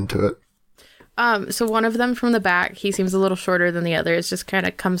 I'll lean into it. So one of them from the back, he seems a little shorter than the others, just kind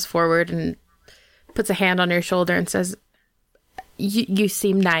of comes forward and puts a hand on your shoulder and says, you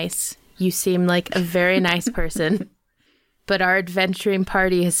seem nice. You seem like a very nice person, but our adventuring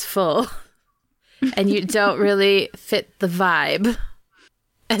party is full and you don't really fit the vibe,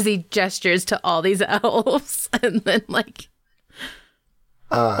 as he gestures to all these elves. And then like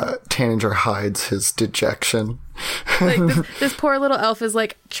Tanager hides his dejection. like this poor little elf is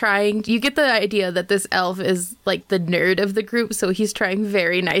like trying, you get the idea that this elf is like the nerd of the group, so he's trying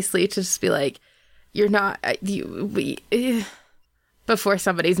very nicely to just be like, you're not before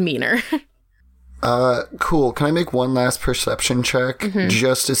somebody's meaner. Cool. Can I make one last perception check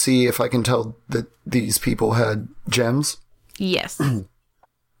just to see if I can tell that these people had gems? Yes.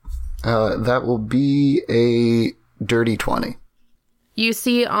 That will be a dirty 20. You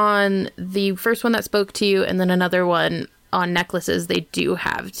see on the first one that spoke to you and then another one on necklaces, they do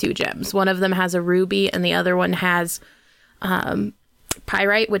have 2 gems. One of them has a ruby and the other one has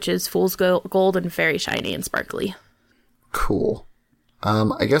pyrite, which is fool's gold and very shiny and sparkly. Cool.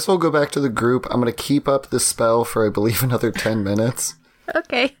 I guess I'll go back to the group. I'm going to keep up the spell for, I believe, another 10 minutes.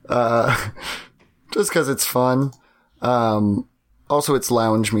 Okay. Just because it's fun. Also, it's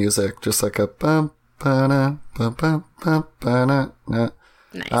lounge music, just like a bum, ba-na, bum, bum, bum, ba-na, na.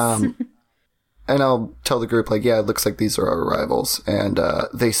 Nice. And I'll tell the group, like, yeah, it looks like these are our rivals. And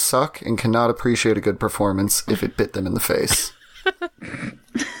they suck and cannot appreciate a good performance if it bit them in the face.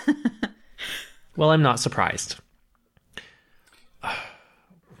 Well, I'm not surprised.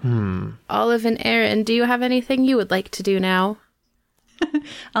 Olive and Aaron, do you have anything you would like to do now?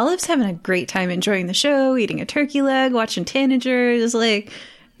 Olive's having a great time enjoying the show, eating a turkey leg, watching Tanager. Just like,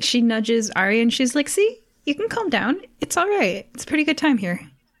 she nudges Ari and she's like, see, you can calm down. It's all right. It's a pretty good time here.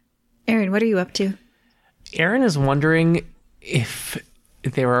 Aaron, what are you up to? Aaron is wondering if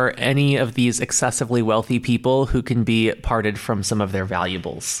there are any of these excessively wealthy people who can be parted from some of their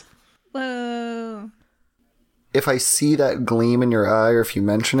valuables. Whoa. If I see that gleam in your eye or if you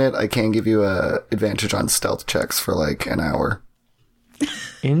mention it, I can give you a advantage on stealth checks for like an hour.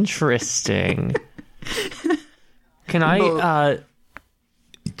 Interesting. Can I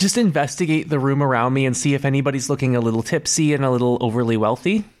just investigate the room around me and see if anybody's looking a little tipsy and a little overly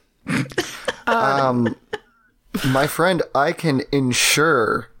wealthy? My friend, I can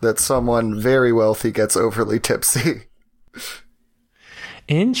ensure that someone very wealthy gets overly tipsy.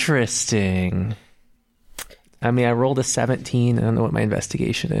 Interesting. I mean, I rolled a 17. I don't know what my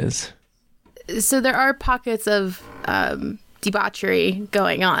investigation is. So there are pockets of debauchery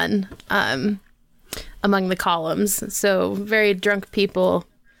going on among the columns. So very drunk people,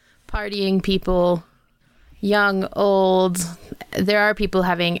 partying people, young, old. There are people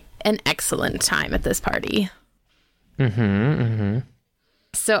having an excellent time at this party.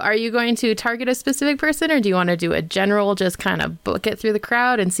 So are you going to target a specific person, or do you want to do a general, just kind of book it through the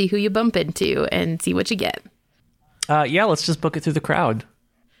crowd and see who you bump into and see what you get? Yeah, let's just book it through the crowd.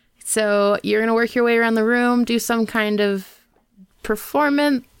 So you're going to work your way around the room, do some kind of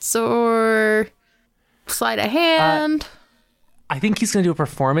performance or sleight of hand. I think he's going to do a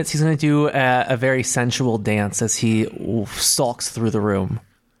performance. He's going to do a very sensual dance as he stalks through the room.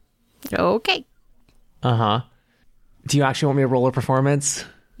 Okay. Uh-huh. Do you actually want me to roll a performance?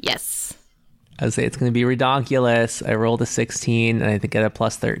 Yes. I would say it's going to be redonkulous. I rolled a 16, and I think I get a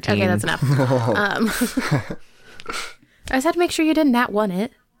plus 13. Okay, that's enough. I just had to make sure you didn't nat one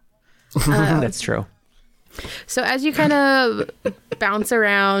it. That's true. So as you kind of bounce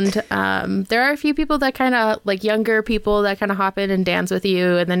around, there are a few people that kind of, like younger people that kind of hop in and dance with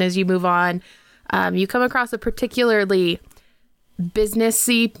you. And then as you move on, you come across a particularly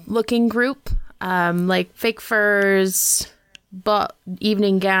businessy looking group, like fake furs,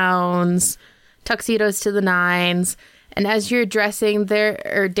 evening gowns, tuxedos to the nines. And as you're dressing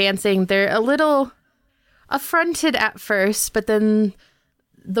or dancing, they're a little affronted at first, but then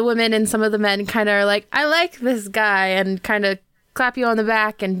the women and some of the men kind of are like, I like this guy, and kind of clap you on the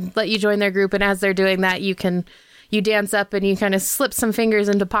back and let you join their group. And as they're doing that, you dance up and you kind of slip some fingers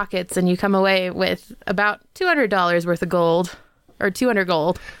into pockets, and you come away with about $200 worth of gold, or 200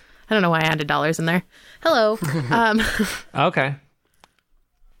 gold. I don't know why I added dollars in there. Hello. Okay.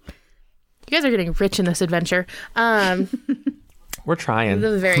 You guys are getting rich in this adventure. We're trying.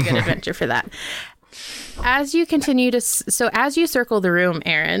 This is a very good adventure for that. As you continue to... So as you circle the room,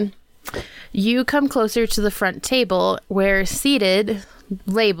 Aaron, you come closer to the front table where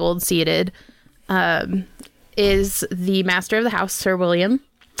labeled seated, is the master of the house, Sir William.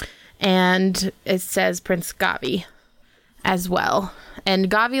 And it says Prince Gavi as well. And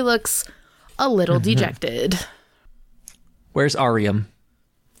Gavi looks a little dejected. Where's Ariam?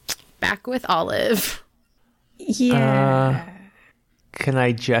 Back with Olive. Yeah. Can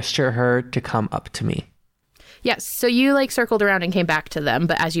I gesture her to come up to me? Yes, so you circled around and came back to them,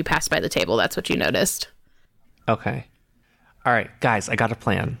 but as you passed by the table, that's what you noticed. Okay. All right, guys, I got a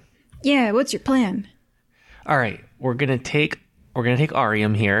plan. Yeah, what's your plan? All right, we're gonna take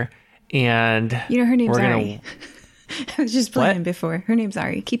Ariam here, and her name's we're Ari. I was just playing What? before. Her name's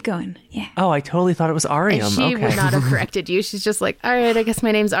Ari. Keep going. Yeah. Oh, I totally thought it was Ariam. And she okay. would not have corrected you. She's just like, all right, I guess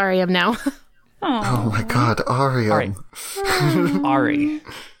my name's Ariam now. Oh my god, Ariam. All right. Ari.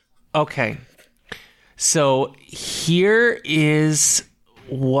 Okay. So here is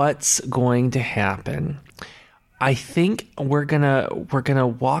what's going to happen. I think we're gonna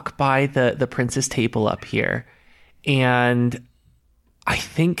walk by the princess table up here, and I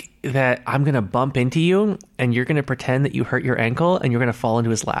think that I'm gonna bump into you, and you're gonna pretend that you hurt your ankle, and you're gonna fall into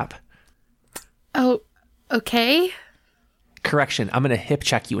his lap. Oh, okay. Correction, I'm gonna hip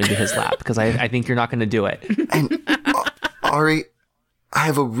check you into his lap because I think you're not gonna do it. And Ari, I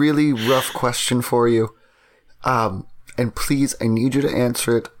have a really rough question for you. And please, I need you to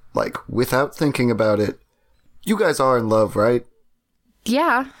answer it without thinking about it. You guys are in love, right?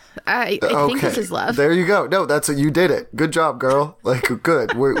 Yeah, I think this is love. There you go. No, that's it. You did it. Good job, girl.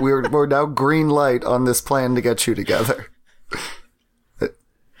 Good. We're now green light on this plan to get you together.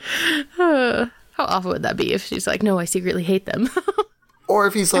 How awful would that be if she's like, no, I secretly hate them. Or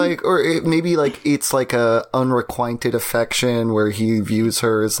if he's maybe it's a unrequited affection where he views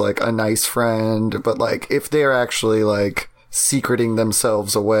her as a nice friend, but if they're actually secreting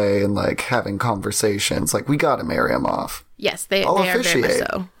themselves away and having conversations, we gotta marry him off. Yes, they are very much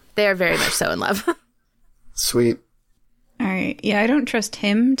so. They are very much so in love. Sweet. All right. Yeah, I don't trust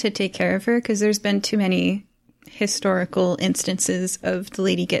him to take care of her because there's been too many historical instances of the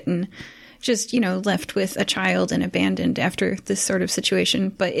lady getting just, left with a child and abandoned after this sort of situation.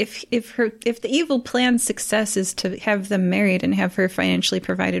 But if the evil plan's success is to have them married and have her financially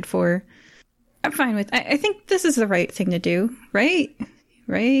provided for, I'm fine with. I think this is the right thing to do, right?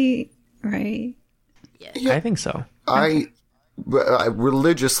 Right. Yeah, I think so. I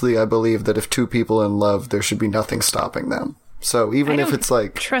religiously, I believe that if two people in love, there should be nothing stopping them. So even if it's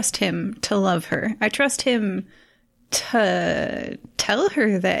trust him to love her. I trust him to tell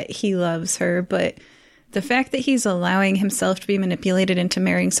her that he loves her, but the fact that he's allowing himself to be manipulated into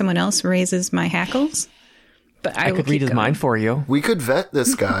marrying someone else raises my hackles. But I could read his mind for you. We could vet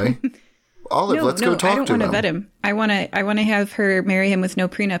this guy. Olive, let's go talk to him. I don't want to vet him. I want to have her marry him with no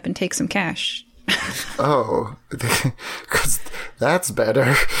prenup and take some cash. Oh, because that's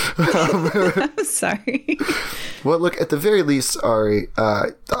better. I'm sorry. Well, look, at the very least, Ari,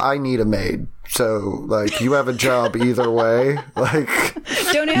 I need a maid. So, you have a job either way.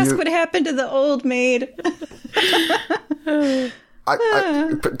 Don't ask what happened to the old maid.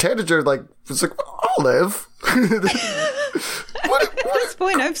 Tanager, was Olive? At this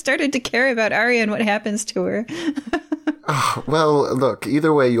point, I've started to care about Arya and what happens to her. Well, look,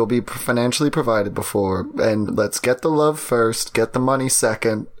 either way, you'll be financially provided before, and let's get the love first, get the money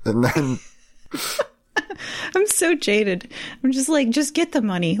second, and then... I'm so jaded. I'm just get the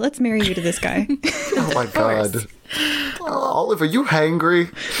money. Let's marry you to this guy. Oh my god. Olive, are you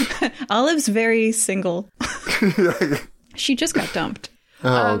hangry? Olive's very single. She just got dumped.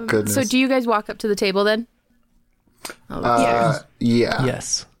 Oh, goodness. So do you guys walk up to the table then? Yeah.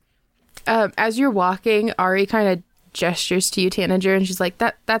 Yes. As you're walking, Ari kind of gestures to you, Tanager, and she's like,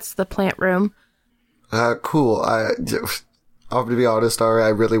 that's the plant room. Cool. I'll be honest, Ari, I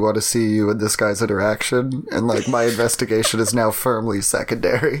really want to see you and this guy's interaction, and my investigation is now firmly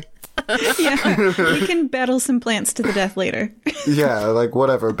secondary. Yeah, we can battle some plants to the death later. Yeah,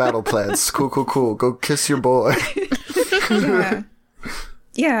 whatever, battle plants. Cool. Go kiss your boy.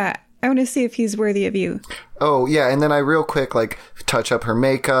 Yeah. I want to see if he's worthy of you. Oh, yeah, and then I real quick, like, touch up her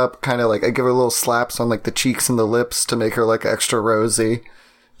makeup, kind of like, I give her little slaps on, like, the cheeks and the lips to make her, like, extra rosy.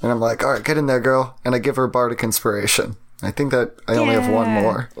 And I'm like, all right, get in there, girl. And I give her Bardic Inspiration. I think that I only have one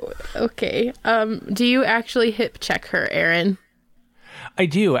more. Okay. Do you actually hip check her, Aaron? I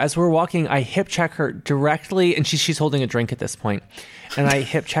do. As we're walking, I hip check her directly, and she's holding a drink at this point, and I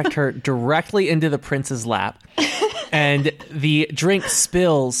hip checked her directly into the prince's lap, and the drink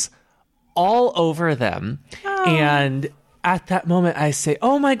spills all over them. Oh. And at that moment, I say,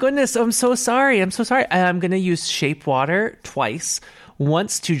 "Oh my goodness, I'm so sorry. I'm so sorry." And I'm going to use shape water twice.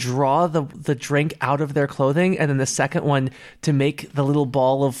 Once to draw the drink out of their clothing, and then the second one to make the little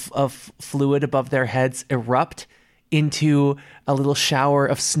ball of fluid above their heads erupt into a little shower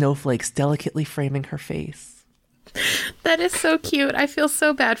of snowflakes delicately framing her face. That is so cute. I feel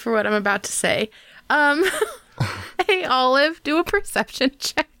so bad for what I'm about to say. Hey, Olive, do a perception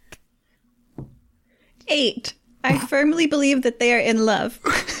check. 8. I firmly believe that they are in love.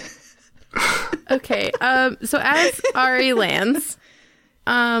 Okay, so as Ari lands,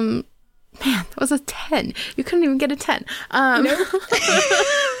 man, that was a 10. You couldn't even get a 10. Nope.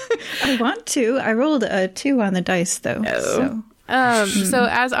 I want to. I rolled a 2 on the dice, though. Oh. So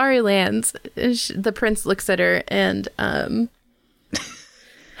as Ari lands, the prince looks at her and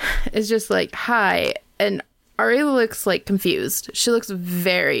is just like, hi. And Ari looks like confused. She looks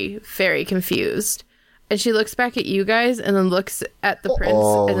very, very confused. And she looks back at you guys and then looks at the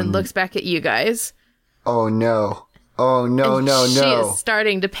prince and then looks back at you guys. Oh, no. Oh, no, and no, no. She is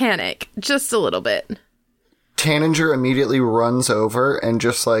starting to panic just a little bit. Taninger immediately runs over and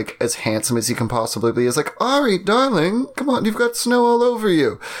just, like, as handsome as he can possibly be, is like, Ari, darling, come on, you've got snow all over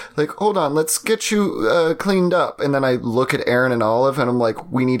you. Like, hold on, let's get you cleaned up. And then I look at Aaron and Olive and I'm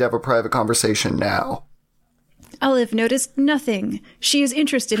like, we need to have a private conversation now. Olive noticed nothing. She is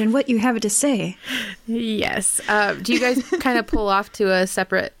interested in what you have to say. Yes. Do you guys kind of pull off to a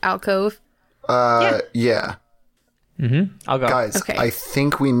separate alcove? Yeah. Mm-hmm. I'll go. Guys, okay. I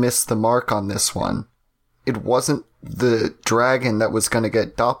think we missed the mark on this one. It wasn't the dragon that was going to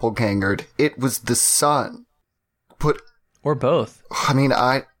get doppelgangered. It was the sun. Or both. I mean,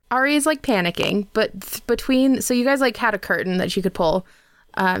 Ari is like panicking, but between... So you guys like had a curtain that you could pull.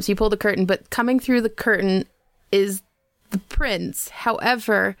 So you pulled the curtain, but coming through the curtain is the prince.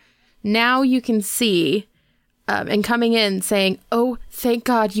 However, now you can see, and coming in saying, oh, thank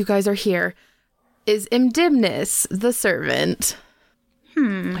God you guys are here, is Imdimnus, the servant,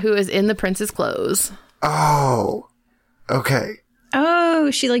 who is in the prince's clothes. Oh, okay.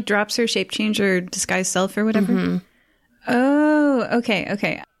 Oh, she like drops her shape change or disguise self or whatever. Mm-hmm. Oh,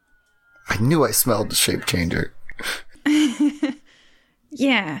 okay. I knew I smelled the shape changer.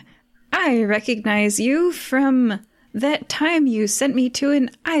 Yeah, I recognize you from that time you sent me to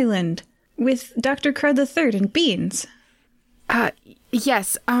an island with Dr. Crud III and Beans.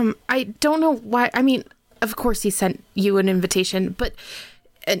 Yes, I don't know why. I mean, of course he sent you an invitation, but...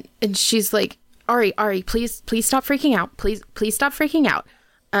 And she's like, Ari, please stop freaking out. Please stop freaking out.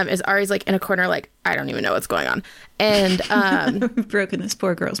 As Ari's like in a corner, like, I don't even know what's going on. And broken this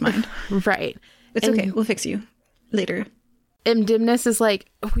poor girl's mind. Right. It's okay. We'll fix you later. Imdimnus is like,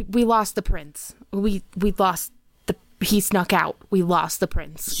 we lost the prince. We lost he snuck out. We lost the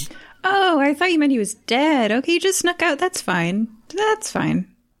prince. Oh, I thought you meant he was dead. Okay, you just snuck out. That's fine.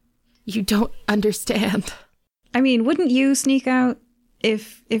 You don't understand. I mean, wouldn't you sneak out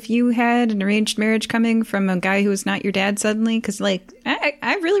if you had an arranged marriage coming from a guy who was not your dad suddenly? Because, like,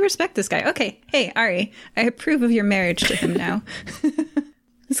 I really respect this guy. Okay, hey, Ari, I approve of your marriage to him now.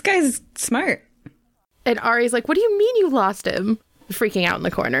 This guy's smart. And Ari's like, what do you mean you lost him? Freaking out in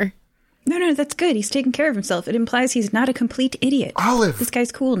the corner. No, that's good. He's taking care of himself. It implies he's not a complete idiot. Olive! This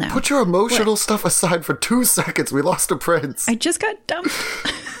guy's cool now. Put your emotional stuff aside for 2 seconds. We lost a prince. I just got dumped.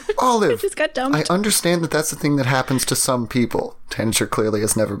 Olive! I just got dumped. I understand that that's the thing that happens to some people. Tanger clearly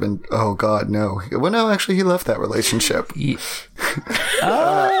has never been... Oh, God, no. Well, no, actually, he left that relationship. Did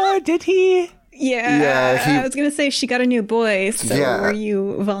he? Yeah, I was going to say she got a new boy, so were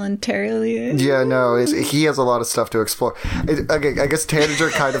you voluntarily? Yeah, no, he has a lot of stuff to explore. I guess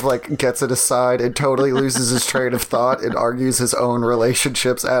Tanger kind of like gets it aside and totally loses his train of thought and argues his own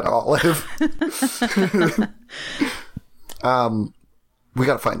relationships at Olive. We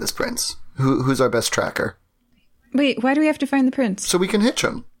gotta find this prince. Who's our best tracker? Wait, why do we have to find the prince? So we can hitch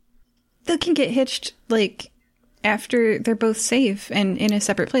him. They can get hitched, like... after they're both safe and in a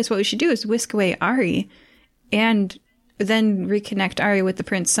separate place. What we should do is whisk away Ari and then reconnect Ari with the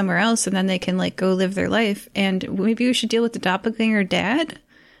prince somewhere else, and then they can like go live their life. And maybe we should deal with the doppelganger dad.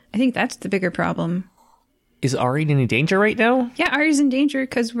 I think that's the bigger problem. Is Ari in any danger right now? Yeah, Ari's in danger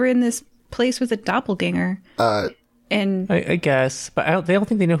because we're in this place with a doppelganger. And I guess, but they don't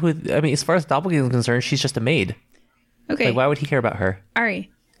think they know who. I mean, as far as doppelganger is concerned, she's just a maid. okay, Like, why would he care about her?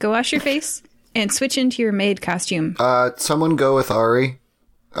 Ari, go wash your face and switch into your maid costume. Someone go with Ari.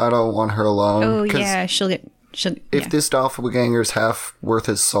 I don't want her alone. Oh 'cause yeah, she'll. If this doppelganger's half worth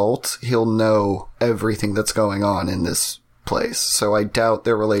his salt, he'll know everything that's going on in this place. So I doubt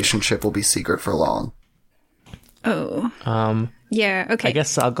their relationship will be secret for long. Oh. Yeah. Okay. I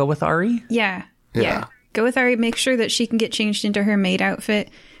guess I'll go with Ari. Yeah. Yeah. Go with Ari. Make sure that she can get changed into her maid outfit.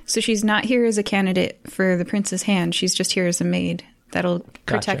 So she's not here as a candidate for the prince's hand. She's just here as a maid. That'll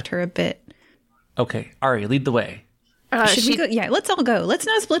protect her a bit. Okay, Ari, lead the way. Should we go? Yeah, let's all go. Let's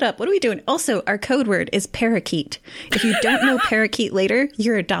not split up. What are we doing? Also, our code word is parakeet. If you don't know parakeet later,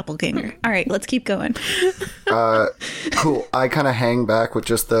 you're a doppelganger. All right, let's keep going. Cool. I kind of hang back with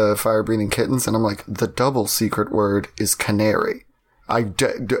just the fire-breathing kittens, and I'm like, the double secret word is canary. Like,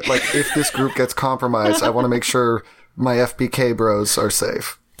 if this group gets compromised, I want to make sure my FBK bros are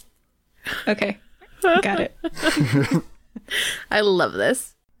safe. Okay, got it. I love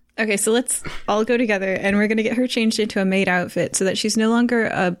this. Okay, so let's all go together, and we're going to get her changed into a maid outfit so that she's no longer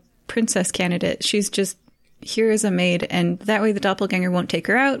a princess candidate. She's just here as a maid, and that way the doppelganger won't take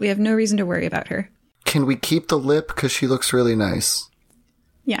her out. We have no reason to worry about her. Can we keep the lip? Because she looks really nice.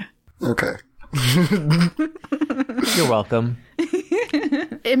 Yeah. Okay. You're welcome.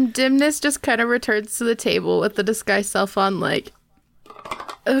 Dimness just kind of returns to the table with the disguise self on, like,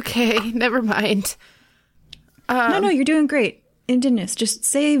 okay, never mind. No, you're doing great. Indiness, just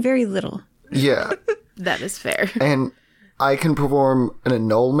say very little. Yeah. That is fair. And I can perform an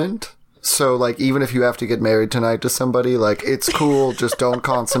annulment. So, like, even if you have to get married tonight to somebody, like, it's cool. Just don't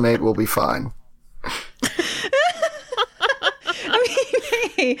consummate. We'll be fine.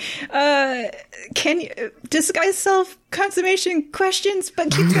 Hey, can you disguise self consummation questions?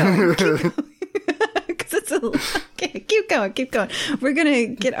 But keep going. Because it's okay. Keep going. We're gonna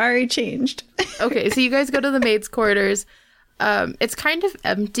get Ari changed. Okay, so you guys go to the maid's quarters. It's kind of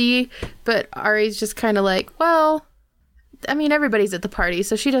empty, but Ari's just kind of like, well, I mean, everybody's at the party,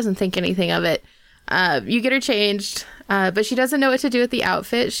 so she doesn't think anything of it. You get her changed, but she doesn't know what to do with the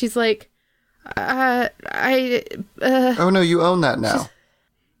outfit. She's like, Oh, no, you own that now.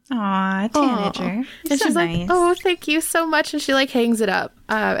 Aw, teenager. and she's like, oh, thank you so much. And she like hangs it up.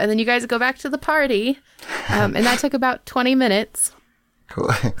 And then you guys go back to the party. And that took about 20 minutes. Cool.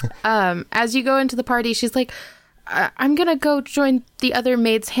 As you go into the party, she's like, I'm going to go join the other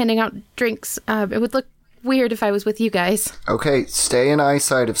maids handing out drinks. It would look weird if I was with you guys. Okay, stay in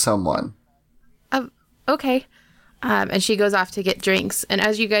eyesight of someone. Okay. And she goes off to get drinks. And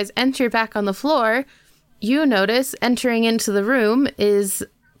as you guys enter back on the floor, you notice entering into the room is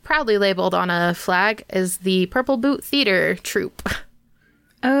proudly labeled on a flag as the Purple Boot Theater Troupe.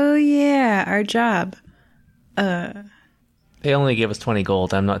 Oh yeah, our job. They only gave us 20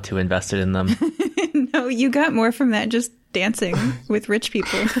 gold. I'm not too invested in them. No, you got more from that just dancing with rich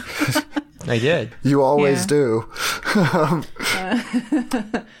people. I did. You always do.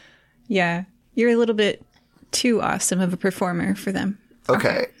 Yeah, you're a little bit too awesome of a performer for them.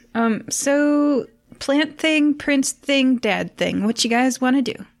 Okay. So plant thing, prince thing, dad thing. What you guys want to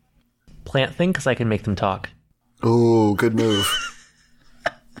do? Plant thing, because I can make them talk. Ooh, good move.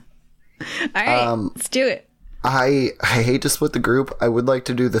 All right, let's do it. I hate to split the group. I would like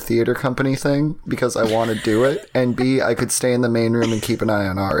to do the theater company thing because I want to do it. And B, I could stay in the main room and keep an eye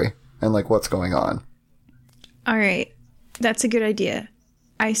on Ari and like what's going on. All right, that's a good idea.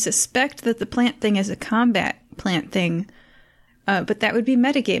 I suspect that the plant thing is a combat plant thing, but that would be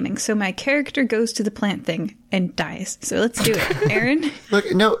metagaming. So my character goes to the plant thing and dies. So let's do it. Aaron?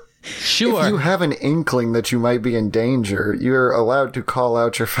 Look, no. Sure. If you have an inkling that you might be in danger, you're allowed to call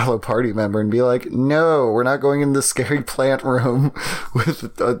out your fellow party member and be like, no, we're not going in the scary plant room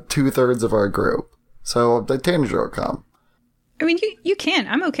with 2/3 of our group. So the danger will come. I mean, you can.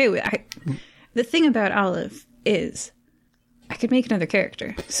 I'm okay with it. The thing about Olive is I could make another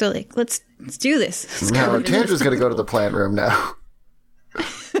character. So, like, let's do this. No, Tandra's going to go to the plant room now.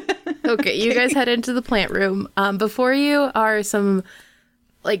 Okay, you guys head into the plant room. Before you are some,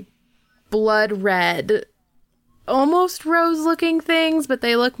 like, blood red, almost rose-looking things, but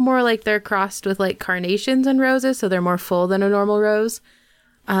they look more like they're crossed with, like, carnations and roses, so they're more full than a normal rose.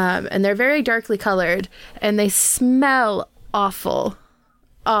 And they're very darkly colored, and they smell awful.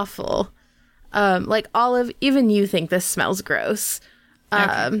 Awful. Like, Olive, even you think this smells gross.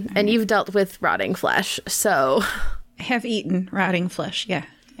 And you've dealt with rotting flesh, so... I have eaten rotting flesh, yeah.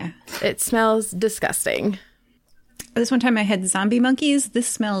 It smells disgusting. This one time I had zombie monkeys. This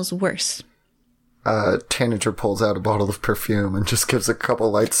smells worse. Tanager pulls out a bottle of perfume and just gives a couple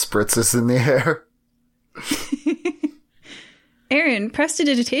light spritzes in the air. Aaron,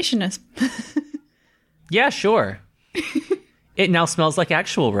 prestidigitation us. Yeah, sure. It now smells like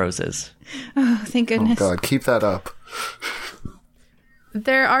actual roses. Oh, thank goodness. Oh god, keep that up.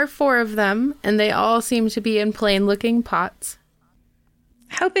 There are 4 of them, and they all seem to be in plain-looking pots.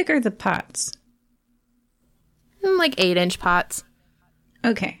 How big are the pots? Like 8-inch pots.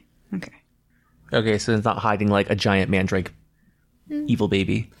 Okay. Okay, so it's not hiding like a giant mandrake evil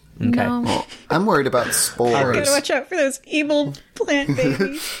baby. Okay. No. I'm worried about spores. Gotta watch out for those evil plant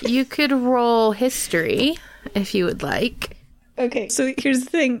babies. You could roll history, if you would like. Okay, so here's the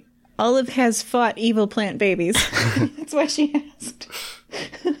thing. Olive has fought evil plant babies. That's why she asked.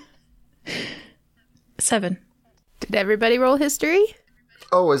 7. Did everybody roll history?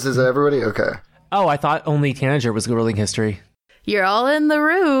 Oh, is everybody? Okay. Oh, I thought only Tanager was rolling history. You're all in the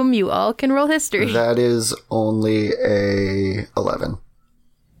room. You all can roll history. That is only a 11.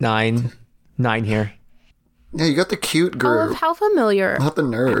 9 here. Yeah, you got the cute Olive, group, how familiar? not the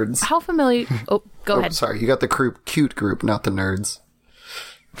nerds. How familiar? Oh, go ahead. Sorry, you got the cute group, not the nerds.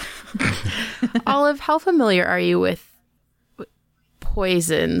 Olive, how familiar are you with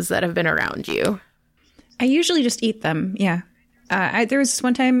poisons that have been around you? I usually just eat them, yeah. There was this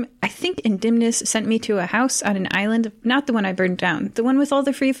one time, I think Indemnis sent me to a house on an island, not the one I burned down, the one with all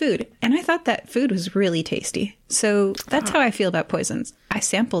the free food. And I thought that food was really tasty. So that's how I feel about poisons. I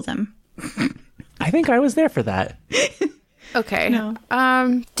sample them. I think I was there for that. Okay. No.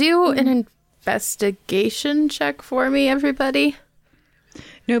 Do an investigation check for me, everybody.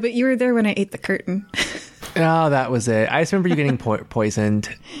 No, but you were there when I ate the curtain. Oh, that was it. I just remember you getting poisoned.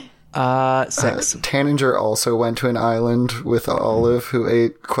 6. Tanager also went to an island with Olive, who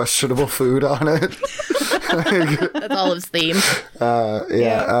ate questionable food on it. That's Olive's theme.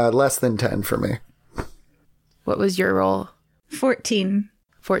 Less than 10 for me. What was your roll? 14.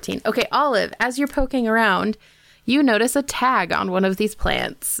 14. Okay, Olive, as you're poking around, you notice a tag on one of these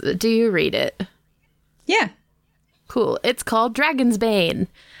plants. Do you read it? Yeah. Cool. It's called Dragon's Bane.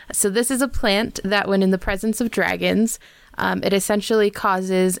 So this is a plant that when in the presence of dragons, it essentially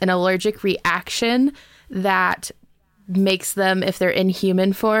causes an allergic reaction that makes them, if they're in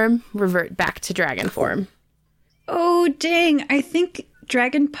human form, revert back to dragon form. Oh, dang. I think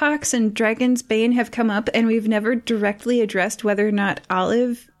Dragonpox and Dragon's Bane have come up, and we've never directly addressed whether or not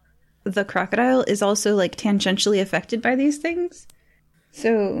Olive, the crocodile, is also, like, tangentially affected by these things.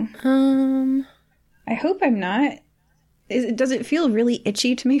 So, I hope I'm not. Does it feel really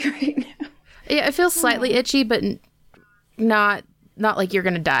itchy to me right now? Yeah, it feels slightly itchy, but not like you're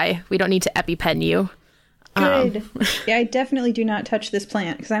going to die. We don't need to EpiPen you. Good. Yeah, I definitely do not touch this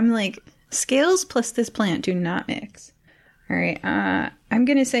plant, because I'm like, scales plus this plant do not mix. All right, I'm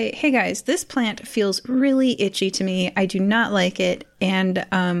going to say, hey guys, this plant feels really itchy to me. I do not like it. And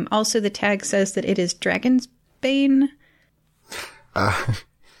also the tag says that it is Dragon's Bane.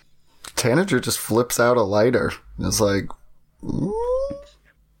 Tanager just flips out a lighter and is like, how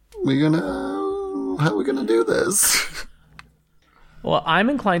are we gonna do this? Well, I'm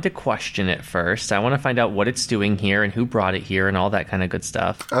inclined to question it first. I want to find out what it's doing here and who brought it here and all that kind of good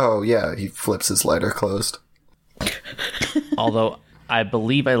stuff. Oh, yeah, he flips his lighter closed. Although, I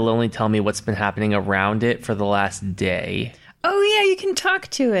believe it'll only tell me what's been happening around it for the last day. Oh yeah, you can talk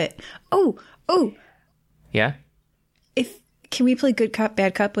to it. Oh. Yeah? Can we play good cop,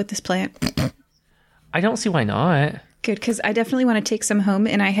 bad cop with this plant? I don't see why not. Good, because I definitely want to take some home,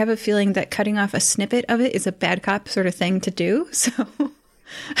 and I have a feeling that cutting off a snippet of it is a bad cop sort of thing to do. So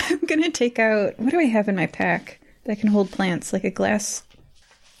I'm going to take out, what do I have in my pack that can hold plants? Like a glass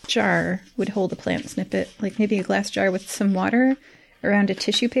jar would hold a plant snippet. Like maybe a glass jar with some water around a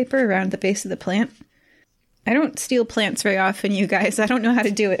tissue paper around the base of the plant. I don't steal plants very often, you guys. I don't know how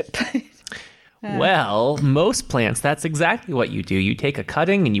to do it, but... Well, most plants, that's exactly what you do. You take a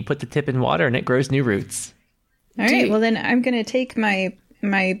cutting and you put the tip in water and it grows new roots. All right, well then I'm going to take my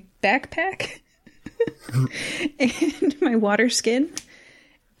backpack and my water skin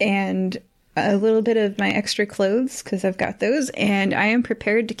and a little bit of my extra clothes, because I've got those, and I am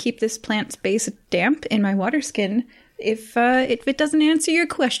prepared to keep this plant's base damp in my water skin if it doesn't answer your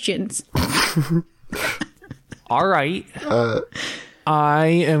questions. All right. I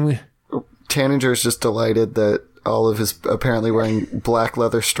am... Tanager is just delighted that Olive is apparently wearing black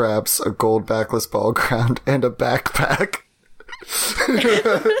leather straps, a gold backless ball ground, and a backpack.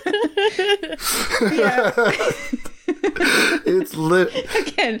 It's lit.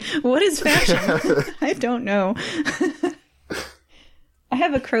 Again, what is fashion? I don't know. I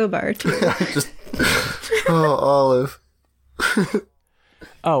have a crowbar too. Oh, Olive.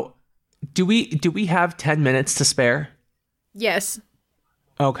 Oh, Do we have 10 minutes to spare? Yes.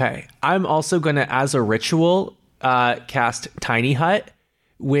 Okay. I'm also going to, as a ritual, cast Tiny Hut,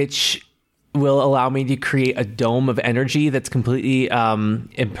 which will allow me to create a dome of energy that's completely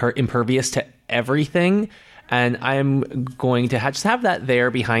impervious to everything. And I'm going to just have that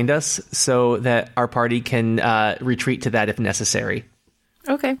there behind us so that our party can retreat to that if necessary.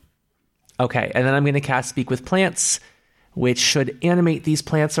 Okay. Okay. And then I'm going to cast Speak with Plants, which should animate these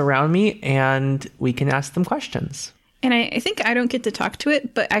plants around me, and we can ask them questions. And I think I don't get to talk to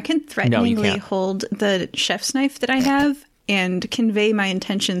it, but I can threateningly can't. hold the chef's knife that I have and convey my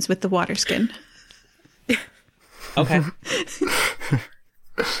intentions with the water skin. Okay.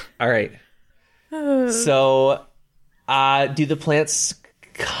 All right. So, do the plants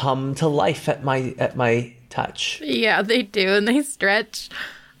come to life at my touch? Yeah, they do, and they stretch,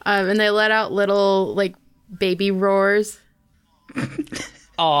 and they let out little like baby roars.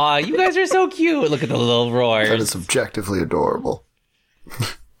 Aw, you guys are so cute. Look at the little roars. That is objectively adorable.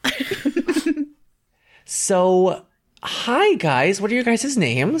 So, hi guys. What are your guys'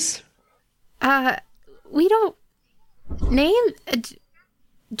 names? We don't name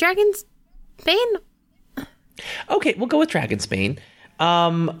Dragon's Bane. Okay, we'll go with Dragonsbane.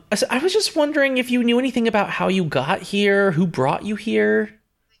 So I was just wondering if you knew anything about how you got here, who brought you here.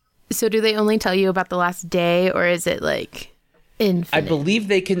 So do they only tell you about the last day, or is it like infinite? I believe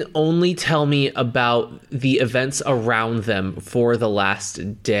they can only tell me about the events around them for the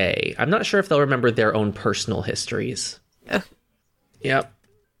last day. I'm not sure if they'll remember their own personal histories. Yep.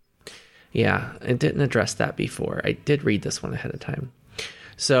 Yeah, I didn't address that before. I did read this one ahead of time.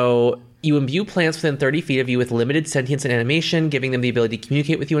 So you imbue plants within 30 feet of you with limited sentience and animation, giving them the ability to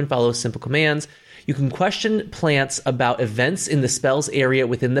communicate with you and follow simple commands. You can question plants about events in the spell's area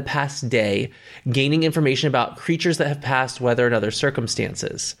within the past day, gaining information about creatures that have passed, weather, and other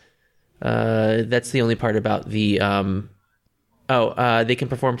circumstances. That's the only part about the... they can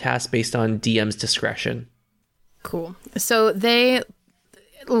perform tasks based on DM's discretion. Cool. So they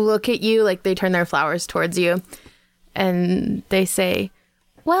look at you, like they turn their flowers towards you, and they say,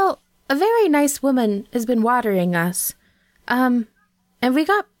 well, a very nice woman has been watering us. And we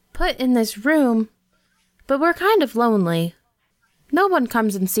got put in this room, but we're kind of lonely. No one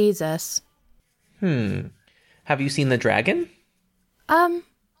comes and sees us. Have you seen the dragon?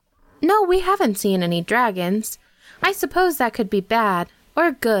 No, we haven't seen any dragons. I suppose that could be bad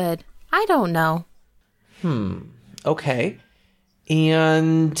or good. I don't know. Okay.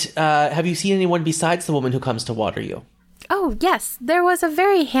 And have you seen anyone besides the woman who comes to water you? Oh, yes. There was a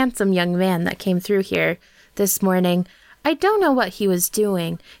very handsome young man that came through here this morning. I don't know what he was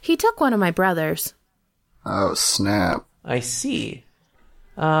doing. He took one of my brothers. Oh, snap. I see.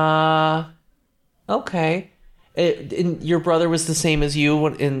 Okay. And your brother was the same as you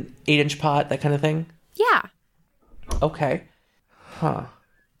in 8-inch pot, that kind of thing? Yeah. Okay. Huh.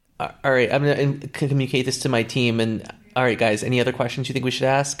 All right, I'm going to communicate this to my team. And all right, guys, any other questions you think we should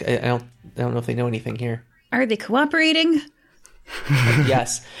ask? I don't know if they know anything here. Are they cooperating?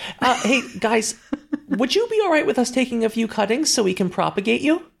 Yes. Hey, guys, would you be all right with us taking a few cuttings so we can propagate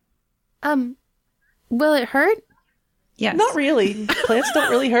you? Will it hurt? Yes. Not really. Plants don't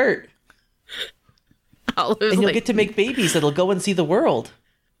really hurt. Oliver's And you'll like, get to make babies that'll go and see the world.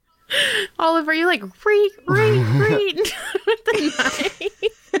 Oliver, you like, read with the knife.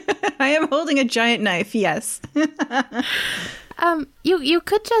 I am holding a giant knife, yes. You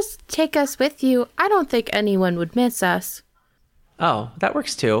could just take us with you. I don't think anyone would miss us. Oh, that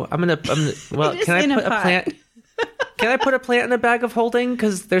works too. Well, It is can I in a put a pot. plant? Can I put a plant in a bag of holding?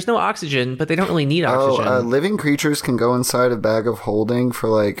 Because there's no oxygen, but they don't really need oxygen. Living creatures can go inside a bag of holding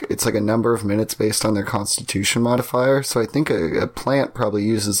for it's a number of minutes based on their constitution modifier. So I think a plant probably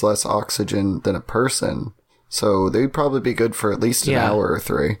uses less oxygen than a person. So they'd probably be good for at least an hour or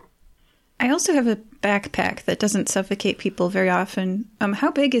 3. I also have a backpack that doesn't suffocate people very often. How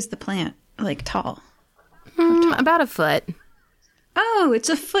big is the plant? Like tall? About a foot. Oh, it's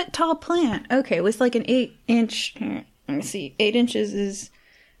a foot tall plant. Okay, with like an 8-inch. Let me see. 8 inches is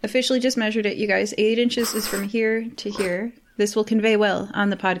officially just measured it, you guys. 8 inches is from here to here. This will convey well on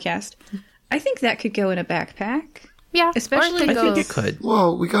the podcast. I think that could go in a backpack. Yeah, Especially or it could I go, think it could.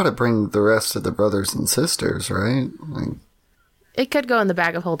 Well, we gotta bring the rest of the brothers and sisters, right? it could go in the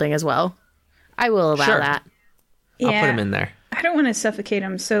bag of holding as well. I will allow Sure. that. I'll put them in there. I don't want to suffocate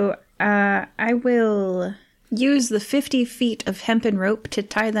them, so I will use the 50 feet of hempen rope to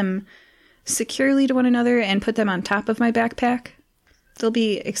tie them securely to one another and put them on top of my backpack. They'll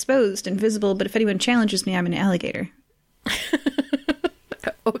be exposed and visible, but if anyone challenges me, I'm an alligator.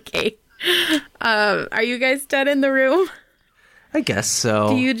 Okay. Are you guys done in the room? I guess so.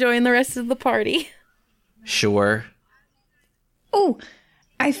 Do you join the rest of the party? Sure. Oh,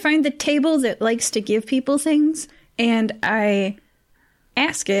 I find the table that likes to give people things, and I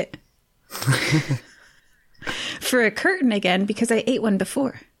ask it for a curtain again because I ate one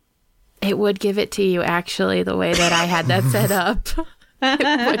before. It would give it to you, actually, the way that I had that set up.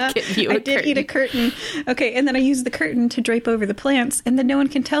 It would give you I did eat a curtain. Okay, and then I use the curtain to drape over the plants, and then no one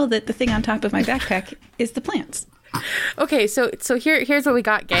can tell that the thing on top of my backpack is the plants. Okay, so here's what we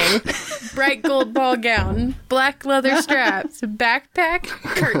got, gang. Bright gold ball gown, black leather straps, backpack,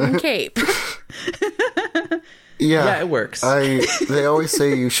 curtain cape. Yeah, it works. They always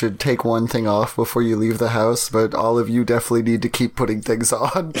say you should take one thing off before you leave the house, but all of you definitely need to keep putting things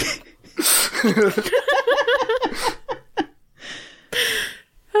on.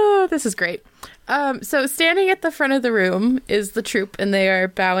 Oh, this is great. So standing at the front of the room is the troupe, and they are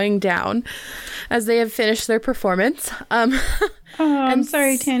bowing down as they have finished their performance. I'm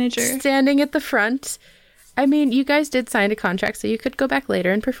sorry, Tanager. Standing at the front, I mean, you guys did sign a contract, so you could go back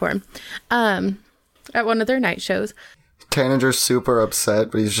later and perform at one of their night shows. Tanager's super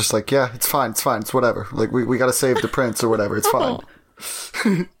upset, but he's just like, yeah, it's fine, it's whatever. Like, we gotta save the prince or whatever, it's fine.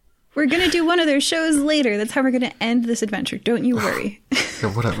 We're going to do one of their shows later. That's how we're going to end this adventure. Don't you worry.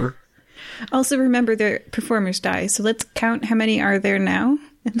 Yeah, whatever. Also, remember, their performers die, so let's count how many are there now.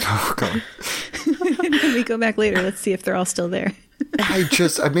 Oh, God. And when we go back later, let's see if they're all still there.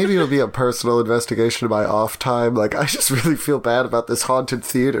 Maybe it'll be a personal investigation of my off time. Like, I just really feel bad about this haunted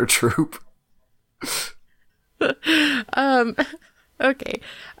theater troupe. Okay.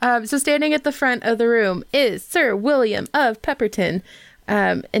 So standing at the front of the room is Sir William of Pepperton.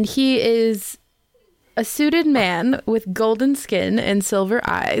 And he is a suited man with golden skin and silver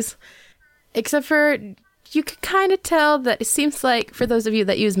eyes. Except for, you could kind of tell that it seems like, for those of you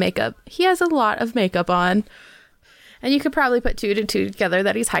that use makeup, he has a lot of makeup on. And you could probably put two to two together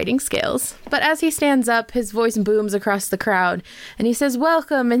that he's hiding scales. But as he stands up, his voice booms across the crowd, and he says,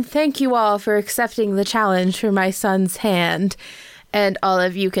 "Welcome and thank you all for accepting the challenge for my son's hand." And all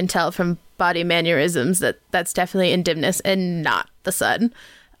of you can tell from body mannerisms that that's definitely Indymnus and not the sun.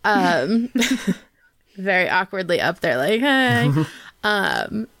 Very awkwardly up there, like, hey.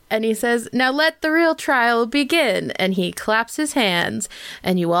 And he says, "Now let the real trial begin." And he claps his hands,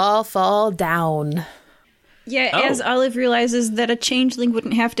 and you all fall down. Yeah, as Olive realizes that a changeling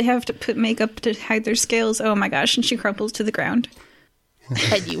wouldn't have to put makeup to hide their scales. Oh my gosh, and she crumples to the ground.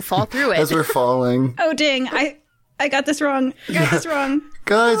 And you fall through it. As we're falling. Oh dang, I got this wrong. Guys,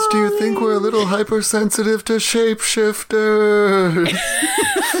 do you think we're a little hypersensitive to shapeshifters?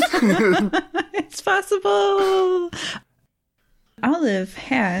 It's possible. Olive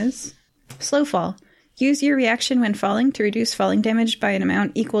has slow fall. Use your reaction when falling to reduce falling damage by an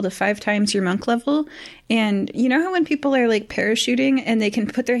amount equal to 5 times your monk level. And you know how when people are like parachuting and they can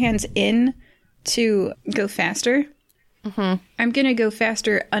put their hands in to go faster? Mm-hmm. I'm going to go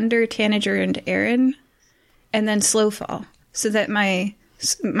faster under Tanager and Aaron and then slow fall. So that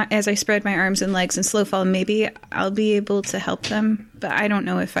as I spread my arms and legs and slow fall, maybe I'll be able to help them. But I don't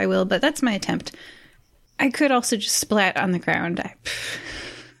know if I will, but that's my attempt. I could also just splat on the ground.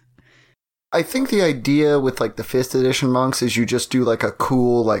 I think the idea with, like, the 5th edition monks is you just do, like, a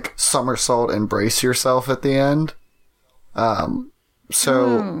cool, like, somersault and brace yourself at the end.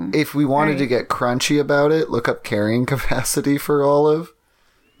 If we wanted to get crunchy about it, look up carrying capacity for Olive.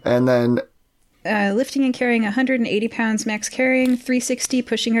 And then... lifting and carrying 180 pounds max carrying, 360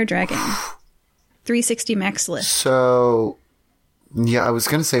 pushing or dragging. 360 max lift. So... Yeah, I was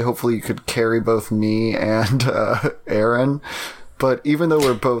going to say hopefully you could carry both me and Aaron. But even though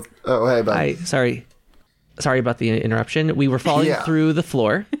we're both... Oh, hey, bud. Sorry about the interruption. We were falling through the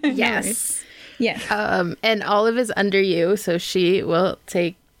floor. Yes. Yes. And Olive is under you, so she will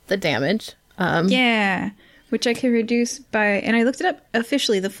take the damage. Which I can reduce by... And I looked it up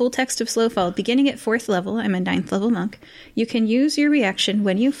officially, the full text of slow fall. Beginning at 4th level, I'm a 9th level monk. You can use your reaction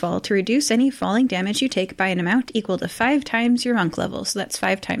when you fall to reduce any falling damage you take by an amount equal to 5 times your monk level. So that's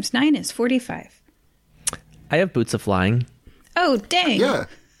 5 times 9 is 45. I have boots of flying. Oh, dang. Yeah.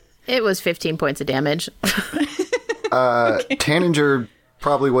 It was 15 points of damage. Tanager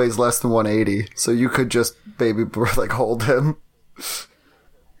probably weighs less than 180, so you could just hold him.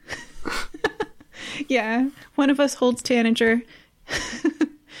 Yeah, one of us holds Tanager.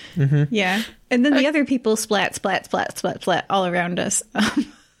 Mm-hmm. Yeah, and then the other people splat all around us.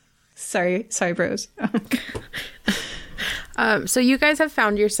 Sorry, bros. So you guys have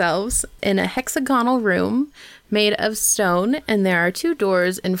found yourselves in a hexagonal room made of stone, and there are 2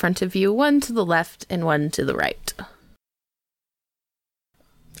 doors in front of you, one to the left and one to the right.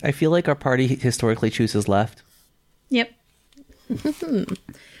 I feel like our party historically chooses left. Yep.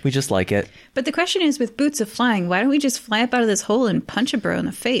 We just like it. But the question is, with boots of flying, why don't we just fly up out of this hole and punch a bro in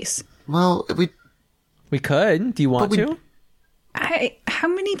the face? Well, We could. Do you want to? How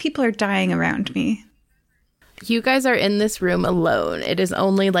many people are dying around me? You guys are in this room alone. It is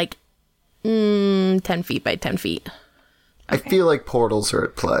only like 10 feet by 10 feet. I feel like portals are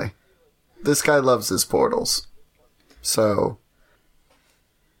at play. This guy loves his portals. So...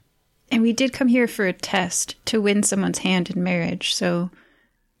 And we did come here for a test to win someone's hand in marriage, so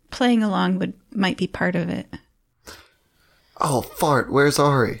playing along might be part of it. Oh, fart, where's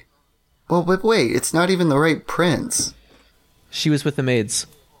Ari? Well, but wait, it's not even the right prince. She was with the maids.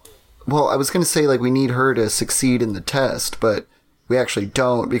 Well, I was going to say, like, we need her to succeed in the test, but we actually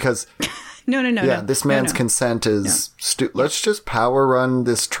don't, because... No. This man's consent is... Let's just power run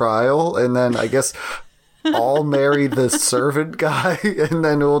this trial, and then I guess I'll marry the servant guy, and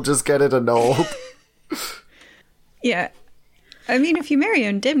then we'll just get it annulled. Yeah. I mean, if you marry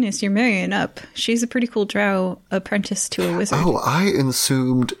Undimnus, you're marrying up. She's a pretty cool drow apprentice to a wizard. Oh, I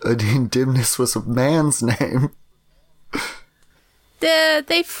assumed Undimnus was a man's name.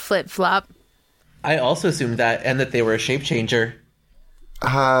 They flip-flop. I also assumed that, and that they were a shape changer.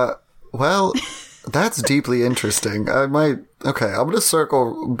 Well, that's deeply interesting. I'm going to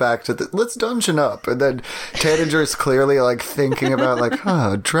circle back to let's dungeon up. And then Tanager's clearly, like, thinking about, like,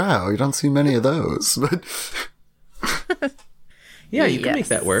 drow, you don't see many of those. But Yeah, you can make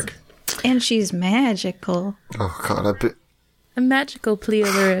that work. And she's magical. oh, God, A magical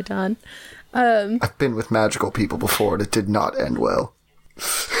Pleoluridon. I've been with magical people before, and it did not end well.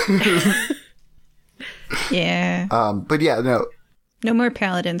 Yeah. But yeah, no. No more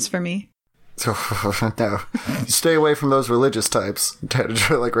paladins for me. No. You stay away from those religious types.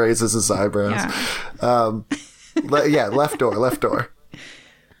 Tanager, like, raises his eyebrows. Yeah. Left door. Left door.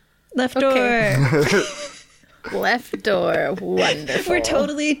 Okay. Left door. Wonderful.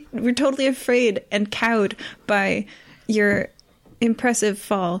 We're totally afraid and cowed by your impressive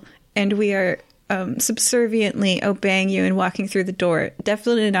fall, and we are subserviently obeying you and walking through the door.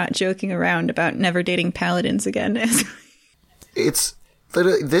 Definitely not joking around about never dating paladins again. It's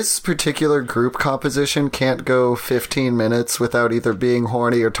literally, this particular group composition can't go 15 minutes without either being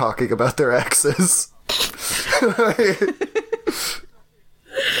horny or talking about their exes.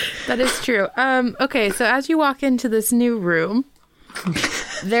 That is true. Okay, so as you walk into this new room,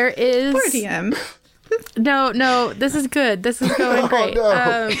 there is... Poor DM. No, this is good. This is going great.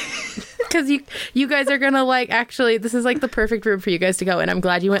 no. Because you guys are going to, like, actually, this is, like, the perfect room for you guys to go in. I'm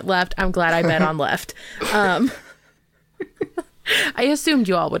glad you went left. I'm glad I bet on left. I assumed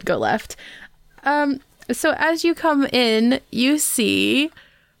you all would go left. So as you come in, you see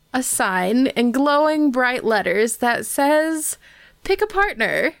a sign in glowing bright letters that says, "Pick a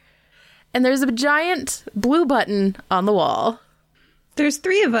partner." And there's a giant blue button on the wall. There's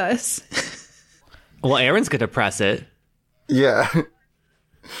 3 of us. Well, Aaron's going to press it. Yeah.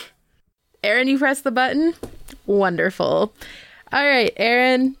 Aaron, you press the button? Wonderful. All right,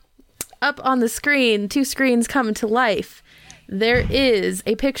 Aaron, up on the screen, 2 screens come to life. There is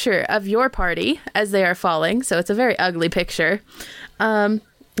a picture of your party as they are falling, so it's a very ugly picture.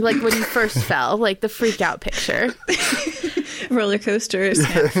 Like when you first fell, like the freak out picture. Roller coaster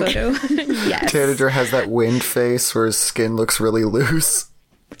snap photo. Yes. Tanager has that wind face where his skin looks really loose.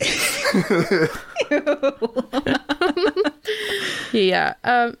 Yeah.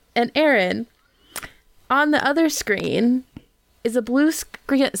 And Aaron, on the other screen is a blue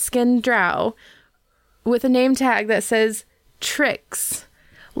skinned drow with a name tag that says Tricks.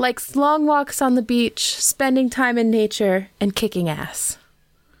 Likes long walks on the beach, spending time in nature, and kicking ass.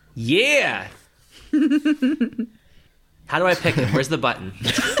 Yeah! How do I pick it? Where's the button?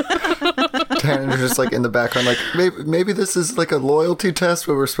 Tanager's just like in the background, like maybe this is like a loyalty test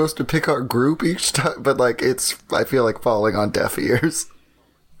where we're supposed to pick our group each time, but like it's, I feel like, falling on deaf ears.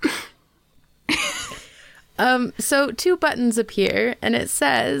 So 2 buttons appear, and it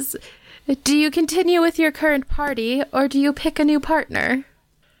says, "Do you continue with your current party, or do you pick a new partner?"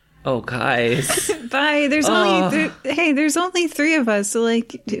 Oh, guys. Bye. There's only 3 of us, so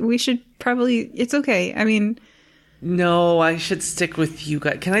like we should probably. It's okay. I mean, No, I should stick with you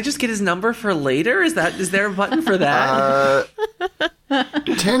guys. Can I just get his number for later? Is there a button for that?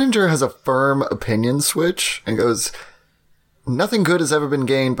 Tanager has a firm opinion switch and goes, "Nothing good has ever been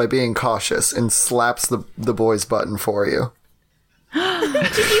gained by being cautious," and slaps the boy's button for you.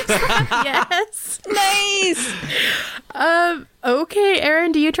 Yes. nice. Okay,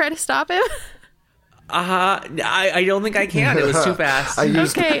 Aaron, do you try to stop him? I don't think I can. It was too fast. I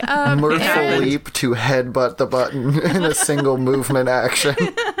used Okay, Mirthful Aaron. Leap to headbutt the button in a single movement action.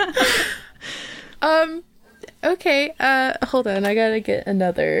 Okay, hold on. I gotta get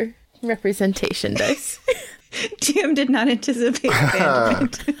another representation dice. GM did not anticipate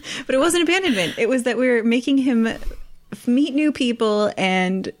abandonment. But it wasn't abandonment. It was that we were making him meet new people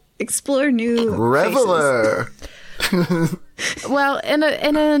and explore new faces. Reveler. Well, in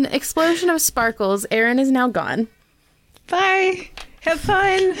an explosion of sparkles, Aaron is now gone. Bye. Have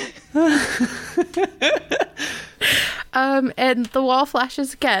fun. And the wall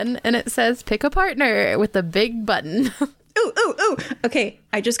flashes again, and it says "Pick a partner" with a big button. Ooh. Okay,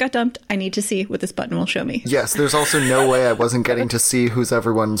 I just got dumped. I need to see what this button will show me. Yes, there's also no way I wasn't getting to see who's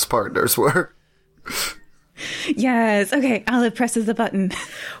everyone's partners were. Yes. Okay, Olive presses the button.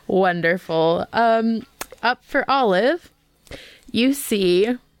 Wonderful. Up for Olive, you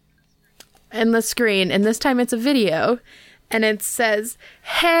see in the screen, and this time it's a video, and it says,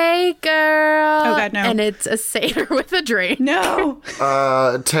 "Hey, girl." Oh, God, no. And it's a satyr with a drink. No.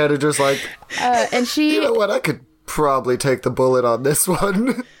 Tanager's like, And she... you know what, I could probably take the bullet on this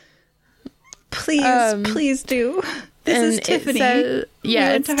one. Please do. This is and Tiffany. yeah, we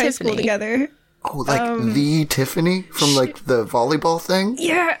went it's to high school Tiffany. together. Oh, like the Tiffany from like the volleyball thing?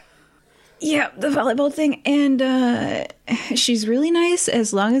 Yeah, the volleyball thing. And she's really nice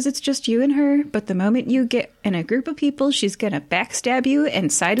as long as it's just you and her. But the moment you get in a group of people, she's going to backstab you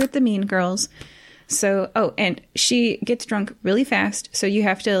and side with the mean girls. So, and she gets drunk really fast. So you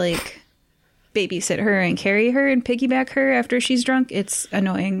have to like babysit her and carry her and piggyback her after she's drunk. It's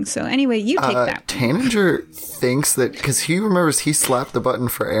annoying. So anyway, you take that. Tanager thinks that, because he remembers he slapped the button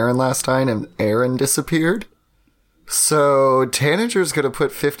for Aaron last time and Aaron disappeared. So Tanager's going to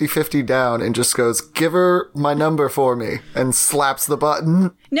put 50-50 down and just goes, "Give her my number for me," and slaps the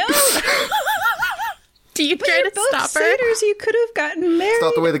button. No! Do you try to Both stop her? satyrs, you could have gotten married. It's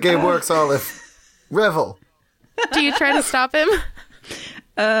not the way the game works, Olive. Revel. Do you try to stop him?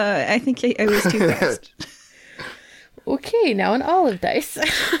 I think I was too fast. Okay, now an olive dice.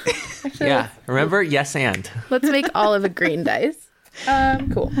 Yeah. Remember? Yes, and. Let's make Olive a green dice.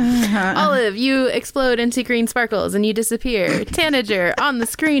 Cool. Olive, you explode into green sparkles and you disappear. Tanager on the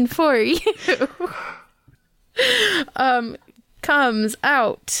screen for you. Comes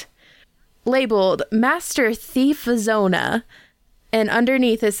out labeled Master Thief Zona. And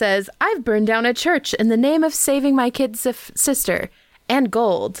underneath it says, "I've burned down a church in the name of saving my kid's sister. And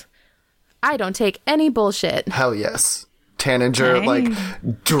gold. I don't take any bullshit." Hell yes. Tanager, like,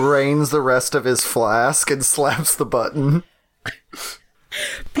 drains the rest of his flask and slaps the button.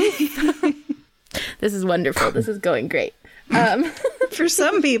 This is wonderful. This is going great. For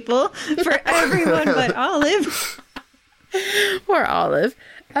some people, for everyone but Olive. Poor Olive.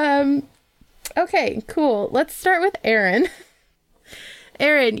 Okay, cool. Let's start with Aaron.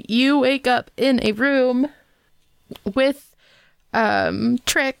 Aaron, you wake up in a room with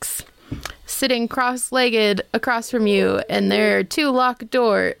Trix sitting cross-legged across from you, and there are 2 locked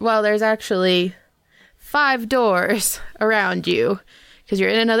doors. Well, there's actually 5 doors around you because you're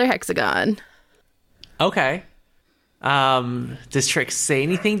in another hexagon. Okay. Does Trix say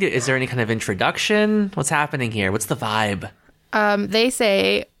anything? Is there any kind of introduction? What's happening here? What's the vibe? They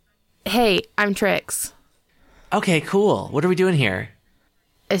say, "Hey, I'm Trix." Okay, cool. What are we doing here?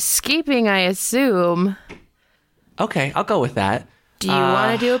 Escaping, I assume. Okay, I'll go with that. Do you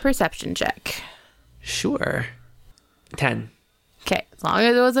want to do a perception check? Sure. 10. Okay, as long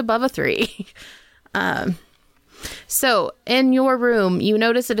as it was above a 3. So, in your room, you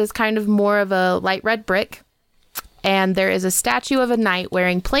notice it is kind of more of a light red brick. And there is a statue of a knight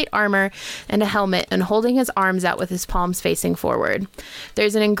wearing plate armor and a helmet and holding his arms out with his palms facing forward.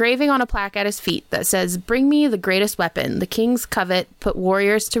 There's an engraving on a plaque at his feet that says, "Bring me the greatest weapon, the king's covet, put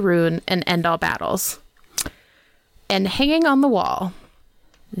warriors to ruin, and end all battles." And hanging on the wall,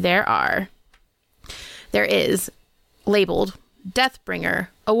 there is labeled Deathbringer,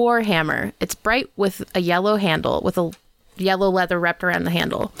 a war hammer. It's bright with a yellow handle, with a yellow leather wrapped around the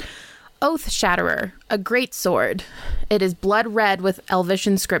handle. Oath Shatterer, a great sword. It is blood red with elvish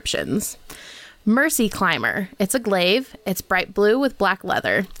inscriptions. Mercy Climber, it's a glaive. It's bright blue with black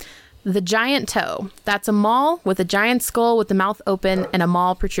leather. The Giant Toe, that's a maul with a giant skull with the mouth open and a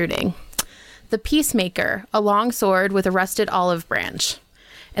maul protruding. The Peacemaker, a long sword with a rusted olive branch.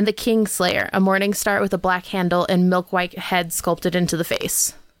 And the Kingslayer, a morning star with a black handle and milk white head sculpted into the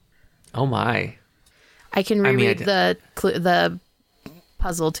face. Oh my. I can reread the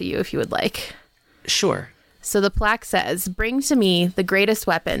puzzle to you if you would like. Sure. So the plaque says, "Bring to me the greatest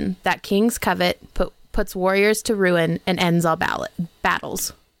weapon, that king's covet puts warriors to ruin and ends all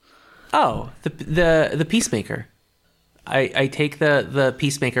battles." Oh, the Peacemaker. I take the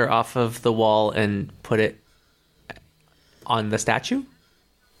Peacemaker off of the wall and put it on the statue?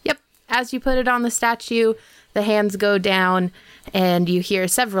 Yep. As you put it on the statue, The hands go down, and you hear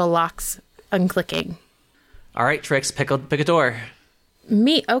several locks unclicking. All right, Trix, pick a door.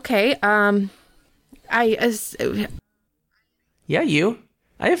 Me? Okay. Yeah, you.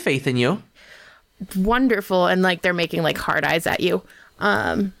 I have faith in you. Wonderful. And like they're making like hard eyes at you.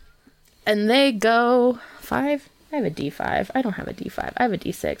 And they go 5. I have a D5. I don't have a D5. I have a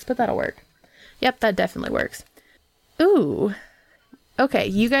D6, but that'll work. Yep, that definitely works. Ooh. Okay,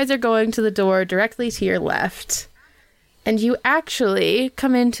 you guys are going to the door directly to your left. And you actually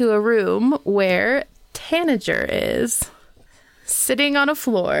come into a room where Tanager is sitting on a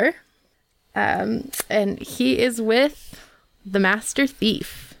floor. And he is with the Master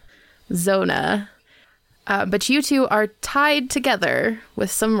Thief, Zona. But you two are tied together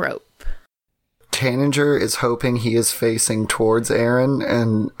with some rope. Tanager is hoping he is facing towards Aaron,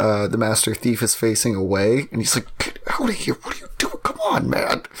 and the Master Thief is facing away. And he's like, "Get out of here. What are you doing? Come on,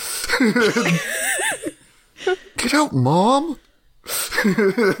 man. Get out, Mom."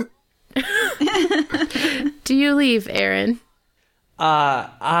 Do you leave, Aaron?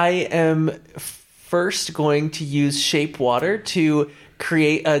 I am first going to use Shape Water to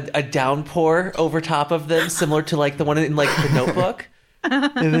create a downpour over top of them, similar to like the one in like the Notebook.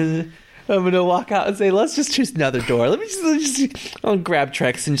 And then I'm gonna walk out and say, "Let's just choose another door. I'll grab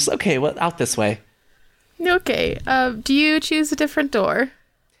Trix and just okay, well, out this way." Okay. Do you choose a different door?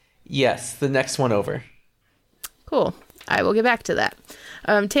 Yes, the next one over. Cool. I will get back to that.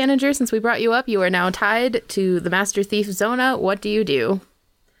 Tanager, since we brought you up, you are now tied to the Master Thief Zona. What do you do?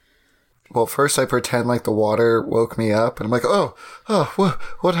 Well, first I pretend like the water woke me up, and I'm like, oh,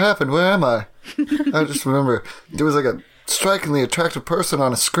 what happened? Where am I? I just remember there was like a strikingly attractive person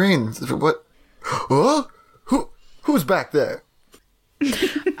on a screen. What? Huh? Who's back there?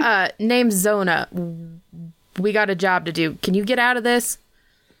 Name's Zona. We got a job to do. Can you get out of this?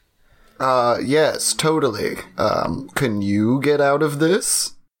 Yes, totally. Can you get out of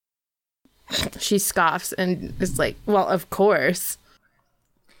this? She scoffs and is like, well, of course.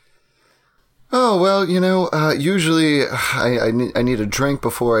 Oh, well, usually I need a drink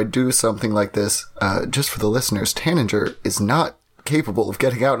before I do something like this. Just for the listeners, Tanager is not capable of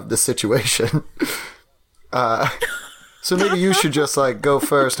getting out of this situation. So maybe you should just, go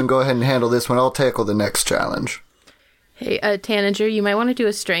first and go ahead and handle this one. I'll tackle the next challenge. Hey, Tanager, you might want to do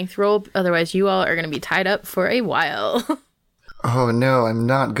a strength roll, otherwise you all are going to be tied up for a while. Oh, no, I'm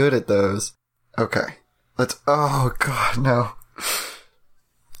not good at those. Okay. Oh, God, no.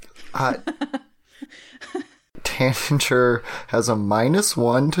 Tanager has a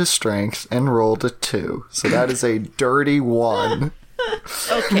 -1 to strength and rolled a 2. So that is a dirty 1.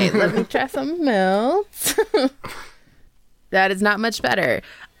 Okay, let me try something else. That is not much better.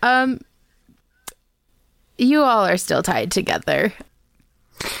 You all are still tied together.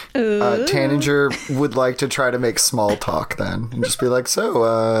 Tanager would like to try to make small talk then. And just be like,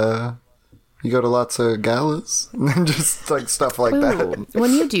 so, you go to lots of galas? And just, stuff like that.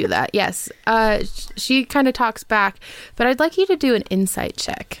 When you do that, yes. She kind of talks back, but I'd like you to do an insight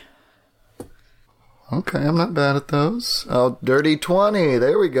check. Okay, I'm not bad at those. Oh, dirty 20.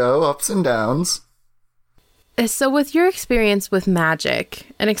 There we go. Ups and downs. So with your experience with magic,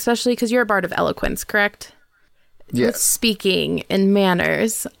 and especially because you're a bard of eloquence, correct? Yes. With speaking and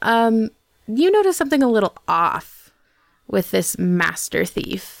manners, you notice something a little off with this Master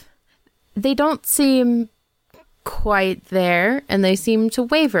Thief. They don't seem quite there, and they seem to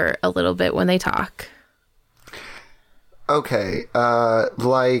waver a little bit when they talk. Okay,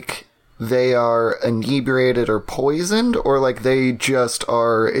 like they are inebriated or poisoned, or like they just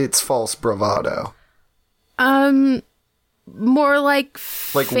are, it's false bravado? More like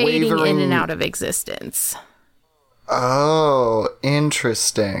fading wavering in and out of existence. Oh,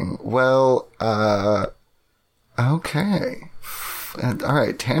 interesting. Well, okay. All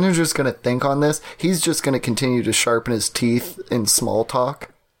right, Tanager's going to think on this. He's just going to continue to sharpen his teeth in small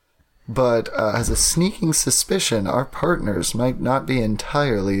talk. But has a sneaking suspicion our partners might not be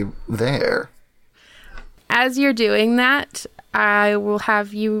entirely there. As you're doing that, I will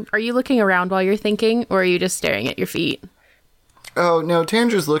have you... Are you looking around while you're thinking, or are you just staring at your feet? Oh, no,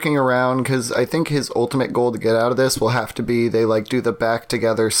 Tanger's looking around because I think his ultimate goal to get out of this will have to be they, do the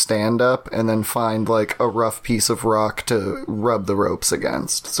back-together stand-up and then find, a rough piece of rock to rub the ropes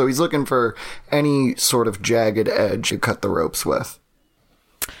against. So he's looking for any sort of jagged edge to cut the ropes with.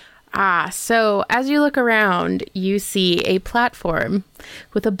 So as you look around, you see a platform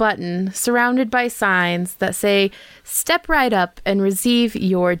with a button surrounded by signs that say, "Step right up and receive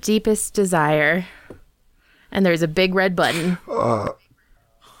your deepest desire." And there's a big red button.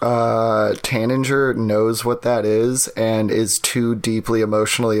 Tanager knows what that is and is too deeply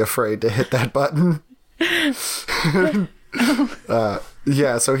emotionally afraid to hit that button.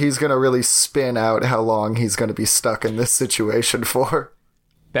 Yeah, so he's gonna really spin out how long he's gonna be stuck in this situation for.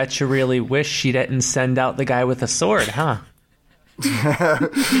 Bet you really wish she didn't send out the guy with a sword, huh? Come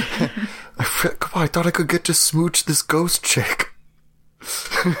on, I thought I could get to smooch this ghost chick.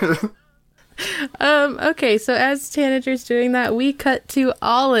 Okay, so as Tanager's doing that, we cut to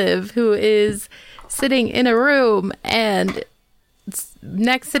Olive, who is sitting in a room and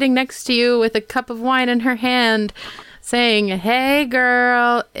sitting next to you with a cup of wine in her hand, saying, "Hey,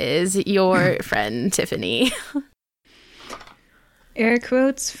 girl, is your friend Tiffany?" Air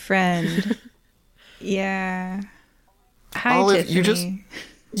quotes, friend. Yeah. Hi, Olive, Tiffany.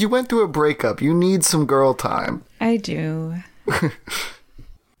 you went through a breakup. You need some girl time. I do.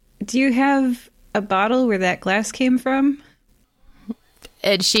 Do you have a bottle where that glass came from?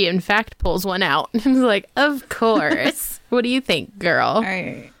 And she, in fact, pulls one out. I was like, "Of course." What do you think, girl? All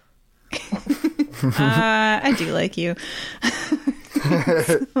right. I do like you.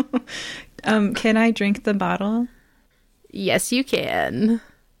 Can I drink the bottle? Yes, you can.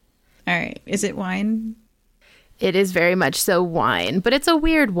 All right. Is it wine? It is very much so wine, but it's a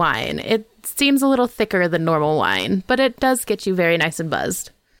weird wine. It seems a little thicker than normal wine, but it does get you very nice and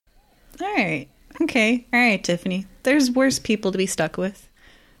buzzed. All right. Okay. All right, Tiffany. There's worse people to be stuck with.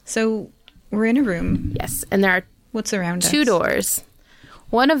 So we're in a room. Yes, and there are What's around us? 2 doors.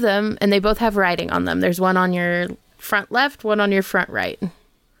 One of them, and they both have writing on them. There's one on your front left, one on your front right.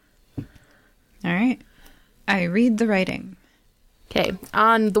 All right. I read the writing. Okay,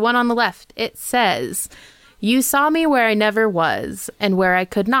 on the one on the left, it says, "You saw me where I never was, and where I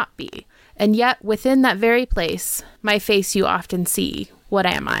could not be. And yet, within that very place, my face you often see. What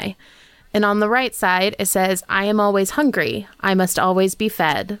am I?" And on the right side, it says, "I am always hungry. I must always be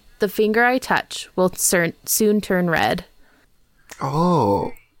fed. The finger I touch will soon turn red."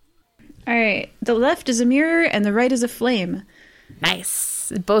 Oh. All right. The left is a mirror and the right is a flame.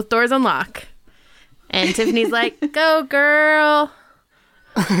 Nice. Both doors unlock. And Tiffany's like, "Go, girl."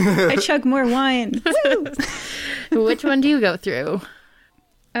 I chug more wine. Woo! Which one do you go through?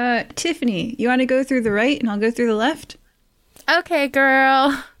 Tiffany, you want to go through the right and I'll go through the left? Okay,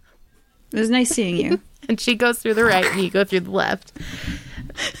 girl. It was nice seeing you. And she goes through the right and you go through the left.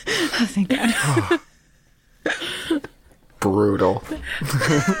 Oh, thank God. Brutal.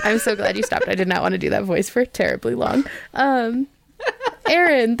 I'm so glad you stopped. I did not want to do that voice for terribly long.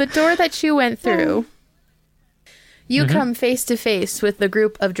 Aaron, the door that you went through, you come face to face with the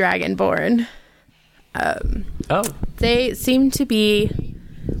group of Dragonborn. Oh. They seem to be,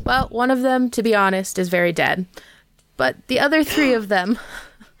 well, one of them, to be honest, is very dead. But the other 3 of them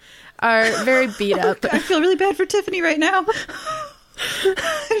are very beat up. I feel really bad for Tiffany right now.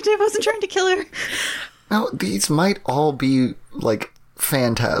 I wasn't trying to kill her. Now, these might all be, like,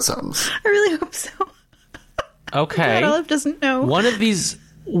 phantasms. I really hope so. Okay. God, Olive doesn't know. One of these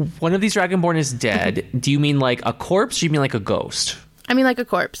Dragonborn is dead. Do you mean like a corpse? Or do you mean like a ghost? I mean, like a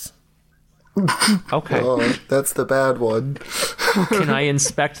corpse. Okay. Oh, that's the bad one. Can I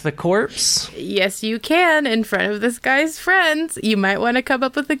inspect the corpse? Yes, you can, in front of this guy's friends. You might want to come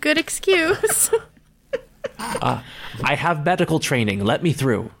up with a good excuse. I have medical training. Let me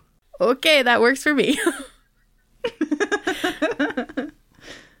through. Okay, that works for me.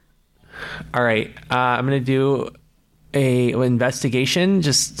 All right. I'm going to do an investigation.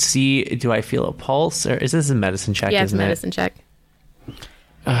 Just see, do I feel a pulse? Or is this a medicine check, Yeah, it's a isn't medicine check.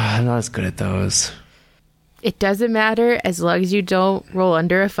 I'm not as good at those. It doesn't matter as long as you don't roll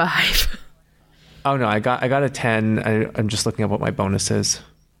under a 5. Oh, no. I got a 10. I'm just looking up what my bonus is.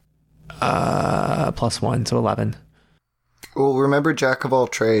 +1, so 11. Well, remember Jack of all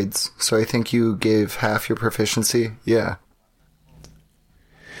trades, so I think you gave half your proficiency. Yeah.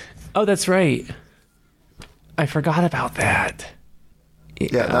 Oh, that's right. I forgot about that.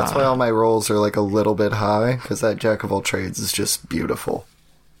 Yeah, that's why all my rolls are like a little bit high, because that Jack of all trades is just beautiful.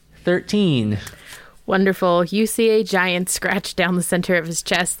 13. Wonderful. You see a giant scratch down the center of his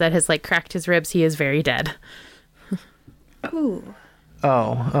chest that has like cracked his ribs. He is very dead. Ooh.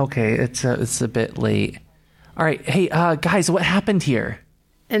 Oh, okay. It's a bit late. All right. Hey, guys, what happened here?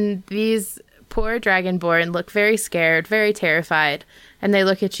 And these poor Dragonborn look very scared, very terrified. And they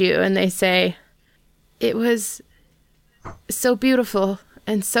look at you and they say, "It was so beautiful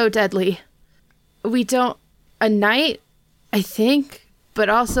and so deadly. A knight, I think, but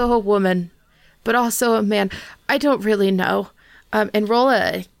also a woman, but also a man. I don't really know." And roll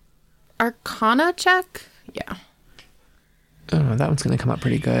a Arcana check. Yeah. Oh, that one's going to come up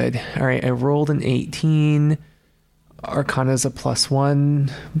pretty good. All right. I rolled an 18. Arcana's a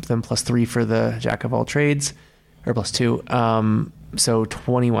 +1, then +3 for the Jack of all trades, or +2. So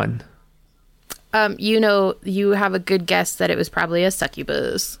 21. You have a good guess that it was probably a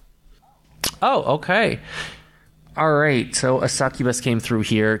succubus. Oh, okay. All right. So a succubus came through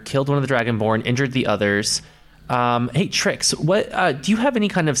here, killed one of the Dragonborn, injured the others. Hey, Trix, what do you have any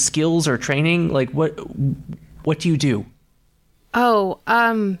kind of skills or training? Like, what do you do? Oh,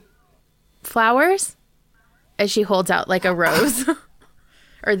 flowers? As she holds out like a rose.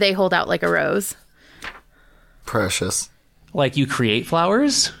 Or they hold out like a rose. Precious. Like, you create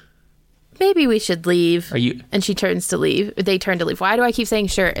flowers? Maybe we should leave. Are you? And she turns to leave. They turn to leave. Why do I keep saying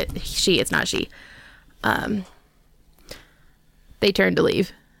sure? It's not she. They turn to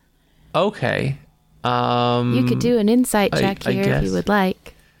leave. Okay. You could do an insight check here if you would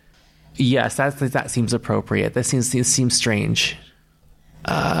like. Yes, that seems appropriate. That seems strange.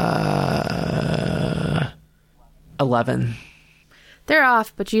 11. They're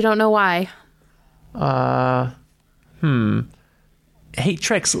off, but you don't know why. Hey,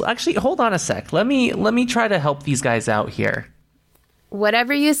 Trix, actually, hold on a sec. Let me try to help these guys out here.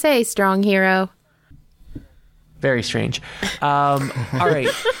 Whatever you say, strong hero. Very strange. All right.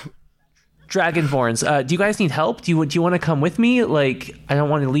 Dragonborns, do you guys need help? Do you want to come with me? Like, I don't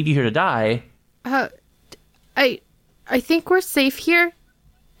want to leave you here to die. I think we're safe here.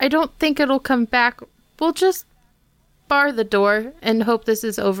 I don't think it'll come back. We'll just bar the door and hope this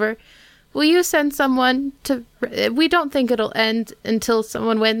is over. Will you send someone to... We don't think it'll end until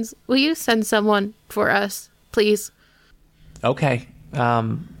someone wins. Will you send someone for us, please? Okay. I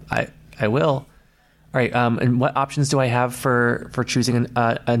will. All right. And what options do I have for choosing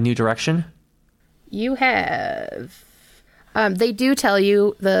a new direction? You have... they do tell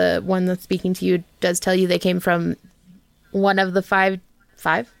you, the one that's speaking to you does tell you they came from one of the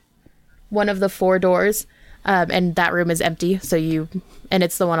one of the 4 doors, and that room is empty, and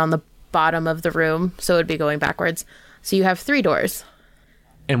it's the one on the bottom of the room, so it would be going backwards. So you have 3 doors.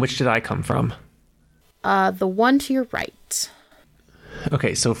 And which did I come from? The one to your right.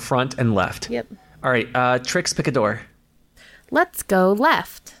 Okay, so front and left. Yep. All right, Trix, pick a door. Let's go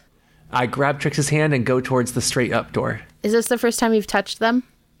left. I grab Trix's hand and go towards the straight up door. Is this the first time you've touched them?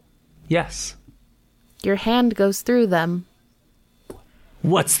 Yes. Your hand goes through them.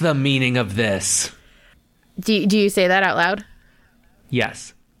 What's the meaning of this? Do you say that out loud?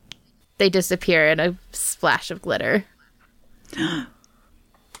 Yes. They disappear in a splash of glitter.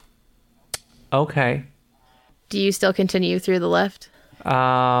 Okay. Do you still continue through the left?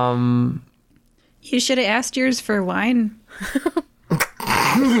 You should have asked yours for wine.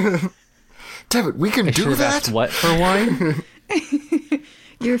 Damn it, we can I do should have that? asked what for wine?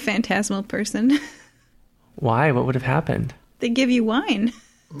 You're a phantasmal person. Why? What would have happened? They give you wine.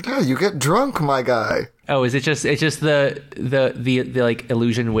 Yeah, you get drunk, my guy. Oh, it's just the like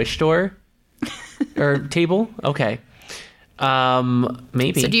illusion wish door or table? Okay.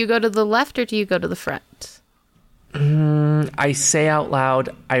 Maybe. So do you go to the left or do you go to the front? I say out loud,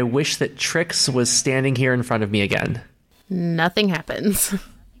 I wish that Trix was standing here in front of me again. Nothing happens.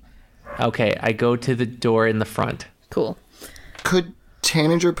 Okay, I go to the door in the front. Cool. Could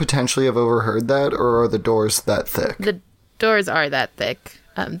Tanager potentially have overheard that, or are the doors that thick? The doors are that thick.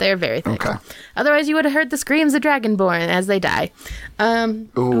 They're very thick. Okay. Otherwise, you would have heard the screams of Dragonborn as they die.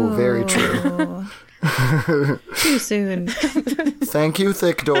 Ooh, very true. Too soon. Thank you,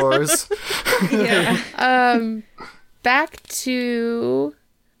 thick doors. Yeah. Back to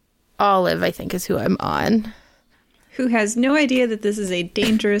Olive, I think, is who I'm on. Who has no idea that this is a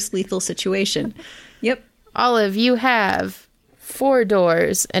dangerous, lethal situation. Yep. Olive, you have 4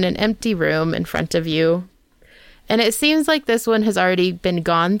 doors and an empty room in front of you. And it seems like this one has already been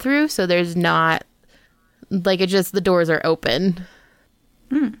gone through, so there's not... Like, it just... The doors are open.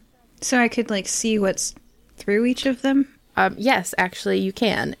 So I could, see what's through each of them? Yes, actually, you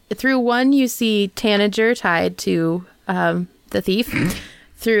can. Through one, you see Tanager tied to the thief.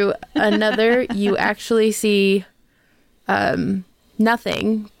 Through another, you actually see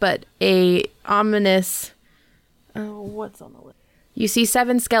nothing but a ominous... what's on the list? You see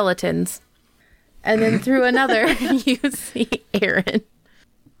 7 skeletons. And then through another, you see Aaron.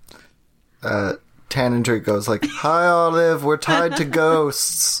 Tanager goes like, "Hi, Olive, we're tied to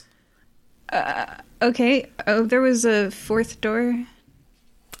ghosts." Okay. Oh, there was a 4th door.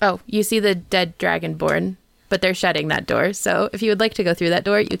 Oh, you see the dead Dragonborn, but they're shutting that door. So if you would like to go through that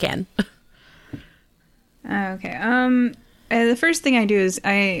door, you can. Okay. The first thing I do is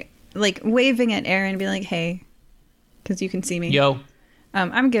I, waving at Aaron and be like, "Hey," because you can see me. Yo.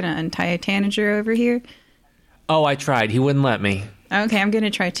 I'm going to untie a Tanager over here. Oh, I tried. He wouldn't let me. Okay, I'm going to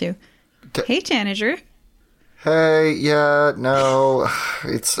try to. Hey, Tanager. Hey, yeah, no,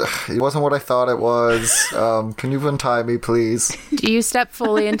 it wasn't what I thought it was. Can you untie me, please? Do you step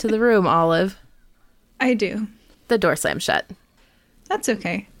fully into the room, Olive? I do. The door slams shut. That's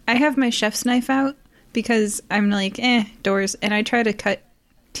okay. I have my chef's knife out because I'm like, doors, and I try to cut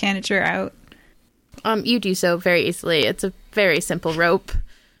Tanager out. You do so very easily. It's a very simple rope.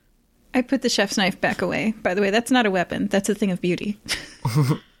 I put the chef's knife back away. By the way, that's not a weapon. That's a thing of beauty.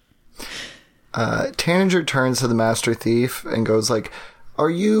 Tanager turns to the Master Thief and goes like, are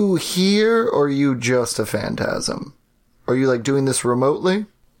you here or are you just a phantasm? Are you like doing this remotely?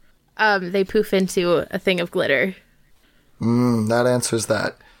 They poof into a thing of glitter. That answers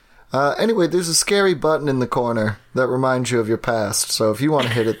that. Anyway, there's a scary button in the corner that reminds you of your past, so if you want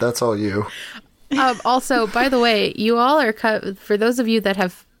to hit it, that's all you. Also, by the way, you all are for those of you that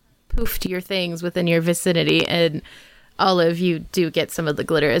have poofed your things within your vicinity, and Olive, you do get some of the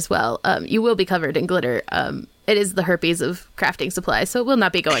glitter as well. You will be covered in glitter. It is the herpes of crafting supplies, so it will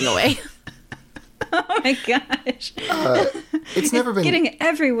not be going away. Oh my gosh. It's never been getting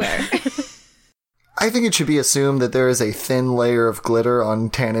everywhere. I think it should be assumed that there is a thin layer of glitter on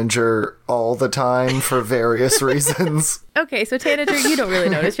Tanager all the time for various reasons. Okay, so Tanager, you don't really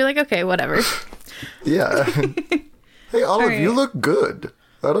notice. You're like, okay, whatever. Yeah. Hey, Olive, right. you look good.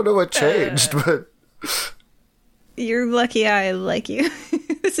 I don't know what changed, but... You're lucky I like you.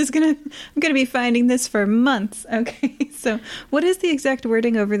 I'm gonna be finding this for months. Okay, so what does the exact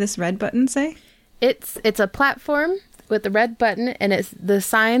wording over this red button say? It's a platform with the red button, and the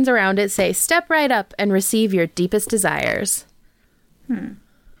signs around it say, step right up and receive your deepest desires. All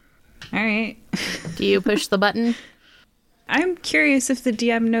right. Do you push the button? I'm curious if the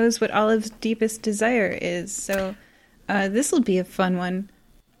DM knows what Olive's deepest desire is, so this will be a fun one.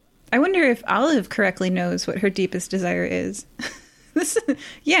 I wonder if Olive correctly knows what her deepest desire is.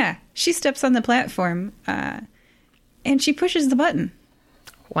 Yeah, she steps on the platform, and she pushes the button.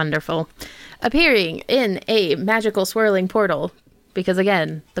 Wonderful. Appearing in a magical swirling portal, because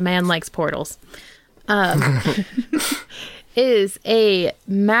again, the man likes portals, is a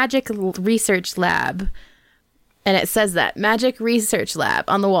magic research lab. And it says that, Magic Research Lab,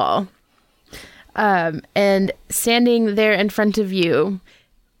 on the wall. And standing there in front of you,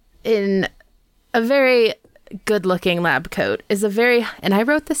 in a very good-looking lab coat, is and I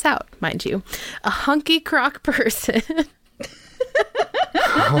wrote this out, mind you, a hunky croc person.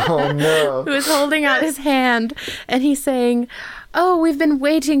 Oh, no. Who is holding out his hand, and he's saying, oh, we've been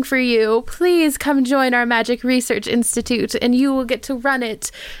waiting for you. Please come join our Magic Research Institute, and you will get to run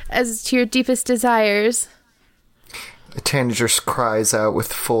it as to your deepest desires. Tanager cries out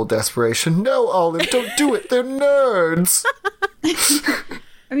with full desperation, no, Olive, don't do it, they're nerds!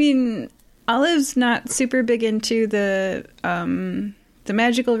 I mean, Olive's not super big into the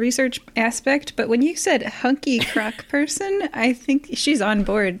magical research aspect, but when you said hunky croc person, I think she's on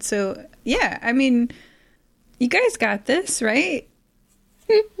board. So, yeah, I mean, you guys got this, right?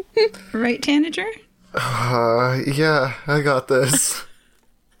 Right, Tanager? Yeah, I got this.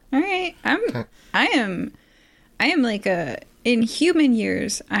 All right. I am like in human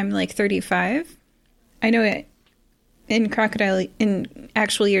years, I'm like 35. I know it in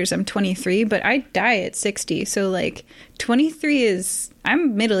actual years, I'm 23, but I die at 60. So like 23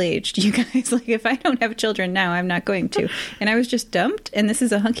 I'm middle-aged, you guys. Like if I don't have children now, I'm not going to. And I was just dumped, and this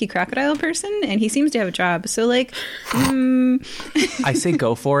is a hunky crocodile person, and he seems to have a job. So like, I say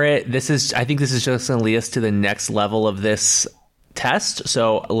go for it. I think this is just going to lead us to the next level of this test.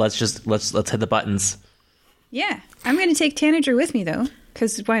 So let's hit the buttons. Yeah, I'm going to take Tanager with me though,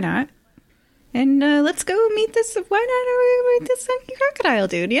 because why not? And let's go meet this. Why not meet this hunky crocodile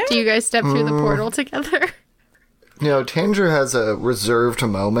dude? Yeah. Do you guys step through the portal together? You know, Tanager has a reserved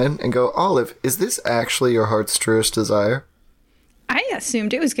moment and go, Olive, is this actually your heart's truest desire? I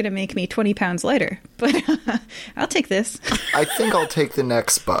assumed it was going to make me 20 pounds lighter, but I'll take this. I think I'll take the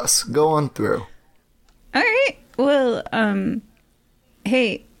next bus. Go on through. All right. Well,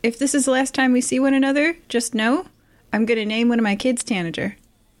 hey, if this is the last time we see one another, just know I'm going to name one of my kids Tanager.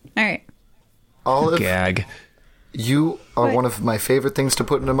 All right. Olive, Gag. you are What? one of my favorite things to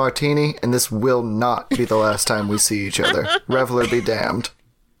put in a martini, and this will not be the last time we see each other. Reveler be damned.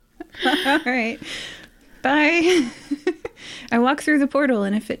 All right. Bye. I walk through the portal,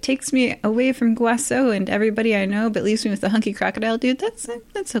 and if it takes me away from Guasso and everybody I know, but leaves me with the hunky crocodile dude,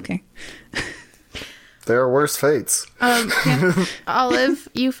 that's okay. There are worse fates. Olive,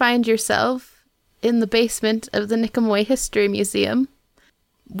 you find yourself in the basement of the Nicomoy History Museum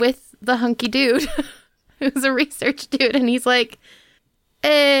with the hunky dude, who's a research dude, and he's like,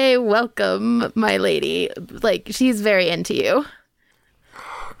 hey, welcome, my lady. Like, she's very into you.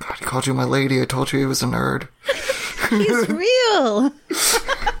 God, he called you my lady. I told you he was a nerd. He's real.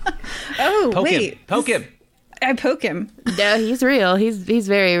 Oh, Poke wait. him. Poke him. I poke him. No, he's real. He's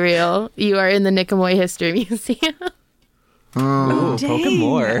very real. You are in the Nicomoy History Museum. Ooh, poke him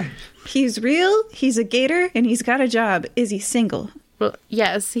more. He's real, he's a gator, and he's got a job. Is he single? Well,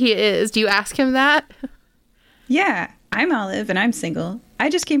 yes, he is. Do you ask him that? Yeah, I'm Olive, and I'm single. I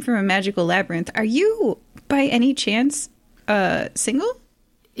just came from a magical labyrinth. Are you, by any chance, single?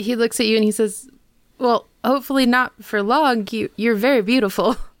 He looks at you and he says, well, hopefully not for long. You're very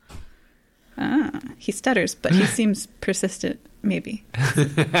beautiful. He stutters, but he seems persistent, maybe.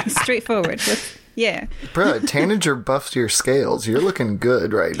 He's straightforward. Yeah. Bro, Tanager buffed your scales. You're looking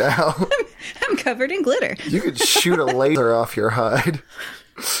good right now. I'm covered in glitter. You could shoot a laser off your hide.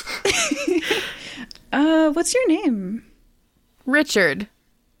 What's your name? Richard.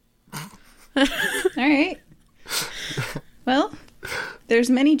 All right. Well, there's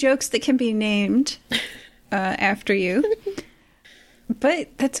many jokes that can be named after you.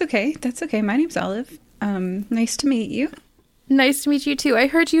 But that's okay. That's okay. My name's Olive. Nice to meet you. Nice to meet you too. I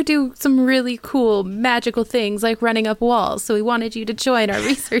heard you do some really cool magical things like running up walls, so we wanted you to join our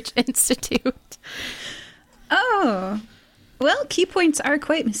research institute. Oh. Well, key points are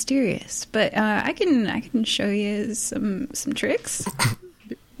quite mysterious, but I can show you some tricks.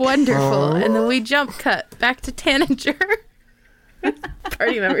 Wonderful. And then we jump cut back to Tanager.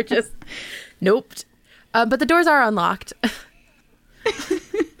 Party member just noped. But the doors are unlocked.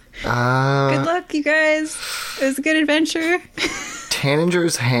 Good luck, you guys. It was a good adventure.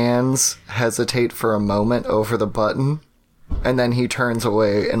 Tanager's hands hesitate for a moment over the button, and then he turns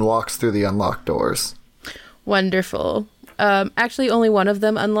away and walks through the unlocked doors. Wonderful. Actually, only one of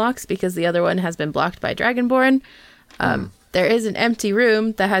them unlocks because the other one has been blocked by Dragonborn. There is an empty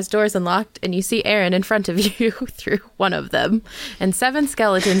room that has doors unlocked, and you see Aaron in front of you through one of them, and 7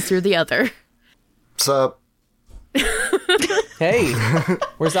 skeletons through the other. Sup? Hey,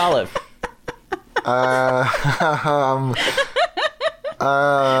 where's Olive?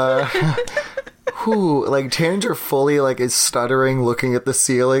 Like Tanager fully is stuttering, looking at the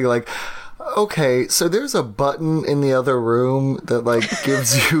ceiling, okay, so there's a button in the other room that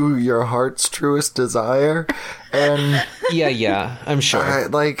gives you your heart's truest desire, and Yeah, I'm sure.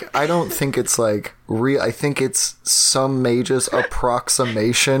 I don't think it's real. I think it's some mage's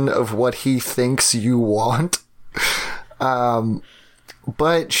approximation of what he thinks you want.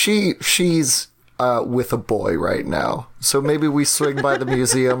 But she's with a boy right now, so maybe we swing by the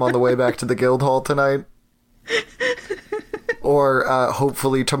museum on the way back to the guild hall tonight, or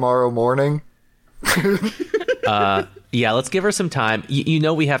hopefully tomorrow morning. Yeah, let's give her some time. You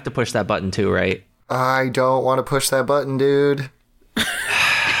know we have to push that button too, right? I don't want to push that button, dude.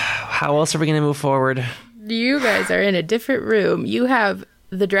 How else are we going to move forward? You guys are in a different room. You have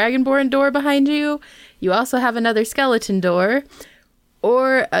the Dragonborn door behind you. You also have another skeleton door,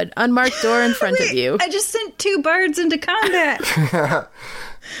 or an unmarked door in front of you. I just sent 2 bards into combat.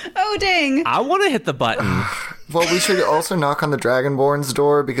 Oh, dang. I want to hit the button. Well, we should also knock on the Dragonborn's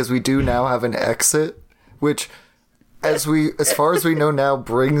door because we do now have an exit, which, as far as we know now,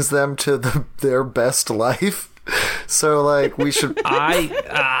 brings them to their best life. So, we should.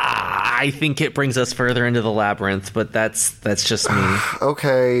 I think it brings us further into the labyrinth, but that's just me.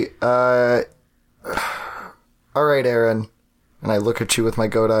 Okay. All right, Aaron. And I look at you with my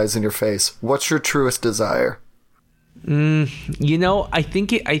goat eyes in your face. What's your truest desire? I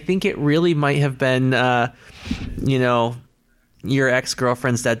think it really might have been, your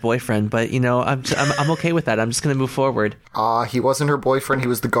ex-girlfriend's dead boyfriend, but I'm okay with that. I'm just gonna move forward. He wasn't her boyfriend. He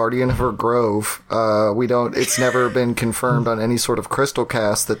was the guardian of her grove. It's never been confirmed on any sort of crystal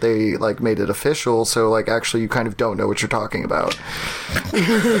cast that they made it official. So actually, you kind of don't know what you're talking about.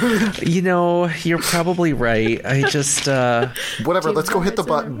 You're probably right. I just whatever. Let's go hit the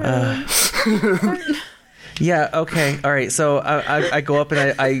button. Yeah. Okay. All right. So I go up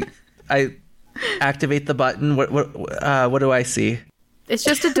and I activate the button. What do I see? It's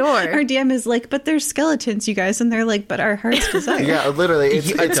just a door. Our DM is but there's skeletons, you guys, and they're but our heart's desire. Yeah, literally,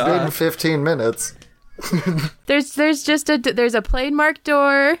 it's been 15 minutes. There's a plain marked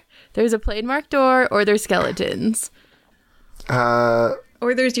door. There's a plain marked door, or there's skeletons.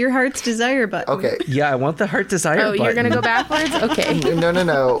 Or there's your heart's desire button. Okay. Yeah, I want the heart desire button. You're gonna go backwards? Okay.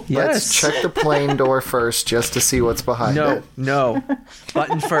 No. Yes. Let's check the plain door first, just to see what's behind it. No.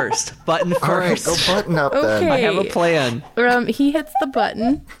 Button first. Button first. All right, go button up then. Okay. I have a plan. He hits the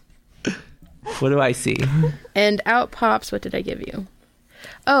button, What do I see? and out pops. What did I give you?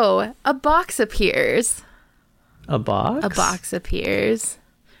 Oh, a box appears. A box? A box appears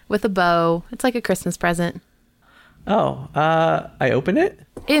with a bow. It's like a Christmas present. Oh, I open it?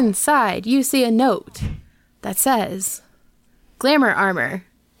 Inside, you see a note that says glamour armor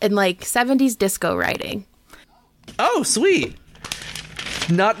in 70s disco writing. Oh, sweet.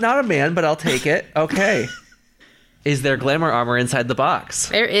 Not a man, but I'll take it. Okay. Is there glamour armor inside the box?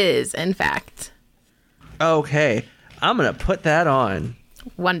 There is, in fact. Okay. I'm going to put that on.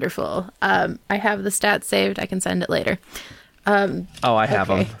 Wonderful. I have the stats saved. I can send it later. I have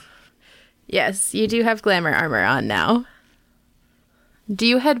them. Yes, you do have glamour armor on now. Do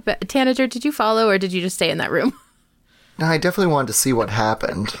you head back? Tanager, did you follow or did you just stay in that room? No, I definitely wanted to see what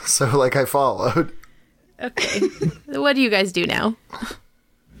happened, so I followed. Okay. What do you guys do now?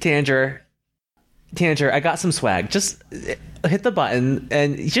 Tanger, I got some swag. Just hit the button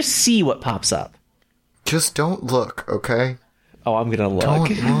and just see what pops up. Just don't look, okay? Oh, I'm gonna look.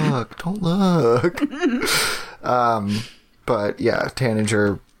 Don't look. But yeah,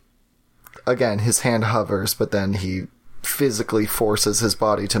 Tanager, again, his hand hovers, but then he physically forces his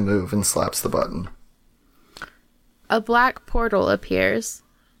body to move and slaps the button. A black portal appears.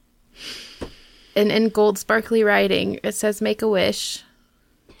 And in gold sparkly writing, it says, "Make a wish."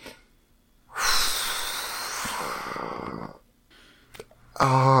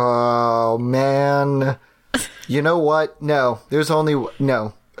 Oh, man. You know what? No, there's only...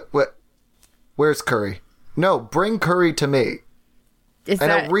 No. What? Where's Curry? No, bring Curry to me.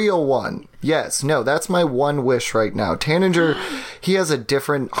 A real one. Yes, no, that's my one wish right now. Tanager, he has a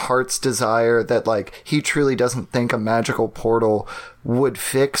different heart's desire that, he truly doesn't think a magical portal would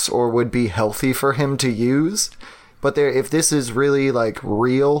fix or would be healthy for him to use. But if this is really,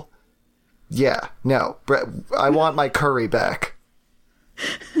 real, yeah, no. I want my Curry back.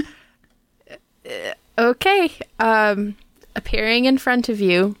 Okay. Appearing in front of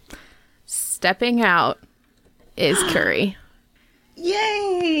you, stepping out, is Curry.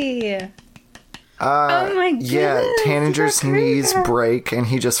 Yay! Oh my goodness. Yeah, Tanager's knees break and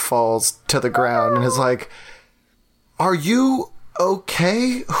he just falls to the ground and is like, "Are you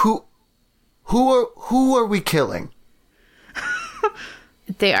okay? Who are we killing?"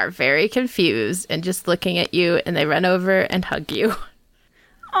 They are very confused and just looking at you, and they run over and hug you.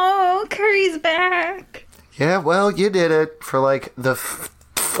 Oh, Curry's back. Yeah, well, you did it for the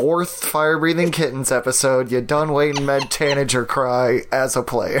fourth Fire Breathing Kittens episode. You done waiting med Tanager cry as a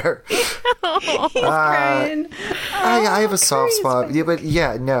player. Crying. I have a soft spot. Yeah, but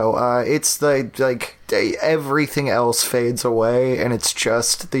yeah, no, it's everything else fades away, and it's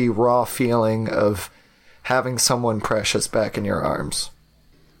just the raw feeling of having someone precious back in your arms.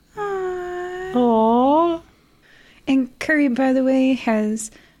 Aww. And Curry, by the way,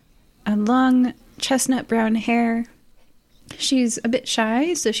 has a long chestnut brown hair. She's a bit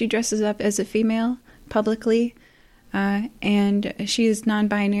shy, so she dresses up as a female publicly, and she is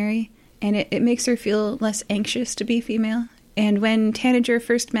non-binary, and it makes her feel less anxious to be female. And when Tanager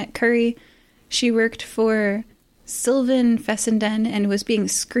first met Curry, she worked for Sylvan Fessenden and was being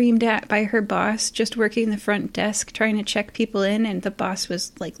screamed at by her boss just working the front desk trying to check people in, and the boss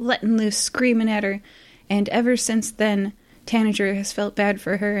was letting loose screaming at her. And ever since then, Tanager has felt bad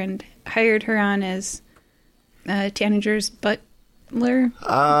for her and hired her on as Tanager's butler.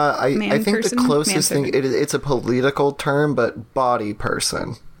 I think the closest thing, it's a political term, but body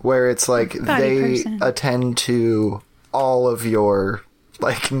person, where it's they attend to all of your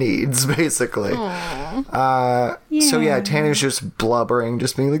needs, basically. So yeah, Tana's just blubbering,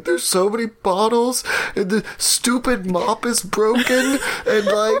 just being there's so many bottles, and the stupid mop is broken, and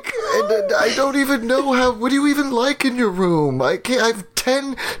I don't even know what do you even like in your room? I have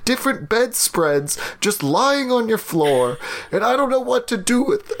 10 different bedspreads just lying on your floor, and I don't know what to do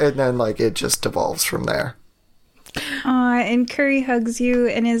with. And then it just devolves from there. And Curry hugs you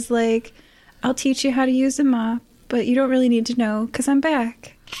and is like, "I'll teach you how to use a mop, but you don't really need to know, because I'm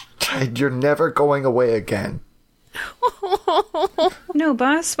back." You're never going away again. No,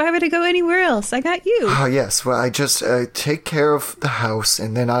 boss. Why would I go anywhere else? I got you. Oh, yes. Well, I just take care of the house,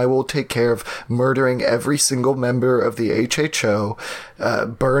 and then I will take care of murdering every single member of the HHO,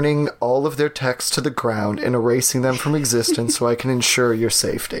 burning all of their texts to the ground, and erasing them from existence so I can ensure your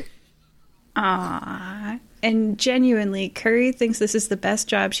safety. Aww. And genuinely, Curry thinks this is the best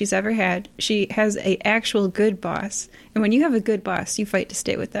job she's ever had. She has a actual good boss. And when you have a good boss, you fight to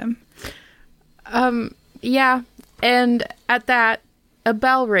stay with them. Yeah. And at that, a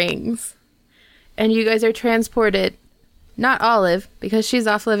bell rings. And you guys are transported. Not Olive, because she's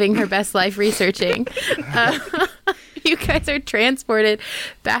off living her best life researching. You guys are transported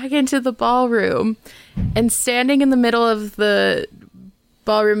back into the ballroom. And standing in the middle of the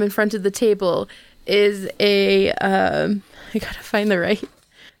ballroom in front of the table is I gotta find the right,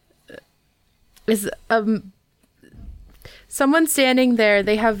 is someone standing there.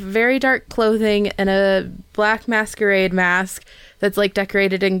 They have very dark clothing and a black masquerade mask that's like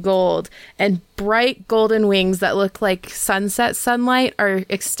decorated in gold, and bright golden wings that look like sunset sunlight are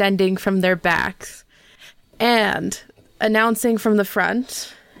extending from their backs. And announcing from the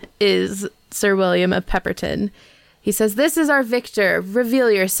front is Sir William of Pepperton. He says, "This is our victor.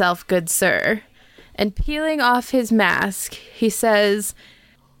 Reveal yourself, good sir." And peeling off his mask, he says,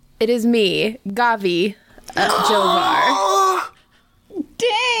 "It is me, Gavi Jovar."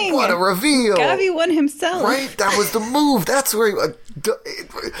 Dang! What a reveal! Gavi won himself. Right? That was the move. That's where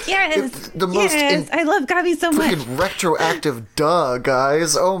Yes. the most yes. I love Gavi so much. freaking retroactive duh,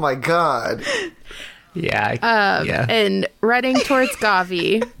 guys. Oh my god. Yeah. Yeah. And running towards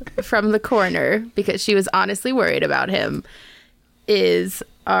Gavi from the corner, because she was honestly worried about him, is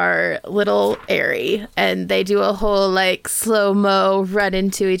our little Airy. And they do a whole like slow-mo run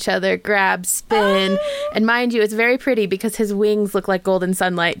into each other, grab, spin. And mind you, it's very pretty because his wings look like golden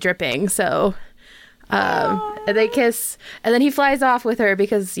sunlight dripping. So and they kiss, and then he flies off with her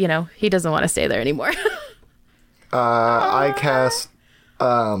because, you know, he doesn't want to stay there anymore. I cast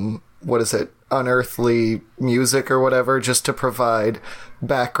what is it? Unearthly music or whatever, just to provide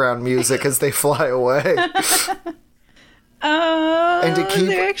background music as they fly away. Oh, And to keep-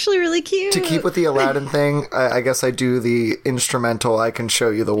 they're actually really cute. To keep with the Aladdin thing, I guess I do the instrumental "I Can Show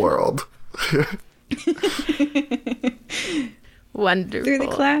You the World." Wonderful. through the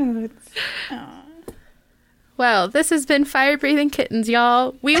clouds. Well, this has been Fire Breathing Kittens,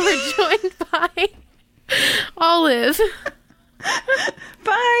 y'all. We were joined by Olive,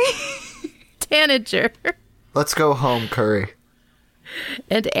 Bye. Tanager, Let's go home, Curry.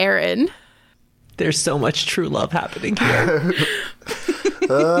 and Aaron. There's so much true love happening here.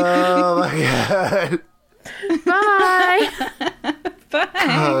 Oh my god. Bye.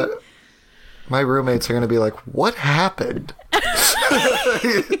 Bye. My roommates are going to be like, "What happened?"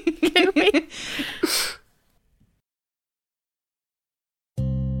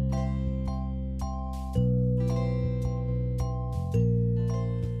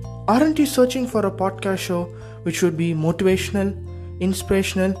 Aren't you searching for a podcast show which would be motivational,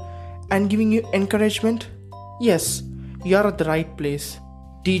 inspirational, and giving you encouragement? Yes, you're at the right place.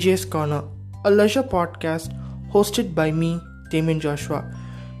 DJ's Corner, a leisure podcast hosted by me, Damien Joshua.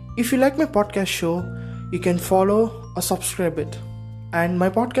 If you like my podcast show, you can follow or subscribe it. And my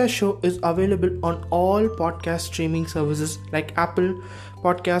podcast show is available on all podcast streaming services like Apple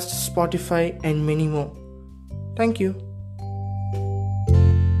Podcasts, Spotify, and many more. Thank you.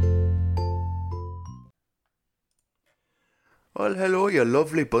 Well, hello, you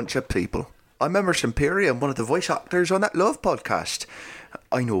lovely bunch of people. I'm Emerson Perry. I'm one of the voice actors on that Love podcast.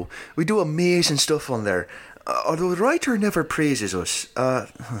 I know, we do amazing stuff on there. Although the writer never praises us.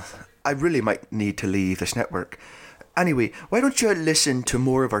 I really might need to leave this network. Anyway, why don't you listen to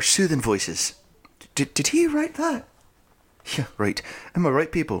more of our soothing voices? Did he write that? Yeah, right. Am I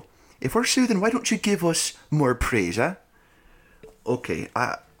right, people? If we're soothing, why don't you give us more praise, eh? Okay,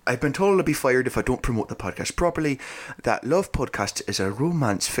 I've been told I'll be fired if I don't promote the podcast properly. That Love podcast is a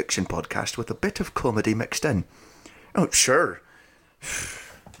romance fiction podcast with a bit of comedy mixed in. Oh, sure.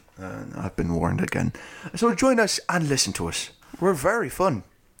 I've been warned again. So join us and listen to us. We're very fun.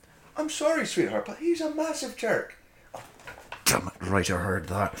 I'm sorry, sweetheart, but he's a massive jerk. Oh, damn it, right, I heard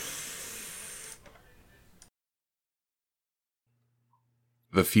that.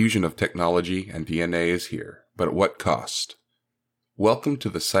 The fusion of technology and DNA is here, but at what cost? Welcome to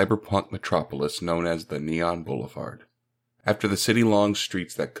the cyberpunk metropolis known as the Neon Boulevard. After the city-long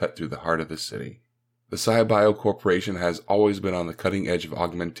streets that cut through the heart of the city, the SciBio Corporation has always been on the cutting edge of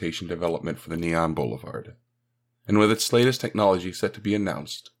augmentation development for the Neon Boulevard. And with its latest technology set to be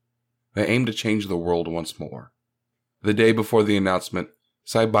announced, they aim to change the world once more. The day before the announcement,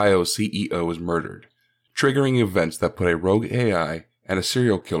 SciBio's CEO was murdered, triggering events that put a rogue AI and a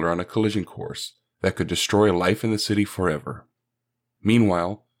serial killer on a collision course that could destroy life in the city forever.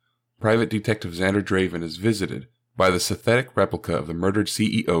 Meanwhile, Private Detective Xander Draven is visited by the synthetic replica of the murdered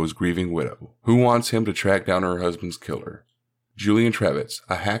CEO's grieving widow, who wants him to track down her husband's killer. Julian Trevitz,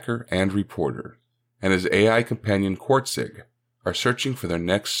 a hacker and reporter, and his AI companion Quartzig are searching for their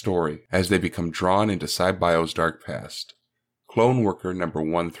next story as they become drawn into SciBio's dark past. Clone Worker number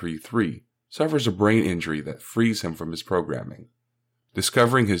 133 suffers a brain injury that frees him from his programming.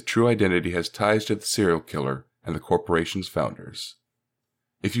 Discovering his true identity has ties to the serial killer and the corporation's founders.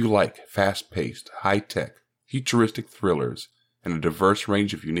 If you like fast-paced, high-tech, futuristic thrillers and a diverse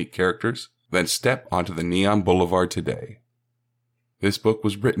range of unique characters, then step onto the Neon Boulevard today. This book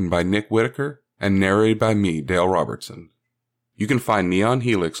was written by Nick Whitaker and narrated by me, Dale Robertson. You can find Neon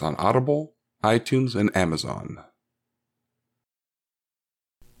Helix on Audible, iTunes, and Amazon.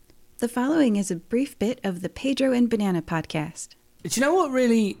 The following is a brief bit of the Pedro and Banana podcast. Do you know what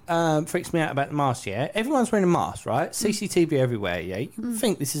really freaks me out about the mask, yeah? Everyone's wearing a mask, right? CCTV everywhere, yeah? You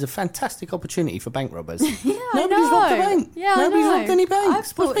think this is a fantastic opportunity for bank robbers. Yeah, Nobody's robbed a bank. Yeah, Nobody's robbed any I've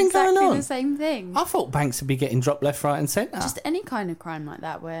banks. thought What's been exactly going on? the same thing. I thought banks would be getting dropped left, right and centre. Just any kind of crime like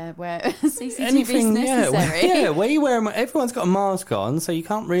that where CCTV is necessary. Yeah, where you wear everyone's got a mask on, so you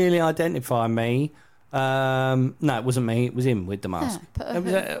can't really identify me. No, it wasn't me. It was him with the mask.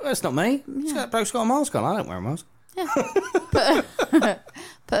 That's not me. That bloke's got a mask on. I don't wear a mask. Yeah. Put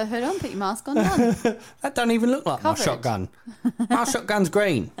a hood on, put your mask on, done. That don't even look like Covered. my shotgun. My shotgun's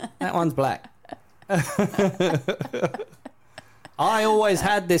green. That one's black. I always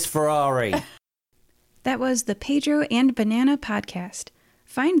had this Ferrari. That was the Pedro and Banana podcast.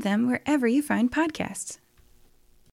 Find them wherever you find podcasts.